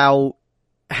like how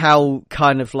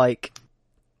kind of like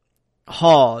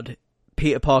hard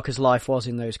Peter Parker's life was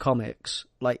in those comics.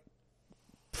 Like,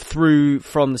 from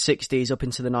the 60s up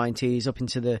into the 90s, up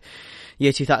into the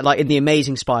year 2000, like in the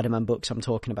Amazing Spider-Man books I'm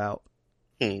talking about.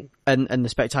 And the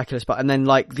Spectacular Spider, and then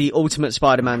like the Ultimate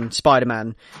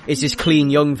Spider-Man is this clean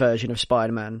young version of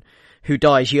Spider-Man who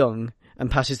dies young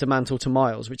and passes the mantle to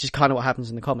Miles, which is kind of what happens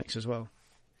in the comics as well.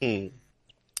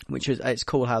 Which is, it's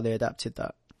cool how they adapted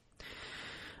that.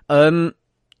 So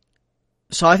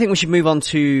I think we should move on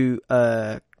to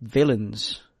villain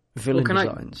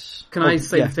designs. Can I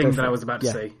say the thing that I was about to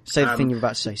say? Say the thing you're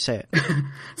about to say. Say it.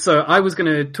 So I was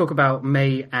going to talk about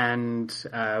May and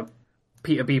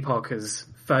Peter B. Parker's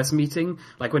first meeting,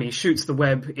 like when he shoots the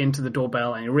web into the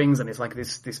doorbell and it rings, and it's like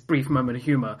this brief moment of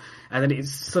humor, and then it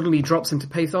suddenly drops into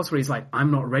pathos where he's like,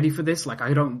 I'm not ready for this, like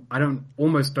I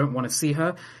almost don't want to see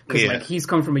her, because like he's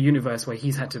come from a universe where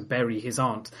he's had to bury his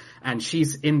aunt, and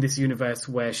she's in this universe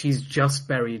where she's just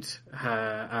buried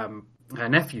her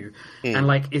nephew, and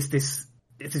like it's this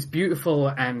beautiful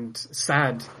and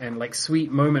sad and like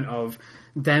sweet moment of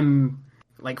them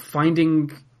like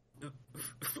finding,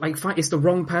 like, it's the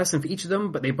wrong person for each of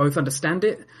them, but they both understand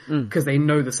it because they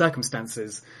know the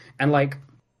circumstances, and like,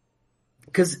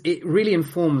 because it really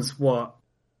informs what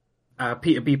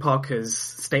Peter B. Parker's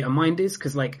state of mind is,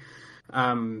 because like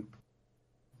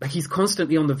he's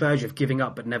constantly on the verge of giving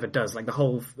up but never does. Like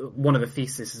one of the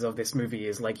theses of this movie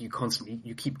is like you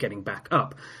keep getting back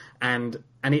up, and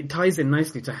it ties in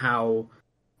nicely to how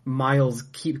Miles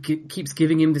keeps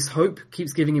giving him this hope,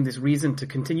 keeps giving him this reason to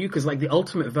continue, because like the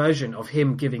ultimate version of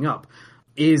him giving up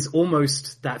is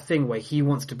almost that thing where he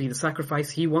wants to be the sacrifice,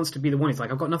 he wants to be the one, he's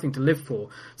like, I've got nothing to live for,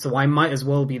 so I might as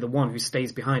well be the one who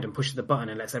stays behind and pushes the button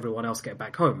and lets everyone else get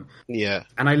back home. Yeah.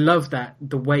 And I love that,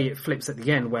 the way it flips at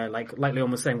the end, where like Leon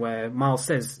was saying, where Miles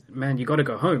says, man, you gotta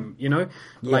go home, you know?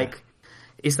 Yeah. Like,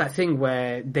 it's that thing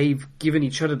where they've given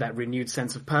each other that renewed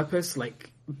sense of purpose.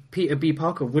 Like, Peter B.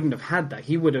 Parker wouldn't have had that.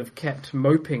 He would have kept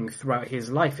moping throughout his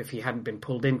life if he hadn't been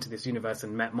pulled into this universe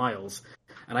and met Miles.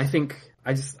 And I think,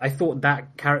 I thought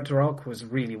that character arc was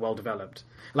really well developed.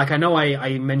 Like, I know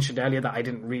I mentioned earlier that I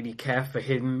didn't really care for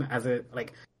him as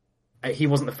he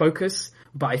wasn't the focus,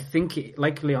 but I think,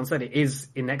 like Leon said, it is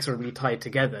inexorably tied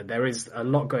together. There is a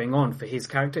lot going on for his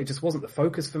character. It just wasn't the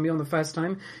focus for me on the first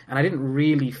time, and I didn't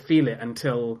really feel it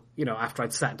until, after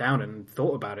I'd sat down and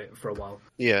thought about it for a while.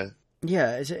 Yeah.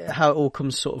 Yeah, is it how it all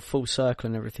comes sort of full circle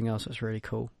and everything else. That's really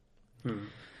cool.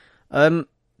 But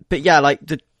yeah, like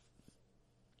the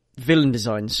villain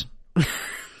designs,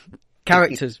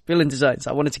 characters, villain designs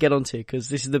I wanted to get onto, because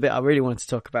this is the bit I really wanted to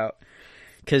talk about,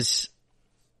 because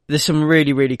there's some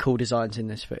really, really cool designs in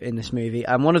this movie,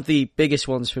 and one of the biggest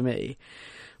ones for me,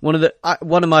 one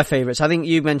of my favourites, I think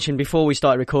you mentioned before we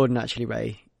started recording, actually,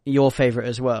 Ray, your favourite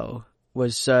as well,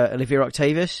 was Olivia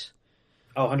Octavius.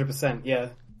 Oh, 100%, yeah.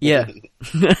 Yeah.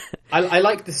 I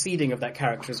like the seeding of that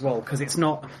character as well, because it's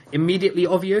not immediately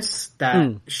obvious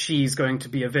that she's going to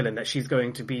be a villain, that she's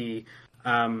going to be,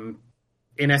 in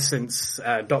essence,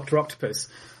 Dr. Octopus.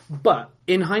 But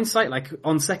in hindsight, like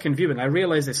on second viewing, I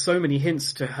realized there's so many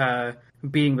hints to her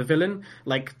being the villain.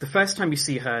 Like the first time you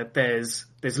see her, there's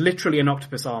literally an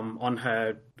octopus arm on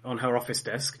her office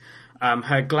desk.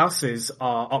 Her glasses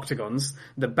are octagons.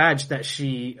 The badge that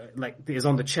she is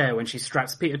on the chair when she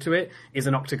straps Peter to it is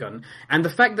an octagon. And the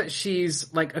fact that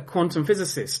she's like a quantum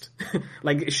physicist,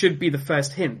 like it should be the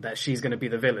first hint that she's going to be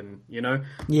the villain,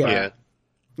 Yeah.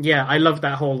 Yeah, I love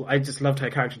that I just loved her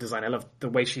character design. I love the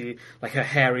way she, like, her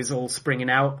hair is all springing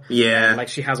out. Yeah. And, like,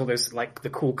 she has all those, like, the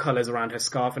cool colors around her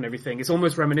scarf and everything. It's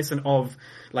almost reminiscent of,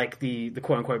 like, the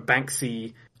quote-unquote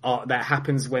Banksy art that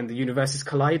happens when the universes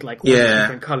collide, like, all the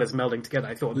different colors melding together.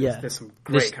 I thought there's some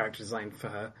great character design for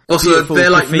her. Also, Beautiful they're,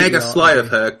 like, graffiti mega art, sly of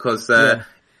her, because,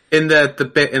 in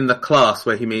the bit in the class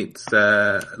where he meets,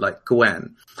 like,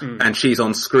 Gwen, and she's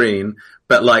on screen,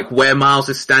 but like where Miles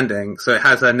is standing, so it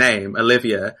has her name,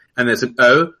 Olivia, and there's an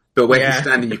O, but where he's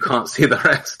standing you can't see the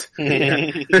rest.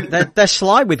 They're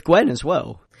sly with Gwen as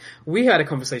well. We had a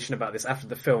conversation about this after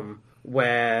the film,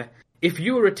 where if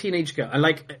you were a teenage girl, and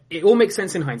like, it all makes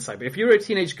sense in hindsight, but if you were a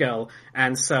teenage girl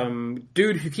and some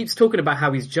dude who keeps talking about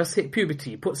how he's just hit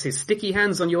puberty puts his sticky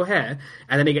hands on your hair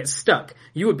and then it gets stuck,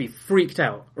 you would be freaked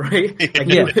out, right?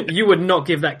 Like, you would not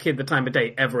give that kid the time of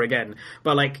day ever again.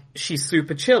 But like, she's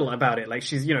super chill about it. Like,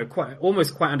 she's,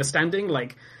 almost quite understanding,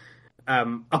 like,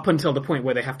 up until the point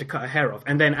where they have to cut her hair off.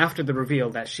 And then after the reveal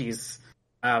that she's,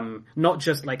 not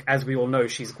just like, as we all know,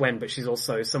 she's Gwen, but she's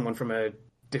also someone from a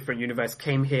different universe,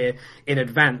 came here in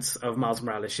advance of Miles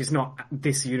Morales. She's not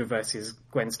this universe's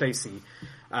Gwen Stacy.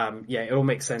 It all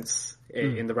makes sense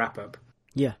in the wrap up.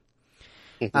 Yeah.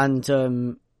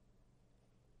 And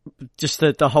just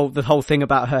the whole thing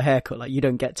about her haircut, like, you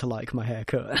don't get to like my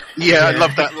haircut. Yeah, I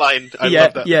love that line. I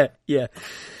love that. Yeah.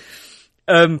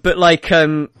 But like,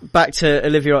 back to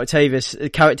Olivia Octavius,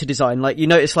 character design, like, you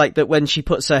notice like that when she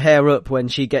puts her hair up, when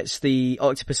she gets the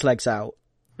octopus legs out,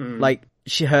 like,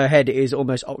 her head is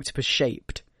almost octopus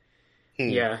shaped.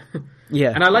 Yeah.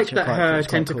 And I like that her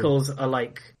tentacles are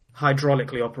like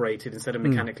hydraulically operated instead of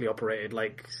mechanically operated,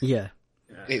 like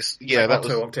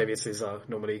Octavius's are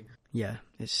normally. Yeah,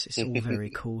 it's all very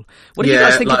cool. What do you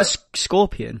guys think of the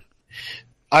Scorpion?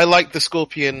 I like the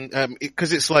Scorpion,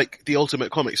 because it's like the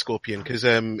ultimate comic Scorpion, because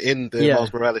in the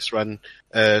Miles Morales run,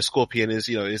 Scorpion is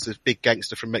this big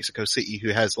gangster from Mexico City who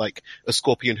has like a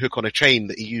scorpion hook on a chain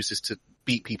that he uses to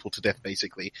beat people to death,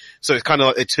 basically. So it's kind of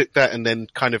like they took that and then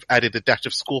kind of added a dash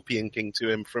of Scorpion King to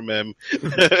him from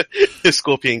the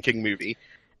Scorpion King movie.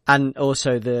 And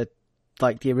also the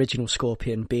original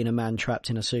Scorpion being a man trapped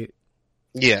in a suit.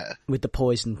 Yeah. With the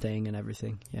poison thing and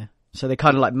everything, yeah. So they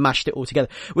kind of like mashed it all together,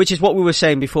 which is what we were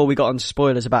saying before we got on to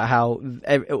spoilers about how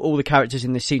all the characters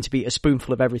in this seem to be a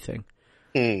spoonful of everything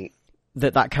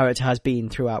that character has been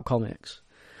throughout comics.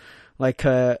 Like,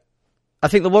 I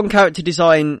think the one character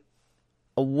design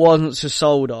I wasn't so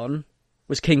sold on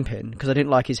was Kingpin, because I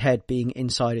didn't like his head being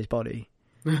inside his body.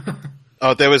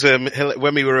 Oh, there was when me,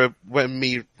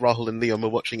 Rahul and Leon were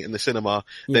watching it in the cinema,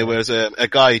 there was a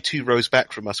guy 2 rows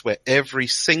back from us where every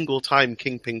single time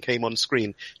Kingpin came on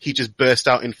screen, he just burst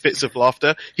out in fits of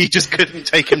laughter. He just couldn't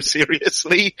take him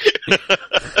seriously.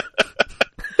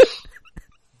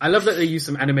 I love that they use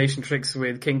some animation tricks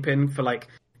with Kingpin for like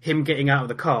him getting out of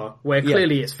the car, where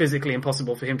clearly it's physically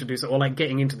impossible for him to do so, or like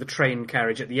getting into the train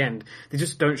carriage at the end. They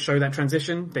just don't show that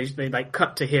transition. They like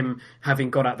cut to him having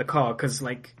got out the car, because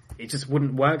like it just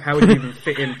wouldn't work. How would you even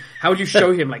fit in? How would you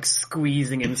show him like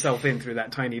squeezing himself in through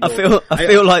that tiny door? I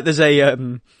feel like there's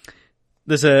a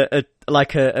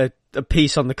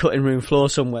piece on the cutting room floor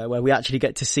somewhere where we actually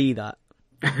get to see that.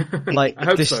 Like, I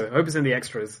hope so. I hope it's in the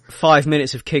extras. 5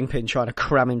 minutes of Kingpin trying to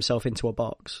cram himself into a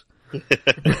box.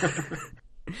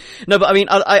 No, but I mean,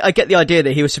 I get the idea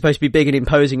that he was supposed to be big and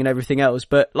imposing and everything else,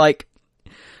 but like,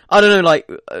 I don't know, like,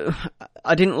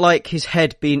 I didn't like his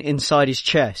head being inside his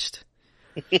chest.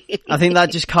 I think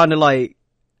that just kind of like,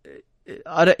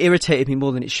 irritated me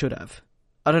more than it should have.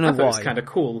 I don't know I thought why. it was kind of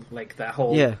cool, like that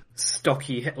whole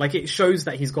stocky, like it shows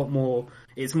that he's got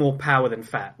it's more power than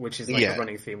fat, which is like a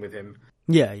running theme with him.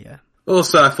 Yeah, yeah.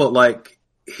 Also, I thought like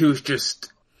he was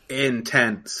just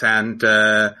intense and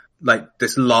like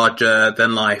this larger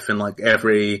than life in like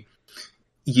every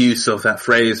use of that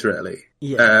phrase, really.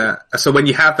 Yeah. So when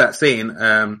you have that scene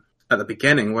at the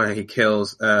beginning where he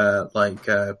kills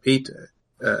Peter,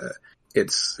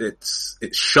 it's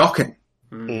shocking.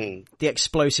 The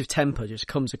explosive temper just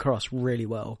comes across really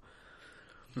well.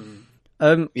 Yeah,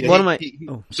 one of my,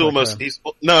 no,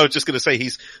 I was just going to say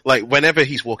he's like, whenever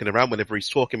he's walking around, whenever he's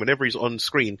talking, whenever he's on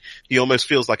screen, he almost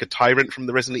feels like a tyrant from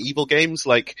the Resident Evil games.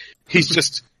 Like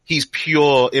he's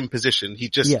pure imposition.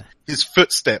 His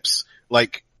footsteps,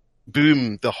 like,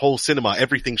 boom, the whole cinema,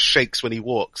 everything shakes when he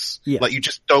walks. Yeah. Like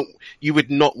you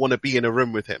would not want to be in a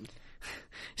room with him.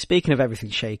 Speaking of everything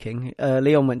shaking,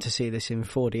 Leon went to see this in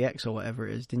 4DX or whatever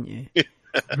it is, didn't you?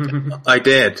 I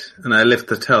did, and I lived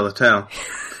to tell the tale.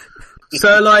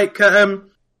 So, like, I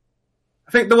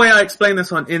think the way I explained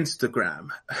this on Instagram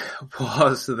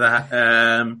was that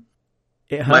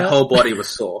my whole body was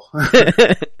sore.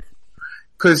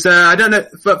 Because I don't know,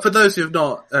 but for those who have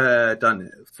not done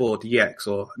 4DX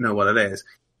or know what it is,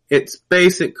 it's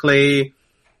basically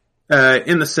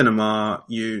in the cinema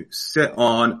you sit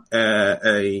on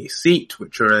a seat,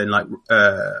 which are in like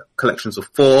collections of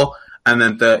 4, and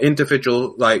then the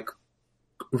individual like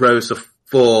rows of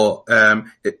 4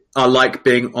 are like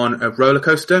being on a roller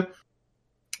coaster.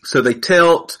 So they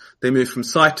tilt, they move from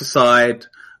side to side,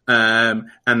 and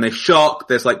they shock.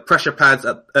 There's like pressure pads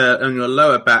on your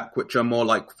lower back, which are more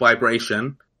like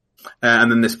vibration.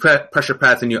 And then there's pressure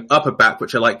pads in your upper back,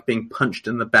 which are like being punched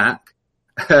in the back.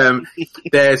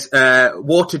 There's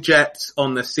water jets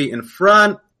on the seat in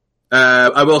front.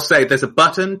 I will say there's a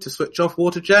button to switch off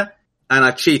water jet, and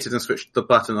I cheated and switched the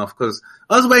button off because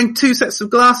I was wearing 2 sets of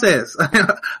glasses. I don't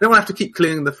want to have to keep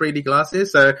cleaning the 3D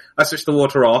glasses, so I switched the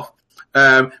water off.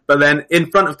 But then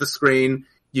in front of the screen,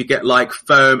 you get like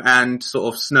foam and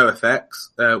sort of snow effects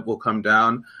will come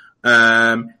down.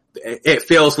 It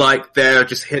feels like there are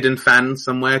just hidden fans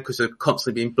somewhere because they're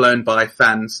constantly being blown by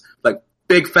fans, like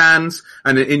big fans,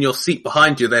 and in your seat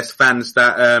behind you there's fans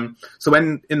that so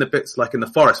when in the bits like in the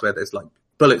forest where there's like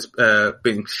bullets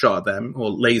being shot at them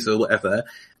or laser or whatever,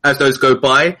 as those go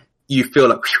by you feel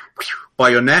like by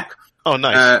your neck. Oh,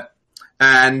 nice.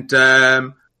 And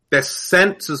there's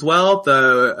scents as well,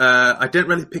 though I didn't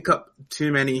really pick up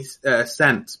too many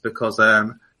scents because I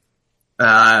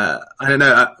don't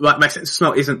know, my sense of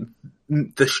smell isn't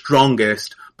the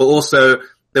strongest, but also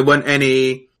there weren't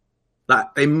any.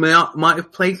 Like, they might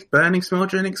have placed burning smell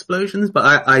during explosions,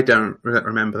 but I don't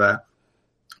remember that.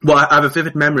 Well, I have a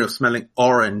vivid memory of smelling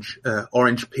orange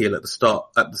peel at the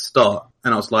start,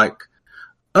 and I was like,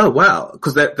 oh wow,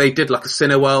 because they did like a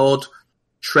Cineworld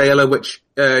trailer which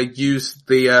used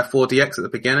the 4DX at the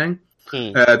beginning,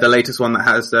 the latest one that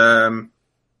has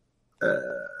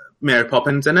Mary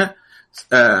Poppins in it,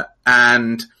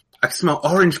 and I could smell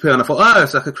orange peel, and I thought, oh,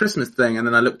 it's like a Christmas thing. And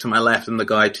then I looked to my left, and the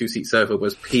guy 2 seats over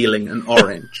was peeling an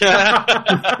orange.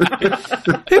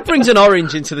 Who brings an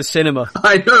orange into the cinema?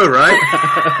 I know, right?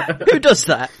 Who does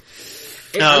that?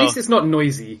 At least it's not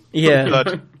noisy. Yeah.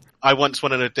 God. I once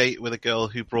went on a date with a girl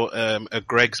who brought a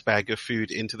Greg's bag of food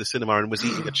into the cinema and was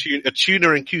eating a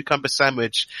tuna and cucumber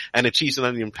sandwich and a cheese and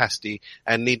onion pasty.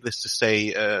 And needless to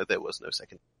say, there was no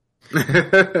second.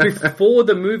 Before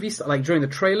the movie, like during the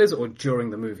trailers or during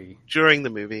the movie? During the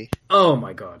movie. Oh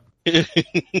my god. It's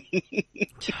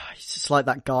just like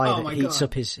that guy that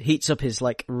heats up his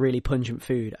like really pungent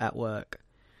food at work.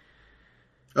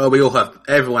 Oh,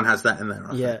 everyone has that in there,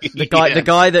 right? Yeah.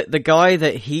 The guy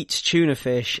that heats tuna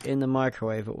fish in the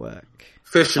microwave at work.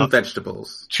 Fish and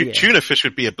vegetables. Tuna fish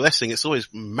would be a blessing. It's always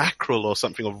mackerel or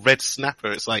something, or red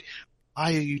snapper. It's like,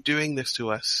 why are you doing this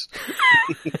to us?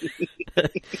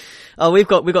 Oh, we've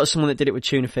got someone that did it with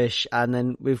tuna fish, and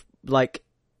then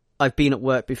I've been at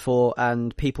work before,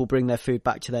 and people bring their food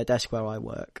back to their desk where I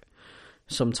work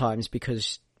sometimes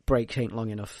because breaks ain't long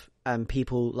enough, and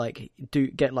people like do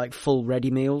get like full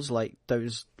ready meals, like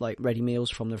those like ready meals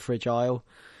from the fridge aisle,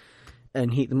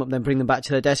 and heat them up, then bring them back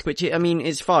to their desk. Which I mean,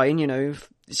 it's fine, you know,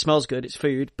 it smells good, it's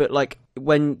food, but like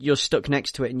when you're stuck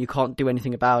next to it and you can't do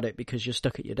anything about it because you're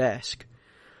stuck at your desk,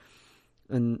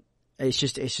 and it's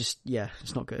just, yeah,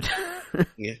 it's not good.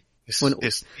 Yeah.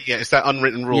 It's that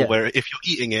unwritten rule Yeah. where if you're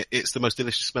eating it, it's the most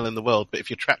delicious smell in the world. But if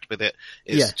you're trapped with it,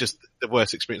 it's Yeah. just the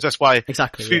worst experience. That's why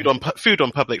Exactly, food yeah.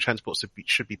 on public transport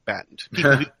should be banned.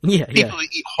 People Yeah, who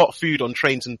eat hot food on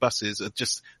trains and buses are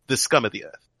just the scum of the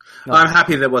earth. I'm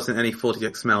happy there wasn't any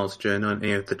 40X smells during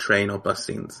any of the train or bus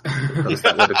scenes, because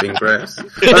that would have been gross.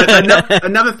 But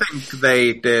another thing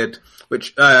they did,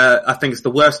 which I think is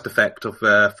the worst effect of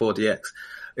 4DX,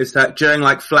 is that during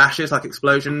like flashes, like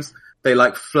explosions, they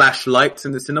like flash lights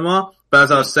in the cinema. But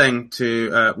as I was saying to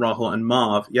Rahul and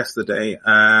Marv yesterday,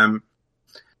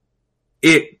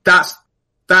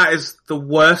 that is the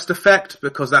worst effect,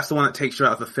 because that's the one that takes you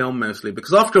out of the film mostly.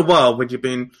 Because after a while, when you've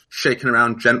been shaken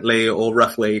around gently or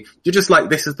roughly, you're just like,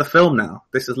 this is the film now.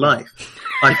 This is life.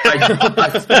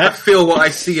 I feel what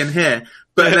I see and hear.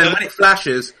 But then when it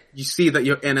flashes, you see that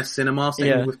you're in a cinema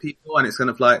scene with people, and it's kind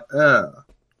of like, ugh.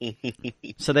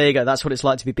 So there you go. That's what it's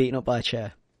like to be beaten up by a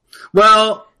chair.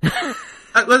 Well,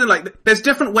 like, there's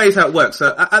different ways how it works.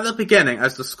 So at the beginning,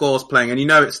 as the score's playing, and you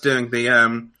know it's doing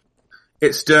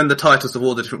the titles of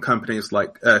all the different companies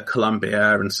like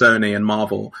Columbia and Sony and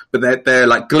Marvel, but they're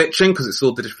like glitching because it's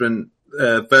all the different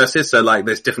verses. So like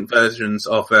there's different versions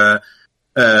of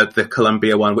the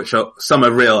Columbia one, which some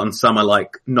are real and some are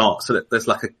like not. So that there's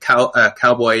like a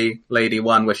cowboy lady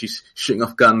one where she's shooting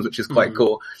off guns, which is quite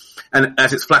cool. And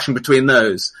as it's flashing between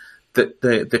those,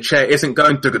 the chair isn't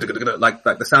going like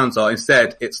the sounds are.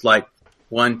 Instead, it's like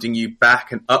winding you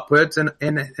back and upwards in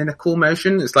a cool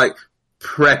motion. It's like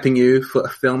prepping you for a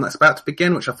film that's about to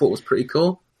begin, which I thought was pretty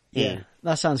cool. Yeah,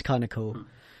 that sounds kind of cool.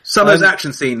 Some of those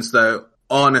action scenes, though,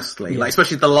 honestly, like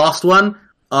especially the last one,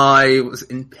 I was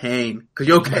in pain because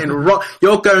you're getting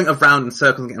you're going around in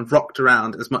circles and getting rocked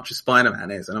around as much as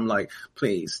Spider-Man is, and I'm like,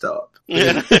 please stop,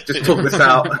 please, just talk this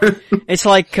out. It's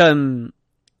like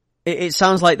it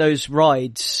sounds like those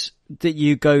rides that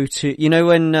you go to. You know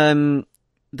when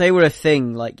they were a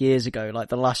thing like years ago. Like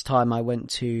the last time I went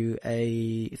to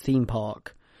a theme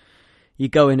park, you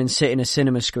go in and sit in a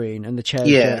cinema screen, and the chairs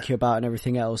jerk you about and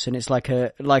everything else. And it's like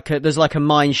a there's like a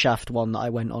mine shaft one that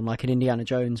I went on, like an Indiana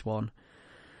Jones one.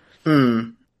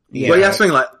 Yeah. Well, yeah,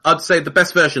 something like, I'd say the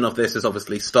best version of this is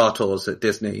obviously Star Tours at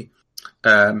Disney.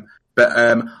 But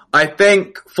I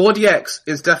think 4DX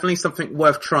is definitely something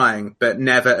worth trying, but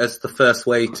never as the first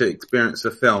way to experience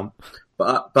a film.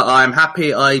 But I'm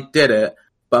happy I did it,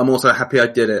 but I'm also happy I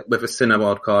did it with a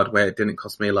Cineworld card where it didn't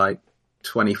cost me like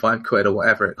 25 quid or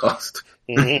whatever it cost.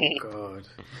 God.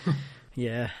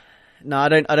 Yeah. No, I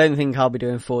don't think I'll be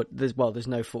doing there's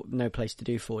no place to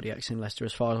do 4DX in Leicester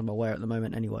as far as I'm aware at the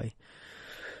moment anyway.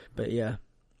 But yeah.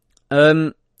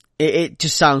 It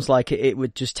just sounds like it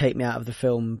would just take me out of the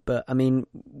film, but I mean,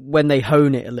 when they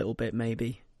hone it a little bit,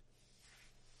 maybe.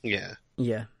 Yeah.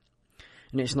 Yeah.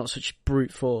 And it's not such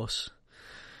brute force.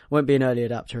 Won't be an early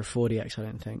adapter of 4DX, I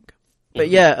don't think. But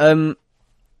yeah,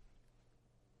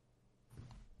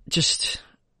 just,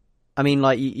 I mean,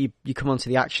 like, you come onto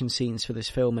the action scenes for this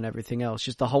film and everything else,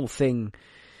 just the whole thing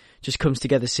just comes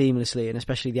together seamlessly, and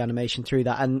especially the animation through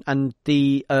that, and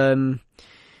the,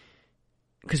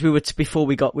 because we were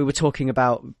talking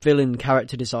about villain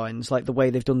character designs, like the way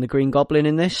they've done the Green Goblin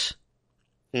in this,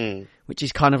 which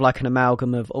is kind of like an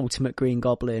amalgam of Ultimate Green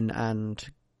Goblin and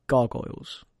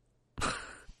gargoyles.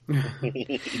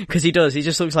 Because he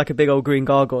just looks like a big old green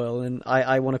gargoyle, and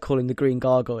I want to call him the Green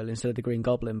Gargoyle instead of the Green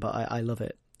Goblin, but I love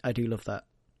it. I do love that.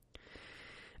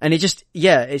 And it's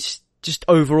just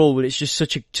overall, it's just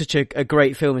such a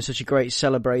great film and such a great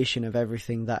celebration of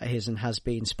everything that is and has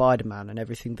been Spider-Man and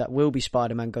everything that will be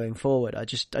Spider-Man going forward. I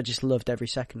just loved every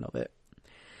second of it.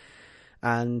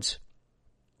 And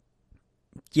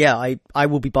yeah, I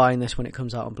will be buying this when it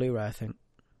comes out on Blu-ray, I think.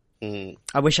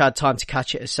 I wish I had time to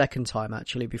catch it a second time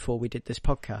actually before we did this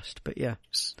podcast, but yeah.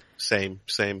 Same.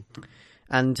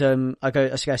 And I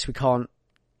guess we can't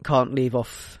leave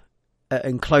off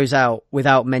and close out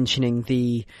without mentioning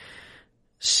the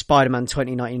Spider-Man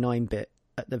 2099 bit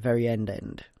at the very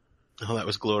end. Oh, that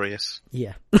was glorious.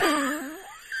 Yeah. That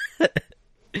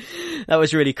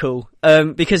was really cool.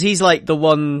 Because he's like the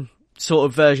one sort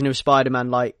of version of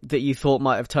Spider-Man like that you thought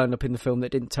might have turned up in the film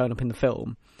that didn't turn up in the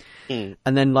film. And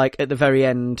then like at the very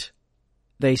end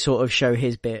they sort of show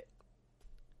his bit,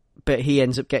 but he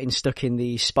ends up getting stuck in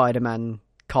the Spider-Man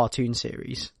cartoon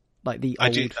series, like the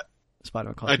old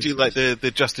Spider-Man cartoon I do series. like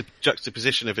the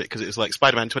juxtaposition of it, because it's like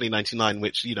Spider-Man 2099,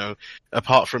 which, you know,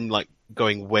 apart from like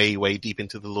going way, way deep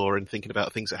into the lore and thinking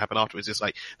about things that happen afterwards, it's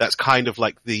like, that's kind of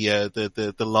like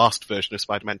the last version of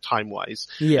Spider-Man time-wise.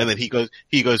 Yeah. And then he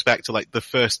goes back to like the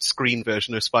first screen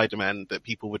version of Spider-Man that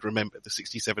people would remember, the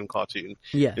 67 cartoon.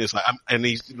 Yeah. And it's like, and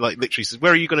he's like literally says,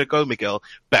 "Where are you going to go, Miguel?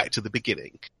 Back to the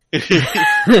beginning."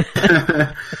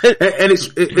 And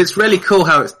it's really cool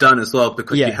how it's done as well,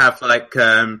 because you have like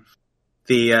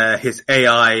his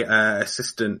AI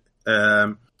assistant,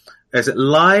 is it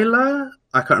Lila?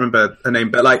 I can't remember her name,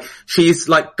 but like she's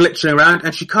like glitching around,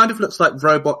 and she kind of looks like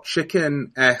Robot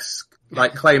Chicken-esque,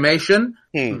 like claymation.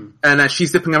 And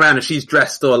she's zipping around, and she's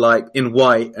dressed all like in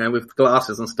white and with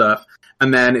glasses and stuff.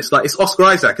 And then it's Oscar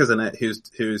Isaac, isn't it?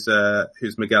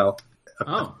 Who's Miguel?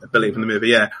 I believe in the movie,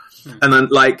 yeah. And then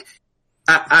like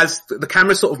as the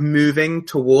camera's sort of moving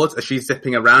towards as she's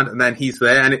zipping around, and then he's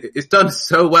there, and it's done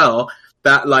so well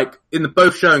that like in the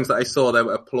both showings that I saw, there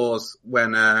were applause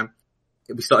when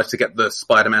we started to get the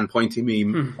Spider-Man pointy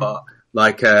meme, but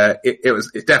like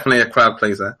it's definitely a crowd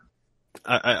pleaser.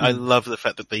 I love the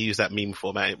fact that they use that meme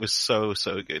format. It was so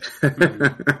good.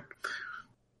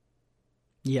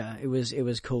 Yeah, it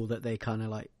was cool that they kind of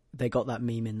like they got that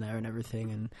meme in there and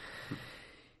everything, and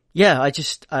yeah, I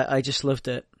just loved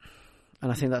it,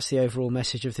 and I think that's the overall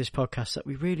message of this podcast, that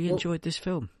we really enjoyed this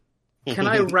film. Can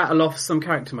I rattle off some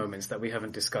character moments that we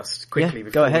haven't discussed quickly? Yeah,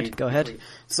 go ahead.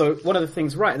 So one of the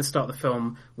things right at the start of the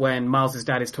film, when Miles'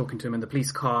 dad is talking to him in the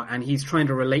police car, and he's trying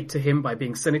to relate to him by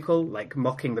being cynical, like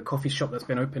mocking the coffee shop that's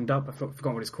been opened up. I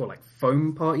forgot what it's called, like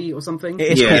Foam Party or something.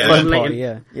 It's called Foam Party,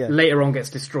 yeah. Later on gets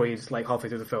destroyed, like halfway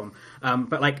through the film.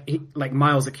 But like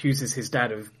Miles accuses his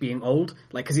dad of being old,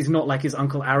 like, cause he's not like his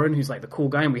uncle Aaron, who's like the cool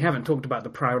guy, and we haven't talked about the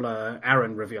Prowler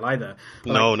Aaron reveal either.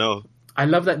 But, no. I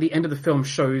love that the end of the film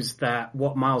shows that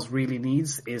what Miles really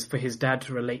needs is for his dad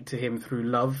to relate to him through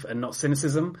love and not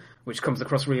cynicism, which comes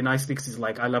across really nicely, because he's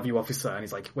like, "I love you, officer," and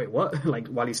he's like, "Wait, what?" Like,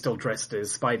 while he's still dressed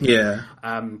as Spidey. Yeah.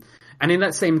 And in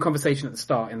that same conversation at the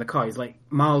start in the car, he's like,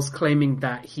 Miles claiming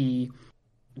that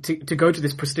to go to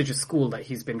this prestigious school that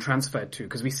he's been transferred to,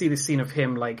 because we see this scene of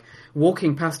him like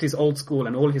walking past his old school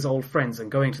and all his old friends and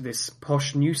going to this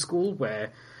posh new school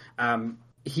where,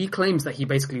 he claims that he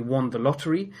basically won the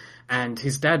lottery, and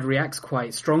his dad reacts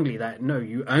quite strongly that, no,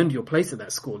 you earned your place at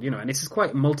that school, and this is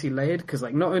quite multi-layered, because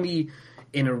like not only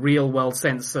in a real world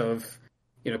sense of,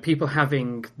 people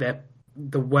having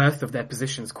the worth of their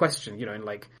positions questioned, in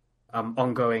like,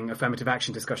 ongoing affirmative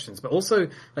action discussions, but also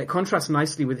like contrasts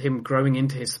nicely with him growing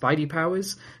into his Spidey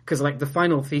powers, because like the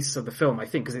final thesis of the film, I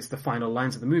think, because it's the final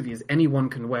lines of the movie, is anyone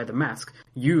can wear the mask.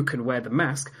 You can wear the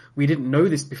mask. We didn't know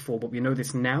this before, but we know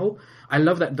this now. I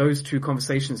love that those two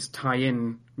conversations tie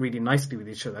in really nicely with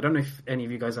each other. I don't know if any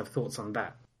of you guys have thoughts on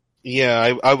that.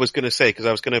 Yeah, I was going to say, because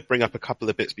I was going to bring up a couple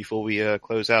of bits before we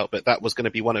close out, but that was going to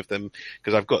be one of them,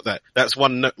 because I've got that. That's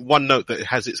one note that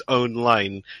has its own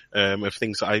line of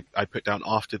things that I put down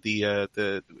after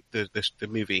the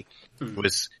movie.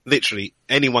 Was literally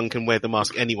anyone can wear the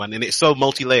mask, anyone, and it's so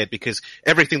multi-layered, because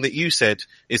everything that you said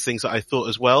is things that I thought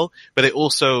as well, but it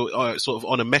also sort of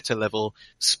on a meta level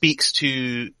speaks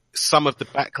to some of the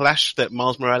backlash that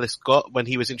Miles Morales got when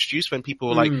he was introduced, when people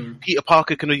were like, Peter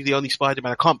Parker can be the only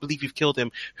Spider-Man, I can't believe you've killed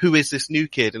him, who is this new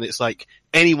kid? And it's like,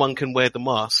 anyone can wear the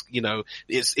mask,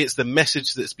 it's the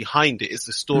message that's behind it, it's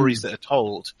the stories that are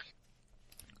told.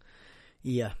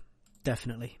 Yeah,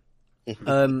 definitely.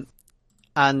 And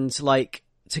like,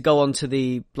 to go on to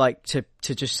the, like, to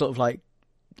just sort of like,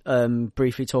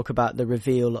 briefly talk about the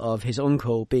reveal of his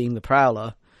uncle being the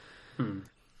Prowler,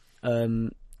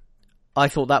 I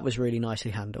thought that was really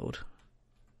nicely handled.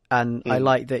 And I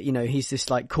like that, he's this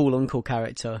like cool uncle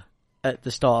character at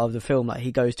the start of the film. Like,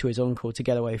 he goes to his uncle to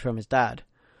get away from his dad.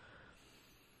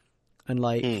 And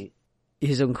like,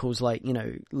 his uncle's like,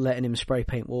 letting him spray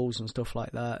paint walls and stuff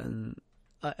like that. And,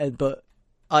 but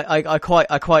I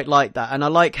quite like that. And I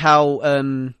like how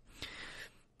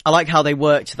they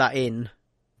worked that in,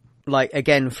 like,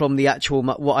 again, from the actual,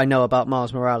 what I know about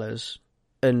Miles Morales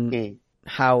and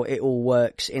how it all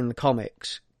works in the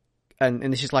comics,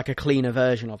 and this is like a cleaner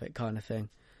version of it, kind of thing.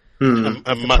 A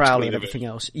the much Prowler and cleaner everything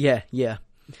else. Yeah. Yeah,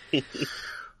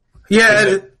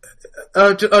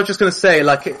 I was just going to say,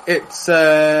 like, it's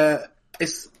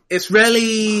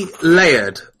really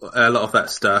layered, a lot of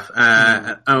that stuff.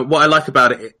 And what I like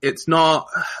about it, it's not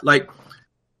like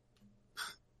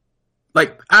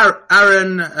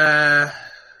Aaron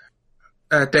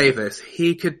Davis.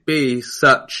 He could be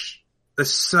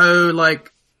there's so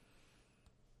like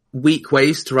weak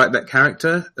ways to write that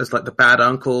character as like the bad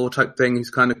uncle type thing. He's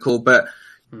kind of cool, but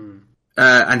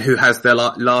and who has their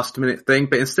last minute thing.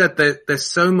 But instead, there's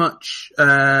so much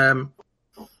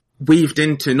weaved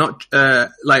into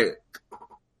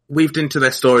weaved into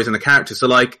their stories and the characters. So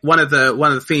like one of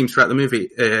the themes throughout the movie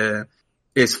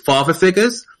is father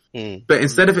figures, but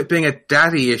instead of it being a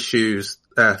daddy issues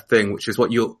thing, which is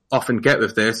what you'll often get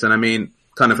with this, and I mean,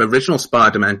 kind of original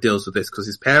Spider-Man deals with this because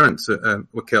his parents were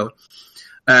killed.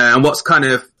 And what's kind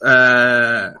of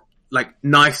like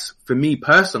nice for me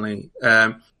personally,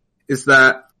 is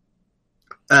that,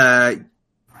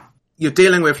 you're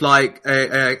dealing with like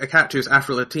a character who's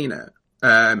Afro-Latino,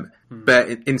 but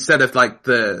instead of like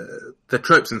the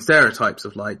tropes and stereotypes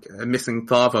of like a missing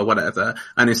father or whatever,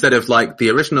 and instead of like the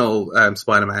original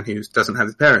Spider-Man who doesn't have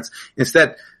his parents,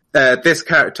 instead this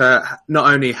character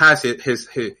not only has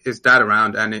his dad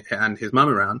around and his mum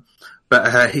around,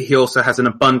 but he also has an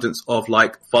abundance of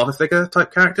like father figure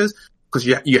type characters, because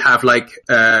you have like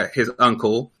his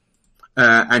uncle,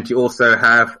 and you also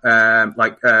have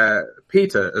like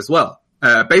Peter as well.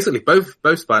 Basically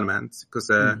both Spider-Mans, because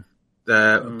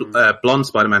the blonde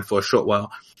Spider-Man for a short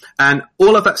while. And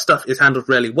all of that stuff is handled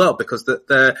really well, because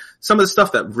some of the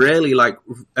stuff that really like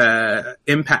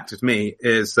impacted me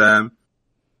is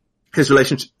his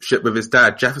relationship with his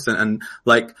dad, Jefferson, and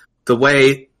like the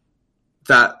way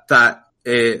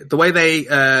the way they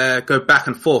go back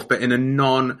and forth, but in a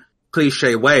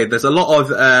non-cliche way. There's a lot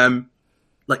of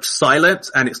like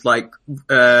silence, and it's like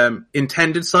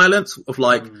intended silence of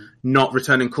like not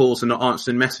returning calls and not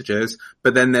answering messages,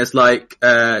 but then there's like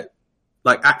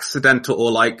accidental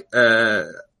or like out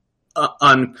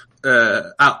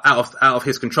of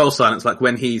his control silence, like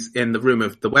when he's in the room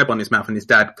with the web on his mouth and his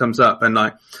dad comes up, and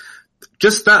like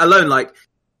just that alone, like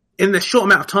in this short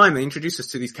amount of time they introduce us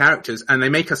to these characters and they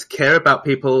make us care about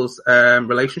people's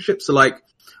relationships. So like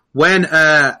when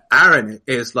Aaron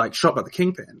is like shot by the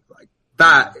Kingpin, like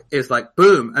that is like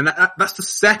boom, and that's the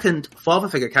second father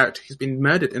figure character who's been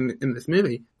murdered in this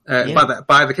movie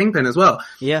by the Kingpin as well.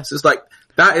 Yeah, so it's like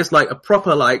that is like a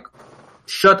proper like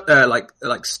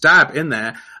like stab in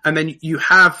there, and then you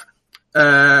have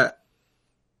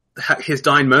his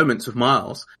dying moments with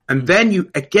Miles, and then you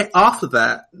get after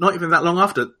that, not even that long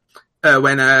after,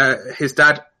 when his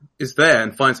dad is there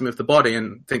and finds him with the body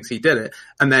and thinks he did it,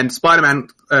 and then Spider-Man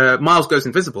Miles goes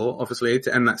invisible, obviously,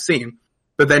 to end that scene.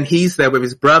 But then he's there with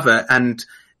his brother, and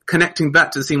connecting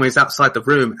back to the scene where he's outside the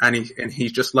room, and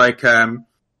he's just like,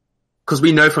 cause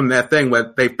we know from their thing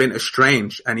where they've been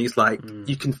estranged, and he's like,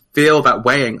 you can feel that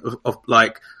weighing of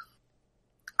like,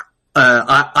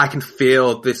 I can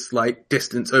feel this like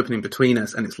distance opening between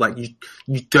us, and it's like,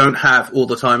 you don't have all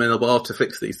the time in the world to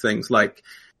fix these things. Like,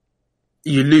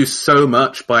 you lose so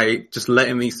much by just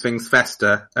letting these things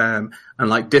fester, and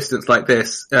like distance like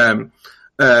this,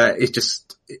 it's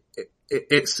just,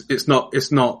 it's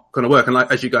not going to work. And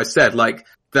like, as you guys said, like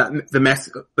that, the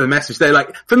message there,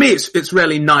 like for me, it's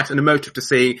really nice and emotive to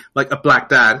see like a black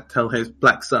dad tell his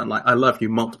black son, like, I love you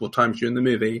multiple times during the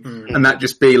movie. And that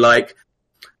just be like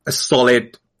a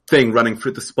solid thing running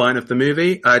through the spine of the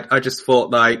movie. I just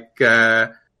thought like, yeah,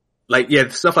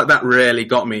 stuff like that really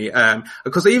got me.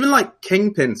 Because even like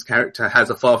Kingpin's character has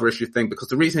a father issue thing, because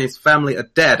the reason his family are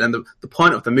dead, and the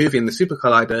point of the movie in the Super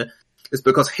Collider is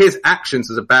because his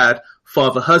actions as a bad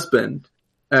father husband,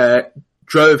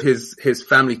 drove his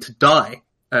family to die,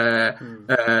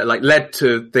 like led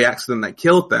to the accident that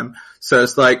killed them. So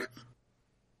it's like,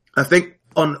 I think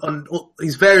on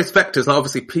these various vectors, like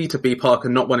obviously Peter B. Parker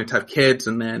not wanting to have kids,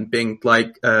 and then being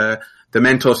like, the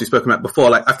mentors we spoke about before,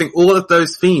 like I think all of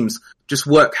those themes just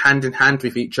work hand in hand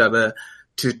with each other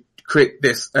to create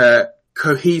this,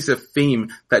 cohesive theme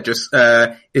that just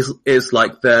is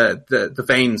like the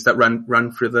veins that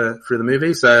run through the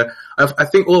movie. So I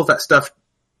think all of that stuff,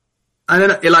 I don't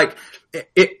know,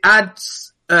 it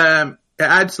adds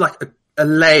like a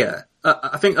layer.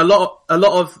 I think a lot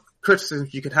of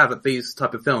criticisms you could have at these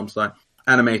type of films, like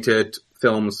animated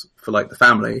films for like the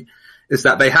family, is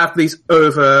that they have these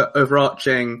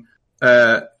overarching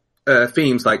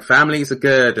themes, like families are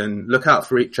good and look out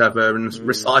for each other and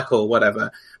recycle,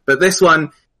 whatever. But this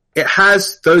one, it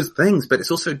has those things, but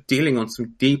it's also dealing on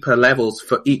some deeper levels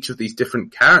for each of these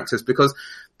different characters, because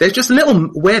there's just little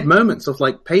weird moments of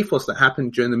like pathos that happen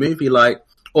during the movie, like,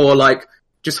 or like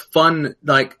just fun,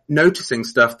 like noticing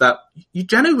stuff that you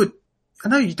generally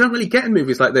you don't really get in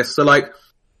movies like this. So like,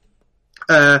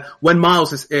 when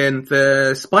Miles is in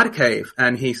the spider cave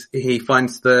and he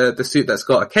finds the suit that's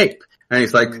got a cape, and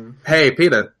he's like, hey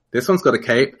Peter, this one's got a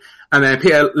cape. And then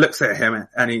Peter looks at him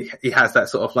and he has that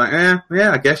sort of like,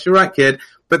 yeah, I guess you're right, kid.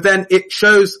 But then it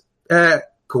shows,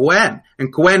 Gwen,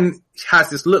 and Gwen has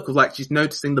this look of like she's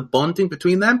noticing the bonding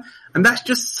between them. And that's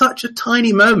just such a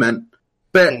tiny moment,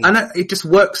 but it just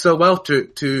works so well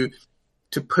to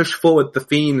push forward the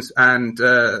themes and,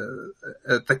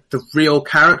 the real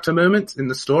character moments in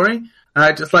the story. And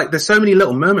I just like, there's so many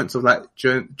little moments of like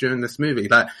during this movie.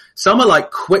 Like some are like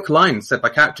quick lines said by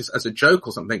characters as a joke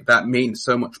or something that means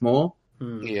so much more.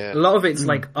 Yeah. A lot of it's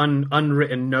like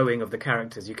unwritten knowing of the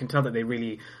characters. You can tell that they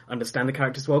really understand the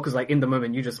characters well, because like in the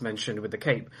moment you just mentioned with the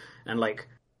cape, and like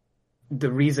the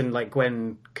reason like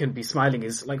Gwen can be smiling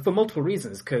is like for multiple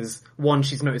reasons. Because one,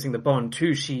 she's noticing the bond.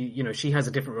 Two, she has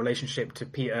a different relationship to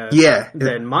Peter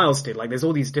than Miles did. Like there's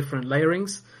all these different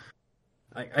layerings.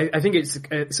 I think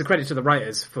it's a credit to the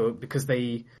writers because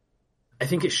I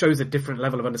think it shows a different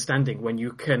level of understanding when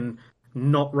you can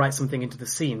not write something into the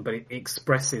scene, but it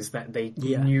expresses that they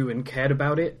knew and cared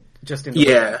about it just in the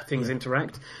way that things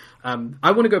interact.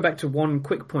 I want to go back to one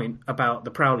quick point about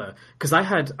the Prowler, because I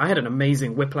had an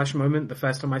amazing whiplash moment the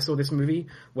first time I saw this movie,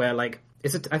 where like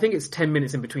I think it's 10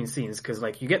 minutes in between scenes, because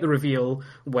like you get the reveal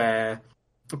where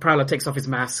the Prowler takes off his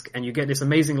mask, and you get this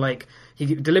amazing, like,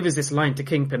 he delivers this line to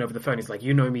Kingpin over the phone. He's like,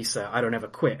 "You know me, sir, I don't ever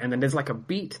quit." And then there's like a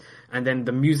beat, and then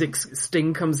the music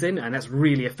sting comes in, and that's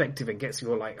really effective. It gets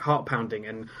your like heart pounding,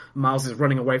 and Miles is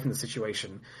running away from the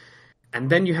situation. And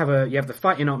then you have the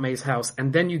fight in Aunt May's house,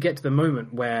 and then you get to the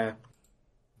moment where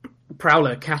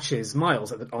Prowler catches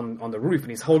Miles on the roof, and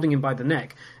he's holding him by the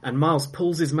neck, and Miles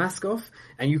pulls his mask off,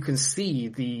 and you can see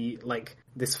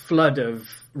this flood of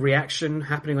reaction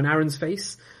happening on Aaron's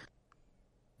face.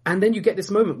 And then you get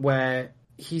this moment where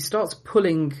he starts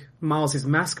pulling Miles'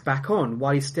 mask back on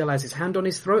while he still has his hand on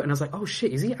his throat, and I was like, oh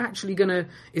shit, is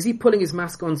he pulling his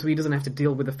mask on so he doesn't have to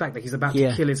deal with the fact that he's about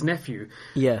to kill his nephew?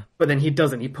 Yeah. But then he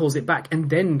doesn't, he pulls it back, and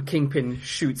then Kingpin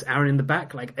shoots Aaron in the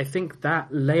back. Like, I think that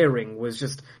layering was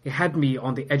just, it had me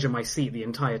on the edge of my seat the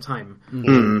entire time.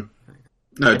 Mm.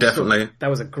 No, definitely. That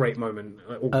was a great moment,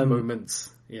 moments,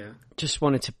 yeah. Just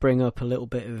wanted to bring up a little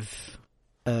bit of,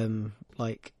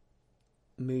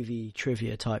 movie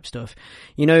trivia type stuff.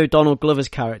 You know Donald Glover's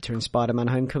character in Spider-Man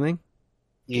Homecoming?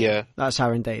 Yeah. That's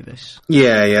Aaron Davis.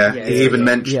 Yeah. He even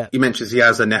mentions he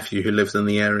has a nephew who lives in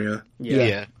the area.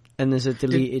 Yeah. And there's a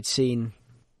deleted scene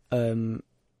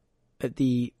at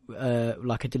the a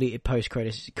deleted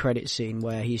post-credit scene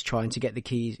where he's trying to get the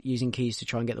keys, using keys to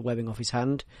try and get the webbing off his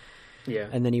hand. Yeah.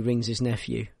 And then he rings his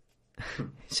nephew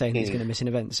saying he's going to miss an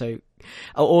event. So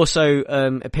also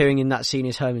appearing in that scene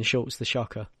is Herman Schultz, the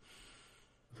Shocker.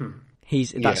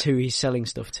 That's who he's selling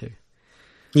stuff to.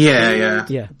 Yeah.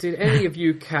 Did any of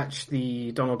you catch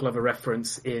the Donald Glover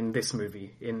reference in this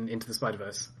movie, in Into the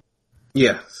Spider-Verse?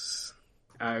 Yes.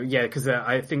 Because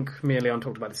I think me and Leon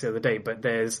talked about this the other day, but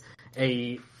there's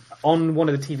on one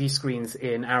of the TV screens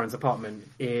in Aaron's apartment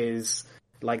is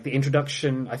like the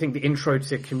introduction, I think the intro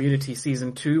to Community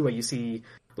Season 2, where you see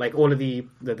like all of the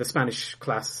Spanish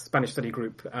study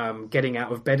group getting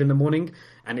out of bed in the morning,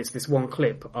 and it's this one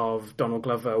clip of Donald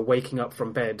Glover waking up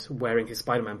from bed wearing his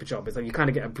Spider-Man pajamas, and you kind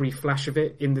of get a brief flash of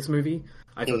it in this movie.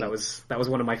 I thought that was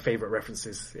one of my favourite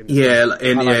references. In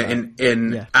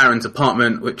Aaron's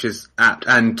apartment, which is apt,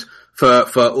 and for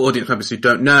audience members who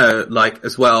don't know, like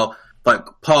as well, like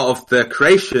part of the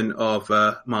creation of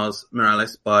Miles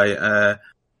Morales by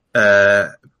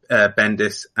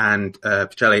Bendis and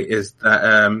Pichelli is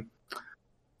that,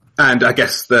 and I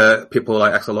guess the people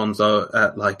like Axel Alonso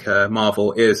at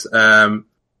Marvel is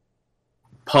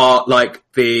part like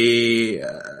the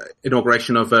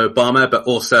inauguration of Obama, but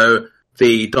also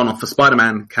the Donald for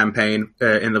Spider-Man campaign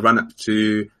in the run-up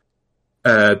to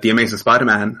The Amazing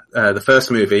Spider-Man, the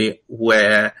first movie,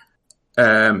 where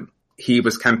he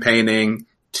was campaigning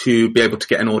to be able to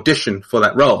get an audition for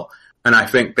that role. And I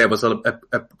think there was a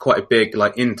quite a big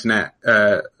like internet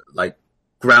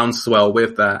groundswell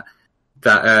with that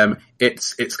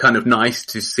it's kind of nice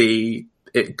to see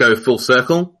it go full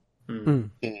circle.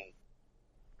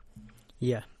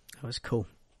 Yeah, that was cool.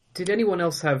 Did anyone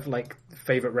else have like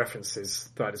favorite references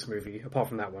throughout this movie apart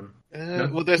from that one? No?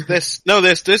 Well, there's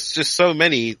just so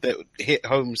many that hit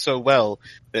home so well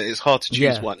that it's hard to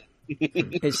choose one.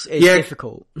 It's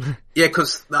difficult. Yeah,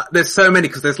 because there's so many,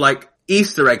 because there's like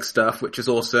Easter egg stuff, which is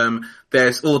awesome.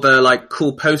 There's all the like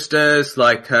cool posters,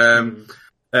 like from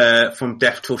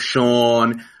Death Till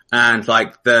Shawn, and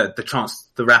like the Chance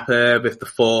the Rapper with the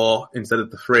 4 instead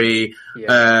of the 3.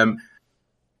 Yeah.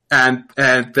 And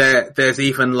there's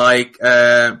even like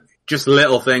just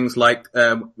little things like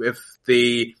with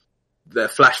the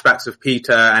flashbacks of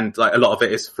Peter, and like a lot of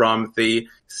it is from the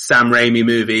Sam Raimi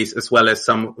movies as well as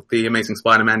some of the Amazing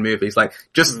Spider-Man movies. Like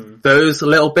just those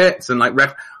little bits, and like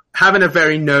having a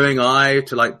very knowing eye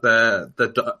to like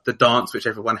the dance which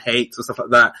everyone hates and stuff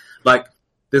like that. Like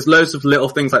there's loads of little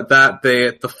things like that.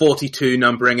 The 42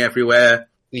 numbering everywhere.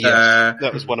 Yeah,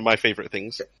 that was one of my favorite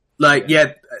things. Like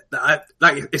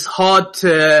it's hard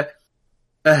to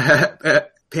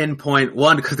pinpoint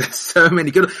one, because there's so many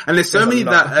good, and there's so many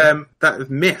that I've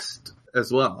missed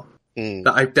as well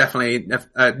that I definitely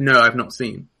I've not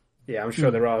seen. Yeah, I'm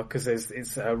sure there are, because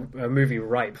it's a movie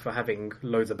ripe for having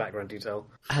loads of background detail.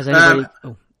 Has anybody?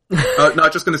 No, I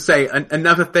was just going to say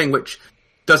another thing which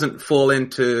doesn't fall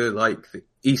into like the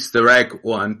Easter egg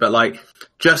one, but like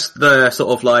just the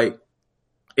sort of like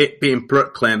it being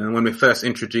Brooklyn, and when we're first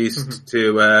introduced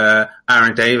to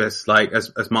Aaron Davis, like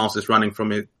as Miles is running from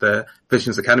the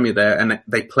Visions Academy there, and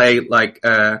they play like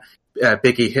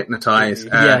Biggie Hypnotize,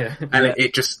 and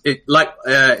it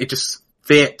just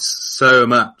fits so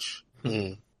much.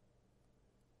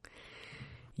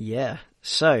 Yeah.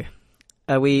 So,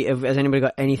 has anybody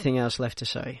got anything else left to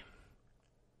say?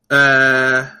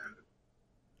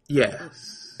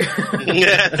 Yes.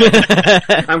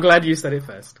 I'm glad you said it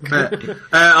first.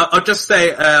 I'll just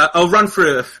say, I'll run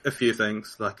through a few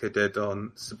things like I did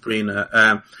on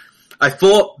Sabrina. I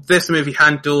thought this movie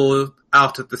handled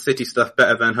out of the city stuff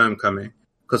better than Homecoming,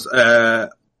 because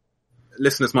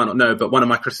listeners might not know, but one of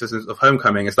my criticisms of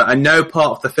Homecoming is that I know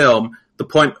part of the film, the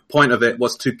point of it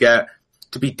was to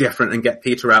be different and get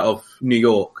Peter out of New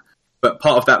York. But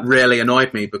part of that really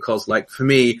annoyed me because, like, for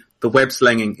me, the web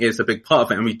slinging is a big part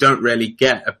of it, and we don't really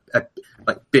get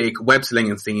like big web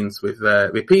slinging scenes with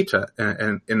Peter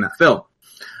in that film.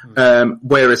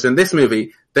 Whereas in this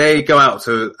movie, they go out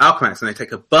to Alchemax and they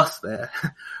take a bus there.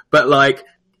 But like,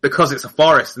 because it's a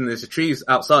forest and there's trees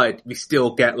outside, we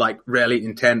still get like really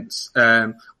intense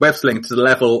web sling to the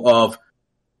level of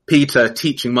Peter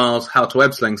teaching Miles how to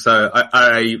web sling. So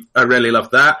I really love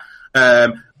that.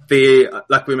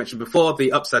 Like we mentioned before,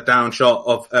 the upside down shot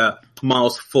of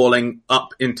Miles falling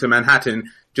up into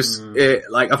Manhattan.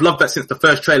 I've loved that since the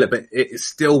first trailer, but it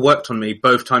still worked on me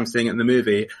both times seeing it in the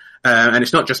movie. And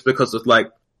it's not just because of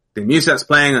like the music that's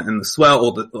playing and the swell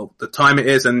or the time it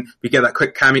is, and we get that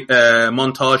quick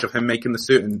montage of him making the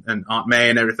suit and Aunt May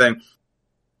and everything.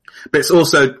 But it's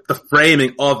also the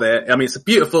framing of it. I mean, it's a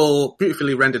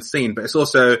beautifully rendered scene, but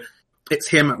it's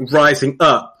him rising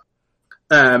up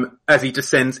as he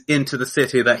descends into the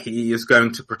city that he is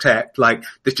going to protect. Like,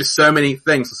 there's just so many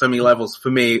things and so many levels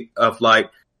for me of like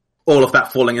all of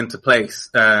that falling into place,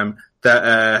 I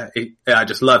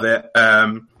just love it.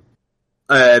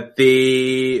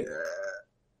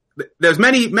 There's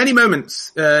many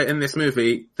moments, in this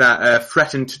movie that,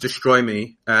 threaten to destroy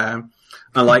me. And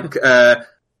like,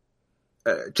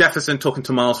 Jefferson talking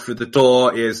to Miles through the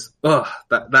door is,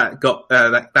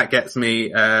 that gets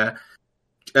me, and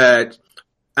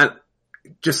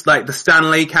just like the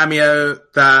Stan Lee cameo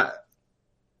that,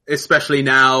 especially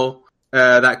now,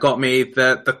 that got me,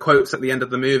 the quotes at the end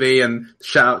of the movie and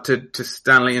shout out to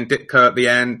Stanley and Ditko at the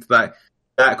end, like,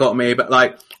 that got me. But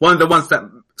like, one of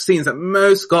the scenes that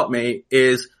most got me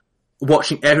is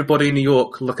watching everybody in New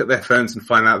York look at their phones and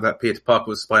find out that Peter Parker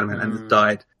was Spider-Man and has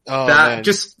died. Oh, man.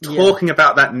 Just talking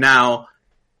about that now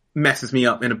messes me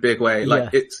up in a big way.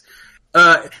 Like, it's,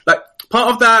 like,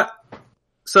 part of that,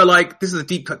 so like, this is a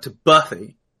deep cut to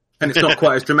Buffy, and it's not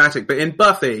quite as dramatic, but in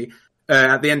Buffy,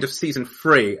 at the end of season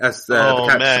 3, as the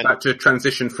character's about to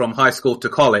transition from high school to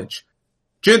college,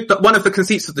 one of the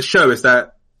conceits of the show is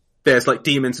that there's like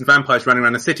demons and vampires running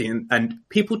around the city, and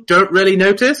people don't really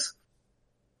notice.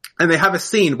 And they have a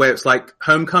scene where it's like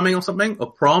homecoming or something,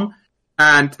 or prom,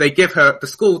 and they give her, the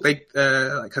school, like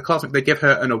her classmate, they give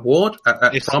her an award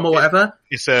at prom or whatever.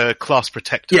 It's a class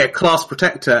protector. Yeah, class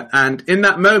protector. And in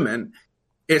that moment,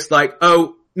 it's like,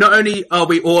 oh, not only are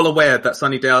we all aware that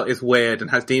Sunnydale is weird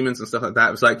and has demons and stuff like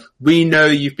that, it's like, we know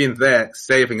you've been there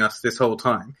saving us this whole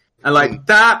time. And like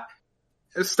that,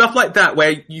 stuff like that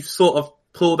where you sort of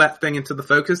pull that thing into the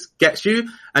focus gets you.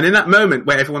 And in that moment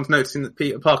where everyone's noticing that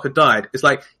Peter Parker died, it's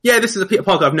like, yeah, this is a Peter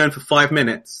Parker I've known for 5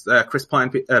 minutes, Chris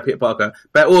Pine, Peter Parker,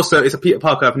 but also it's a Peter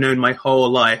Parker I've known my whole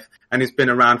life and he's been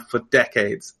around for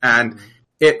decades. And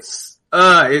it's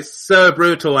so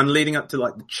brutal, and leading up to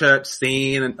like the church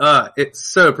scene, and it's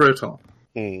so brutal.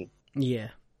 Yeah,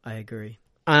 I agree.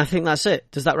 And I think that's it.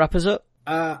 Does that wrap us up?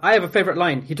 I have a favourite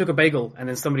line. He took a bagel, and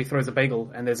then somebody throws a bagel,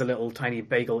 and there's a little tiny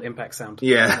bagel impact sound.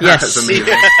 Yeah. Yes. That's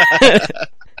amazing.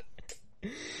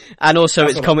 And also,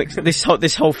 it's comics.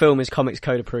 This whole film is Comics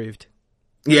Code approved.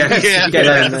 Yes. Yeah. Get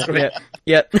that in there.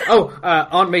 Yeah. Oh,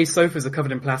 Aunt May's sofas are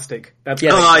covered in plastic. That's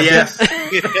Yes.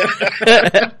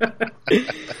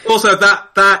 Also,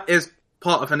 that is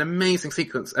part of an amazing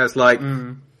sequence as like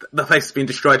the place has been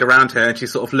destroyed around her, and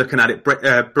she's sort of looking at it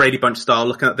Brady Bunch style,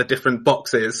 looking at the different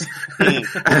boxes,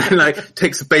 and like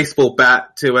takes a baseball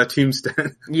bat to a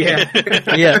tombstone. Yeah.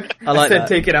 Yeah, I like that.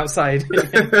 Take it outside.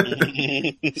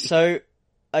 So,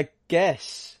 I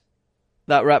guess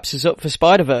that wraps us up for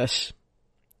Spider-Verse.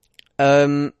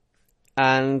 And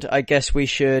I guess we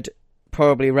should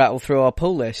probably rattle through our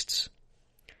pull lists.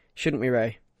 Shouldn't we,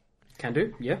 Ray? Can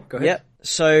do. Yeah, go ahead. Yep.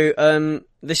 So,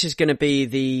 this is going to be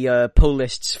the pull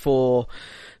lists for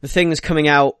the things coming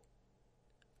out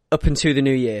up into the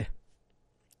new year.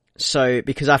 So,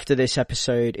 because after this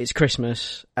episode, it's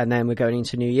Christmas, and then we're going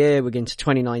into New Year, we're going to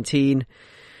 2019,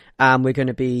 and we're going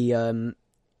to be,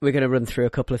 we're going to run through a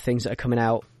couple of things that are coming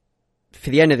out for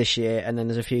the end of this year, and then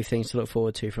there's a few things to look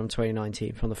forward to from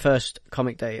 2019, from the first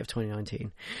comic day of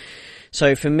 2019.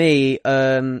 So for me,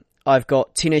 I've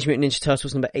got Teenage Mutant Ninja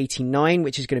Turtles number 89,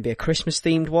 which is going to be a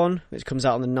Christmas-themed one, which comes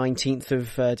out on the 19th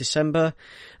of December.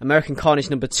 American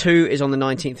Carnage number 2 is on the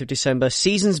 19th of December.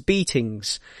 Seasons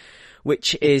Beatings,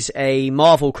 which is a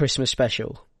Marvel Christmas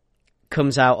special,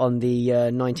 comes out on the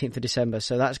 19th of December,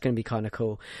 so that's going to be kind of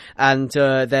cool. And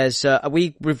there's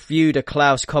we reviewed a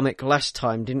Klaus comic last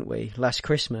time, didn't we? Last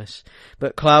Christmas.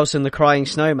 But Klaus and the Crying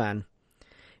Snowman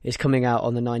is coming out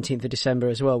on the 19th of December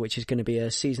as well, which is going to be a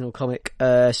seasonal comic,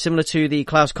 similar to the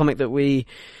Klaus comic that we,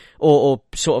 or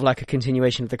sort of like a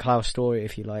continuation of the Klaus story,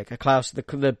 if you like. A Klaus, the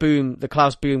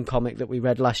Klaus Boom comic that we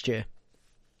read last year.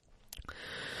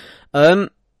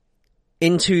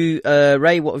 Into,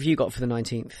 Ray, what have you got for the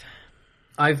 19th?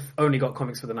 I've only got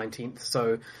comics for the 19th,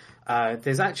 so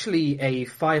there's actually a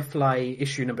Firefly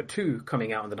issue number 2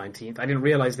 coming out on the 19th. I didn't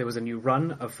realize there was a new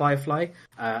run of Firefly,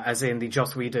 as in the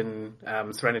Joss Whedon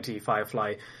Serenity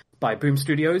Firefly by Boom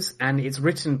Studios, and it's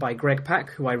written by Greg Pak,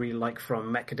 who I really like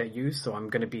from Met Cadet U, so I'm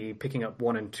going to be picking up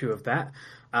 1 and 2 of that.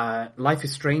 Life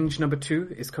is Strange number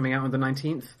 2 is coming out on the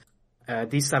 19th.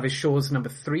 These Savage Shores number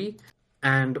 3.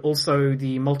 And also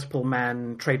the Multiple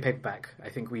Man trade paperback. I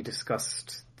think we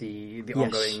discussed the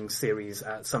ongoing series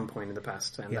at some point in the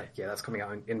past. And that's coming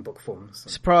out in book form.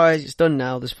 So. Surprise, it's done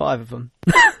now. There's 5 of them.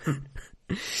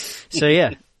 So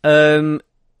yeah.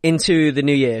 Into the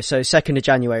new year. So 2nd of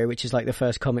January, which is like the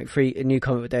first new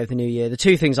comic day of the new year. The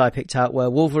 2 things I picked out were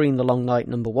Wolverine the Long Night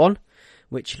number 1,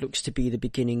 which looks to be the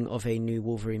beginning of a new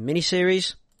Wolverine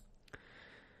miniseries.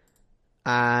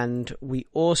 And we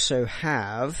also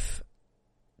have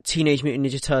Teenage Mutant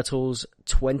Ninja Turtles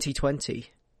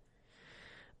 2020.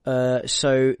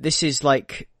 So this is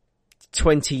like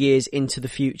 20 years into the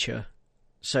future.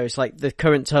 So it's like the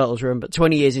current Turtles room, but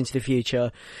 20 years into the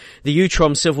future. The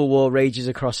Utrom Civil War rages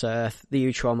across Earth. The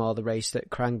Utrom are the race that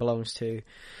Krang belongs to.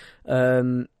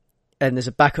 And there's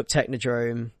a backup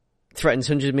Technodrome, threatens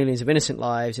hundreds of millions of innocent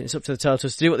lives, and it's up to the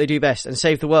Turtles to do what they do best and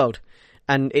save the world.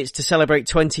 And it's to celebrate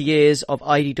 20 years of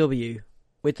IDW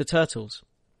with the Turtles.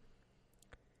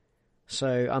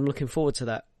 So I'm looking forward to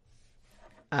that.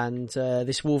 And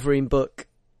this Wolverine book,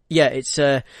 it's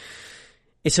a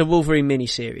Wolverine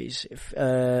miniseries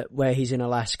where he's in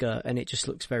Alaska, and it just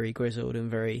looks very grizzled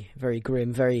and very, very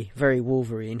grim, very, very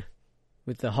Wolverine,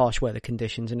 with the harsh weather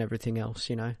conditions and everything else,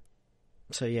 you know.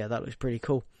 So yeah, that looks pretty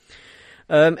cool.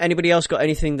 Anybody else got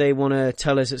anything they want to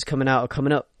tell us that's coming out or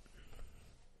coming up?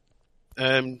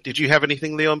 Did you have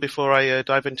anything, Leon, before I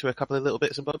dive into a couple of little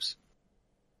bits and bobs?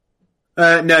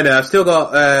 No, I've still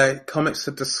got comics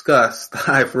to discuss that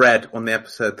I've read on the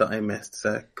episode that I missed,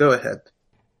 so go ahead.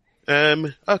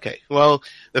 Okay, well,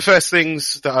 the first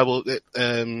things that I will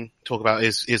talk about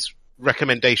is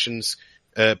recommendations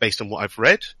based on what I've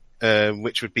read,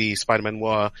 which would be Spider-Man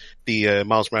Noir, the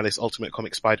Miles Morales Ultimate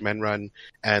Comic Spider-Man run,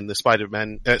 and the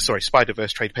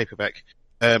Spider-Verse trade paperback.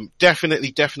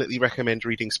 Definitely recommend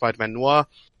reading Spider-Man Noir.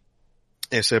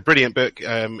 It's a brilliant book.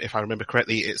 If I remember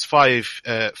correctly, it's 5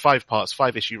 parts,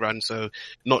 5-issue run, so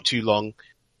not too long.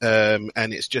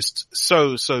 And it's just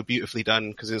so beautifully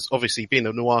done, because it's obviously being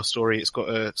a noir story. It's got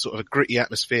a sort of a gritty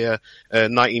atmosphere,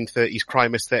 1930s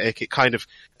crime aesthetic. It kind of,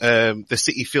 the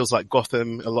city feels like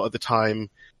Gotham a lot of the time.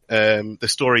 The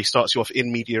story starts you off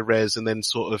in media res and then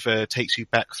sort of, takes you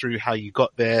back through how you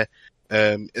got there.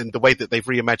 And the way that they've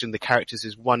reimagined the characters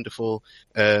is wonderful.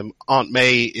 Aunt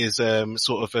May is,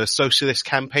 sort of a socialist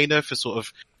campaigner for sort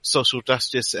of social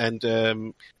justice and,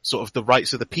 sort of the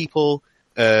rights of the people.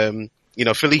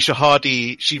 Felicia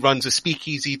Hardy, she runs a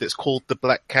speakeasy that's called the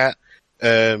Black Cat.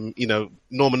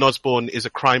 Norman Osborn is a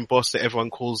crime boss that everyone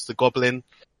calls the Goblin.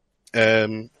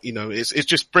 It's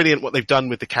just brilliant what they've done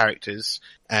with the characters,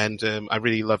 and, I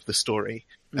really love the story.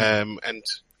 And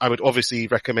I would obviously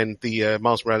recommend the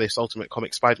Miles Morales Ultimate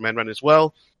Comic Spider-Man run as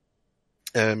well.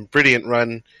 Brilliant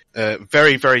run,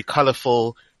 very, very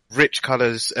colourful, rich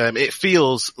colours. It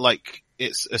feels like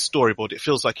it's a storyboard. It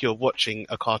feels like you're watching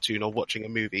a cartoon or watching a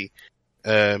movie.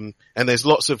 And there's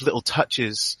lots of little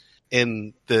touches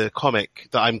in the comic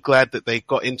that I'm glad that they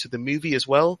got into the movie as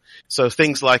well. So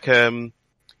things like,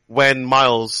 when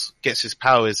Miles gets his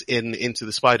powers into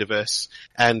the Spider-Verse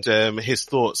and, his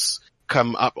thoughts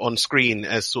come up on screen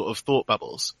as sort of thought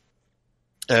bubbles.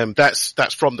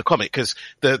 That's from the comic, because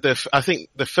I think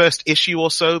the first issue or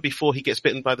so before he gets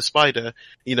bitten by the spider,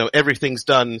 everything's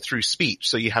done through speech,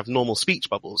 so you have normal speech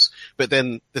bubbles. But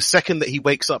then the second that he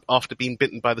wakes up after being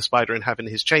bitten by the spider and having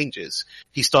his changes,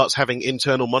 he starts having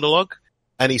internal monologue,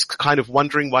 and he's kind of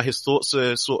wondering why his thoughts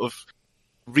are sort of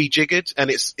rejiggered, and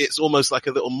it's almost like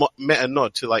a little meta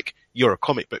nod to like, you're a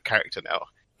comic book character now.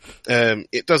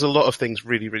 It does a lot of things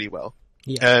really, really well.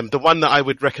 Yeah. The one that I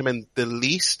would recommend the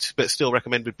least, but still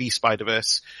recommend, would be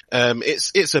Spider-Verse.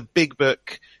 It's a big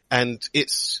book, and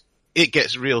it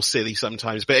gets real silly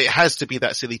sometimes, but it has to be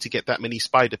that silly to get that many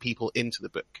spider people into the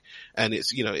book. And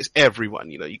it's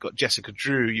everyone, you've got Jessica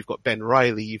Drew, you've got Ben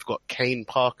Reilly, you've got Kane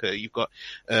Parker, you've got,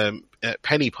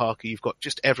 Penny Parker, you've got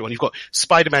just everyone. You've got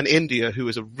Spider-Man India, who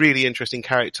is a really interesting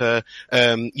character.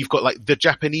 You've got like the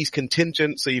Japanese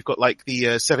contingent, so you've got like the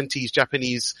 70s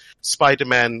Japanese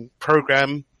Spider-Man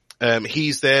program.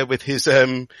 He's there with his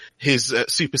Super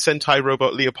Sentai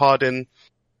robot Leopardin.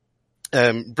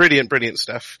 Brilliant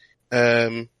stuff.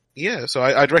 So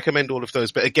I'd recommend all of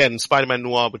those, but again, Spider-Man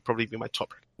Noir would probably be my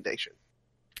top recommendation.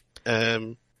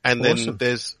 And Awesome.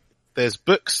 then there's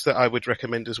books that I would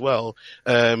recommend as well,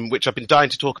 which I've been dying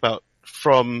to talk about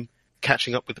from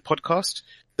catching up with the podcast.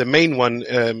 The main one,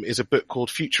 is a book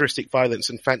called Futuristic Violence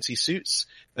and Fancy Suits,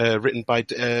 written by,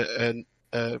 an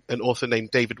author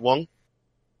named David Wong.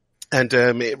 And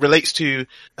it relates to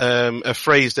a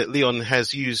phrase that Leon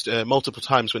has used multiple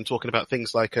times when talking about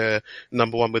things like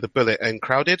Number One with a Bullet and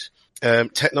Crowded,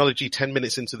 technology 10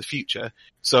 minutes into the future.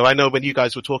 So I know when you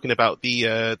guys were talking about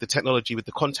the technology with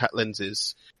the contact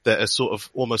lenses that are sort of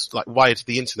almost like wired to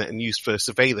the internet and used for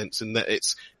surveillance, and that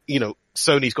it's,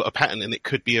 Sony's got a patent and it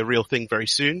could be a real thing very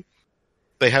soon.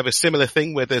 They have a similar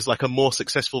thing where there's like a more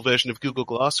successful version of Google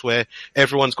Glass where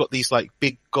everyone's got these like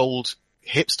big gold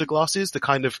hipster glasses, the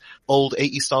kind of old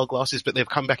 80s style glasses, but they've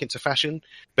come back into fashion.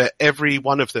 But every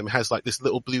one of them has like this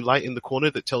little blue light in the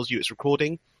corner that tells you it's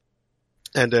recording.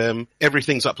 And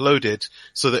everything's uploaded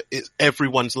so that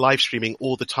everyone's live streaming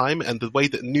all the time. And the way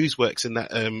that news works in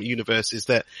that universe is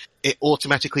that it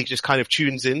automatically just kind of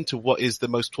tunes in to what is the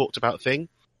most talked about thing.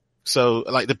 So,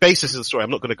 like, the basis of the story,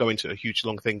 I'm not going to go into a huge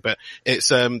long thing, but it's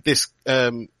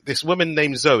this woman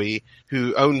named Zoe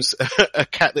who owns a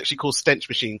cat that she calls Stench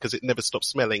Machine because it never stops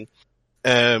smelling.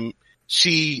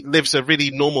 She lives a really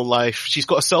normal life. She's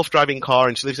got a self-driving car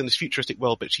and she lives in this futuristic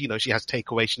world, but she has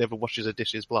takeaway. She never washes her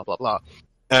dishes, blah, blah, blah.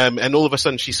 And all of a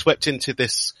sudden she's swept into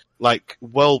this, like,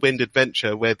 whirlwind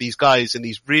adventure where these guys in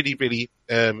these really, really,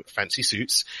 fancy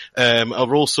suits,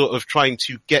 are all sort of trying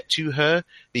to get to her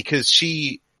because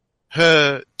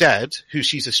her dad, who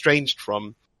she's estranged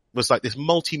from, was like this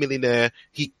multi-millionaire.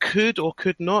 He could or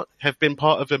could not have been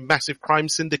part of a massive crime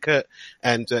syndicate,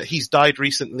 and he's died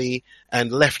recently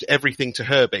and left everything to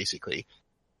her, basically.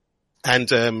 And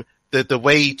the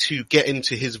way to get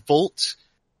into his vault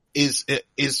is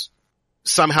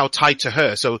somehow tied to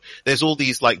her. So there's all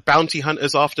these like bounty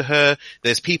hunters after her.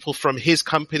 There's people from his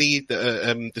company,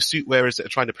 the suit wearers that are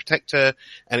trying to protect her.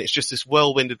 And it's just this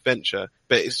whirlwind adventure,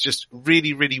 but it's just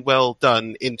really, really well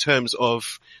done in terms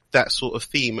of that sort of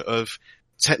theme of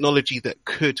technology that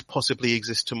could possibly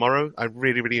exist tomorrow. I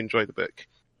really, really enjoy the book.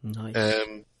 Nice.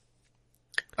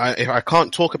 I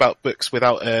can't talk about books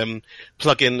without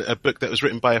plugging a book that was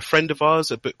written by a friend of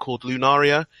ours, a book called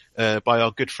Lunaria, by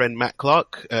our good friend Matt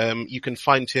Clark. You can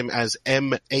find him as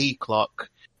M.A.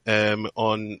 Clark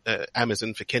on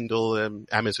Amazon for Kindle,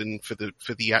 Amazon for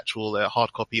the actual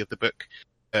hard copy of the book.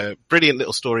 Brilliant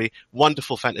little story,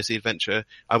 wonderful fantasy adventure.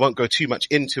 I won't go too much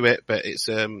into it, but it's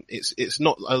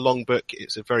not a long book.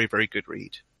 It's a very, very good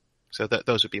read. So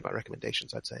those would be my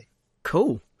recommendations, I'd say.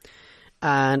 Cool.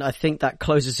 And I think that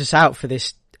closes us out for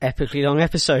this epically long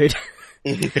episode.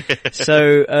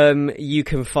 So, you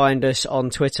can find us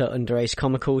on Twitter under Ace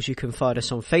Comicals. You can find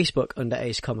us on Facebook under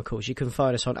Ace Comicals. You can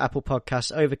find us on Apple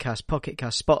Podcasts, Overcast, Pocket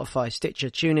Cast, Spotify, Stitcher,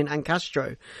 TuneIn, and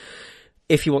Castro.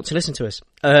 If you want to listen to us,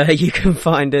 you can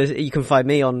find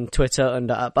me on Twitter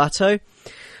under @Bato.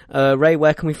 Ray,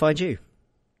 where can we find you?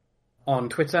 On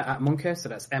Twitter @Monkeh, so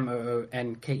that's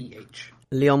MOONKEH.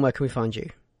 Leon, where can we find you?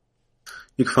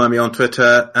 You can find me on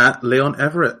Twitter @Leon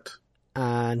Everett.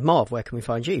 And Marv, where can we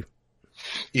find you?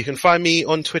 You can find me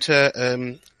on Twitter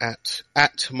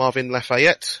at Marvin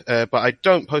Lafayette, but I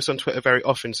don't post on Twitter very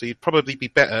often, so you'd probably be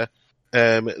better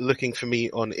looking for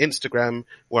me on Instagram,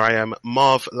 where I am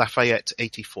Marv Lafayette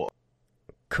 84.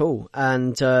 Cool.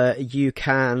 And you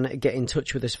can get in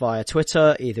touch with us via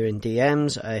Twitter, either in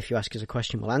DMs. If you ask us a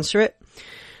question, we'll answer it.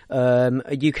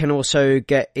 You can also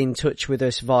get in touch with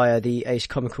us via the Ace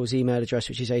Comicals email address,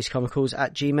 which is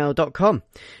acecomicals@gmail.com.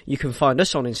 You can find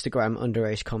us on Instagram under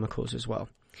Ace Comicals as well.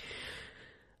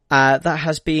 That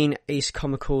has been Ace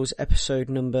Comicals episode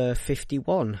number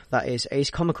 51. That is Ace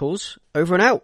Comicals, over and out.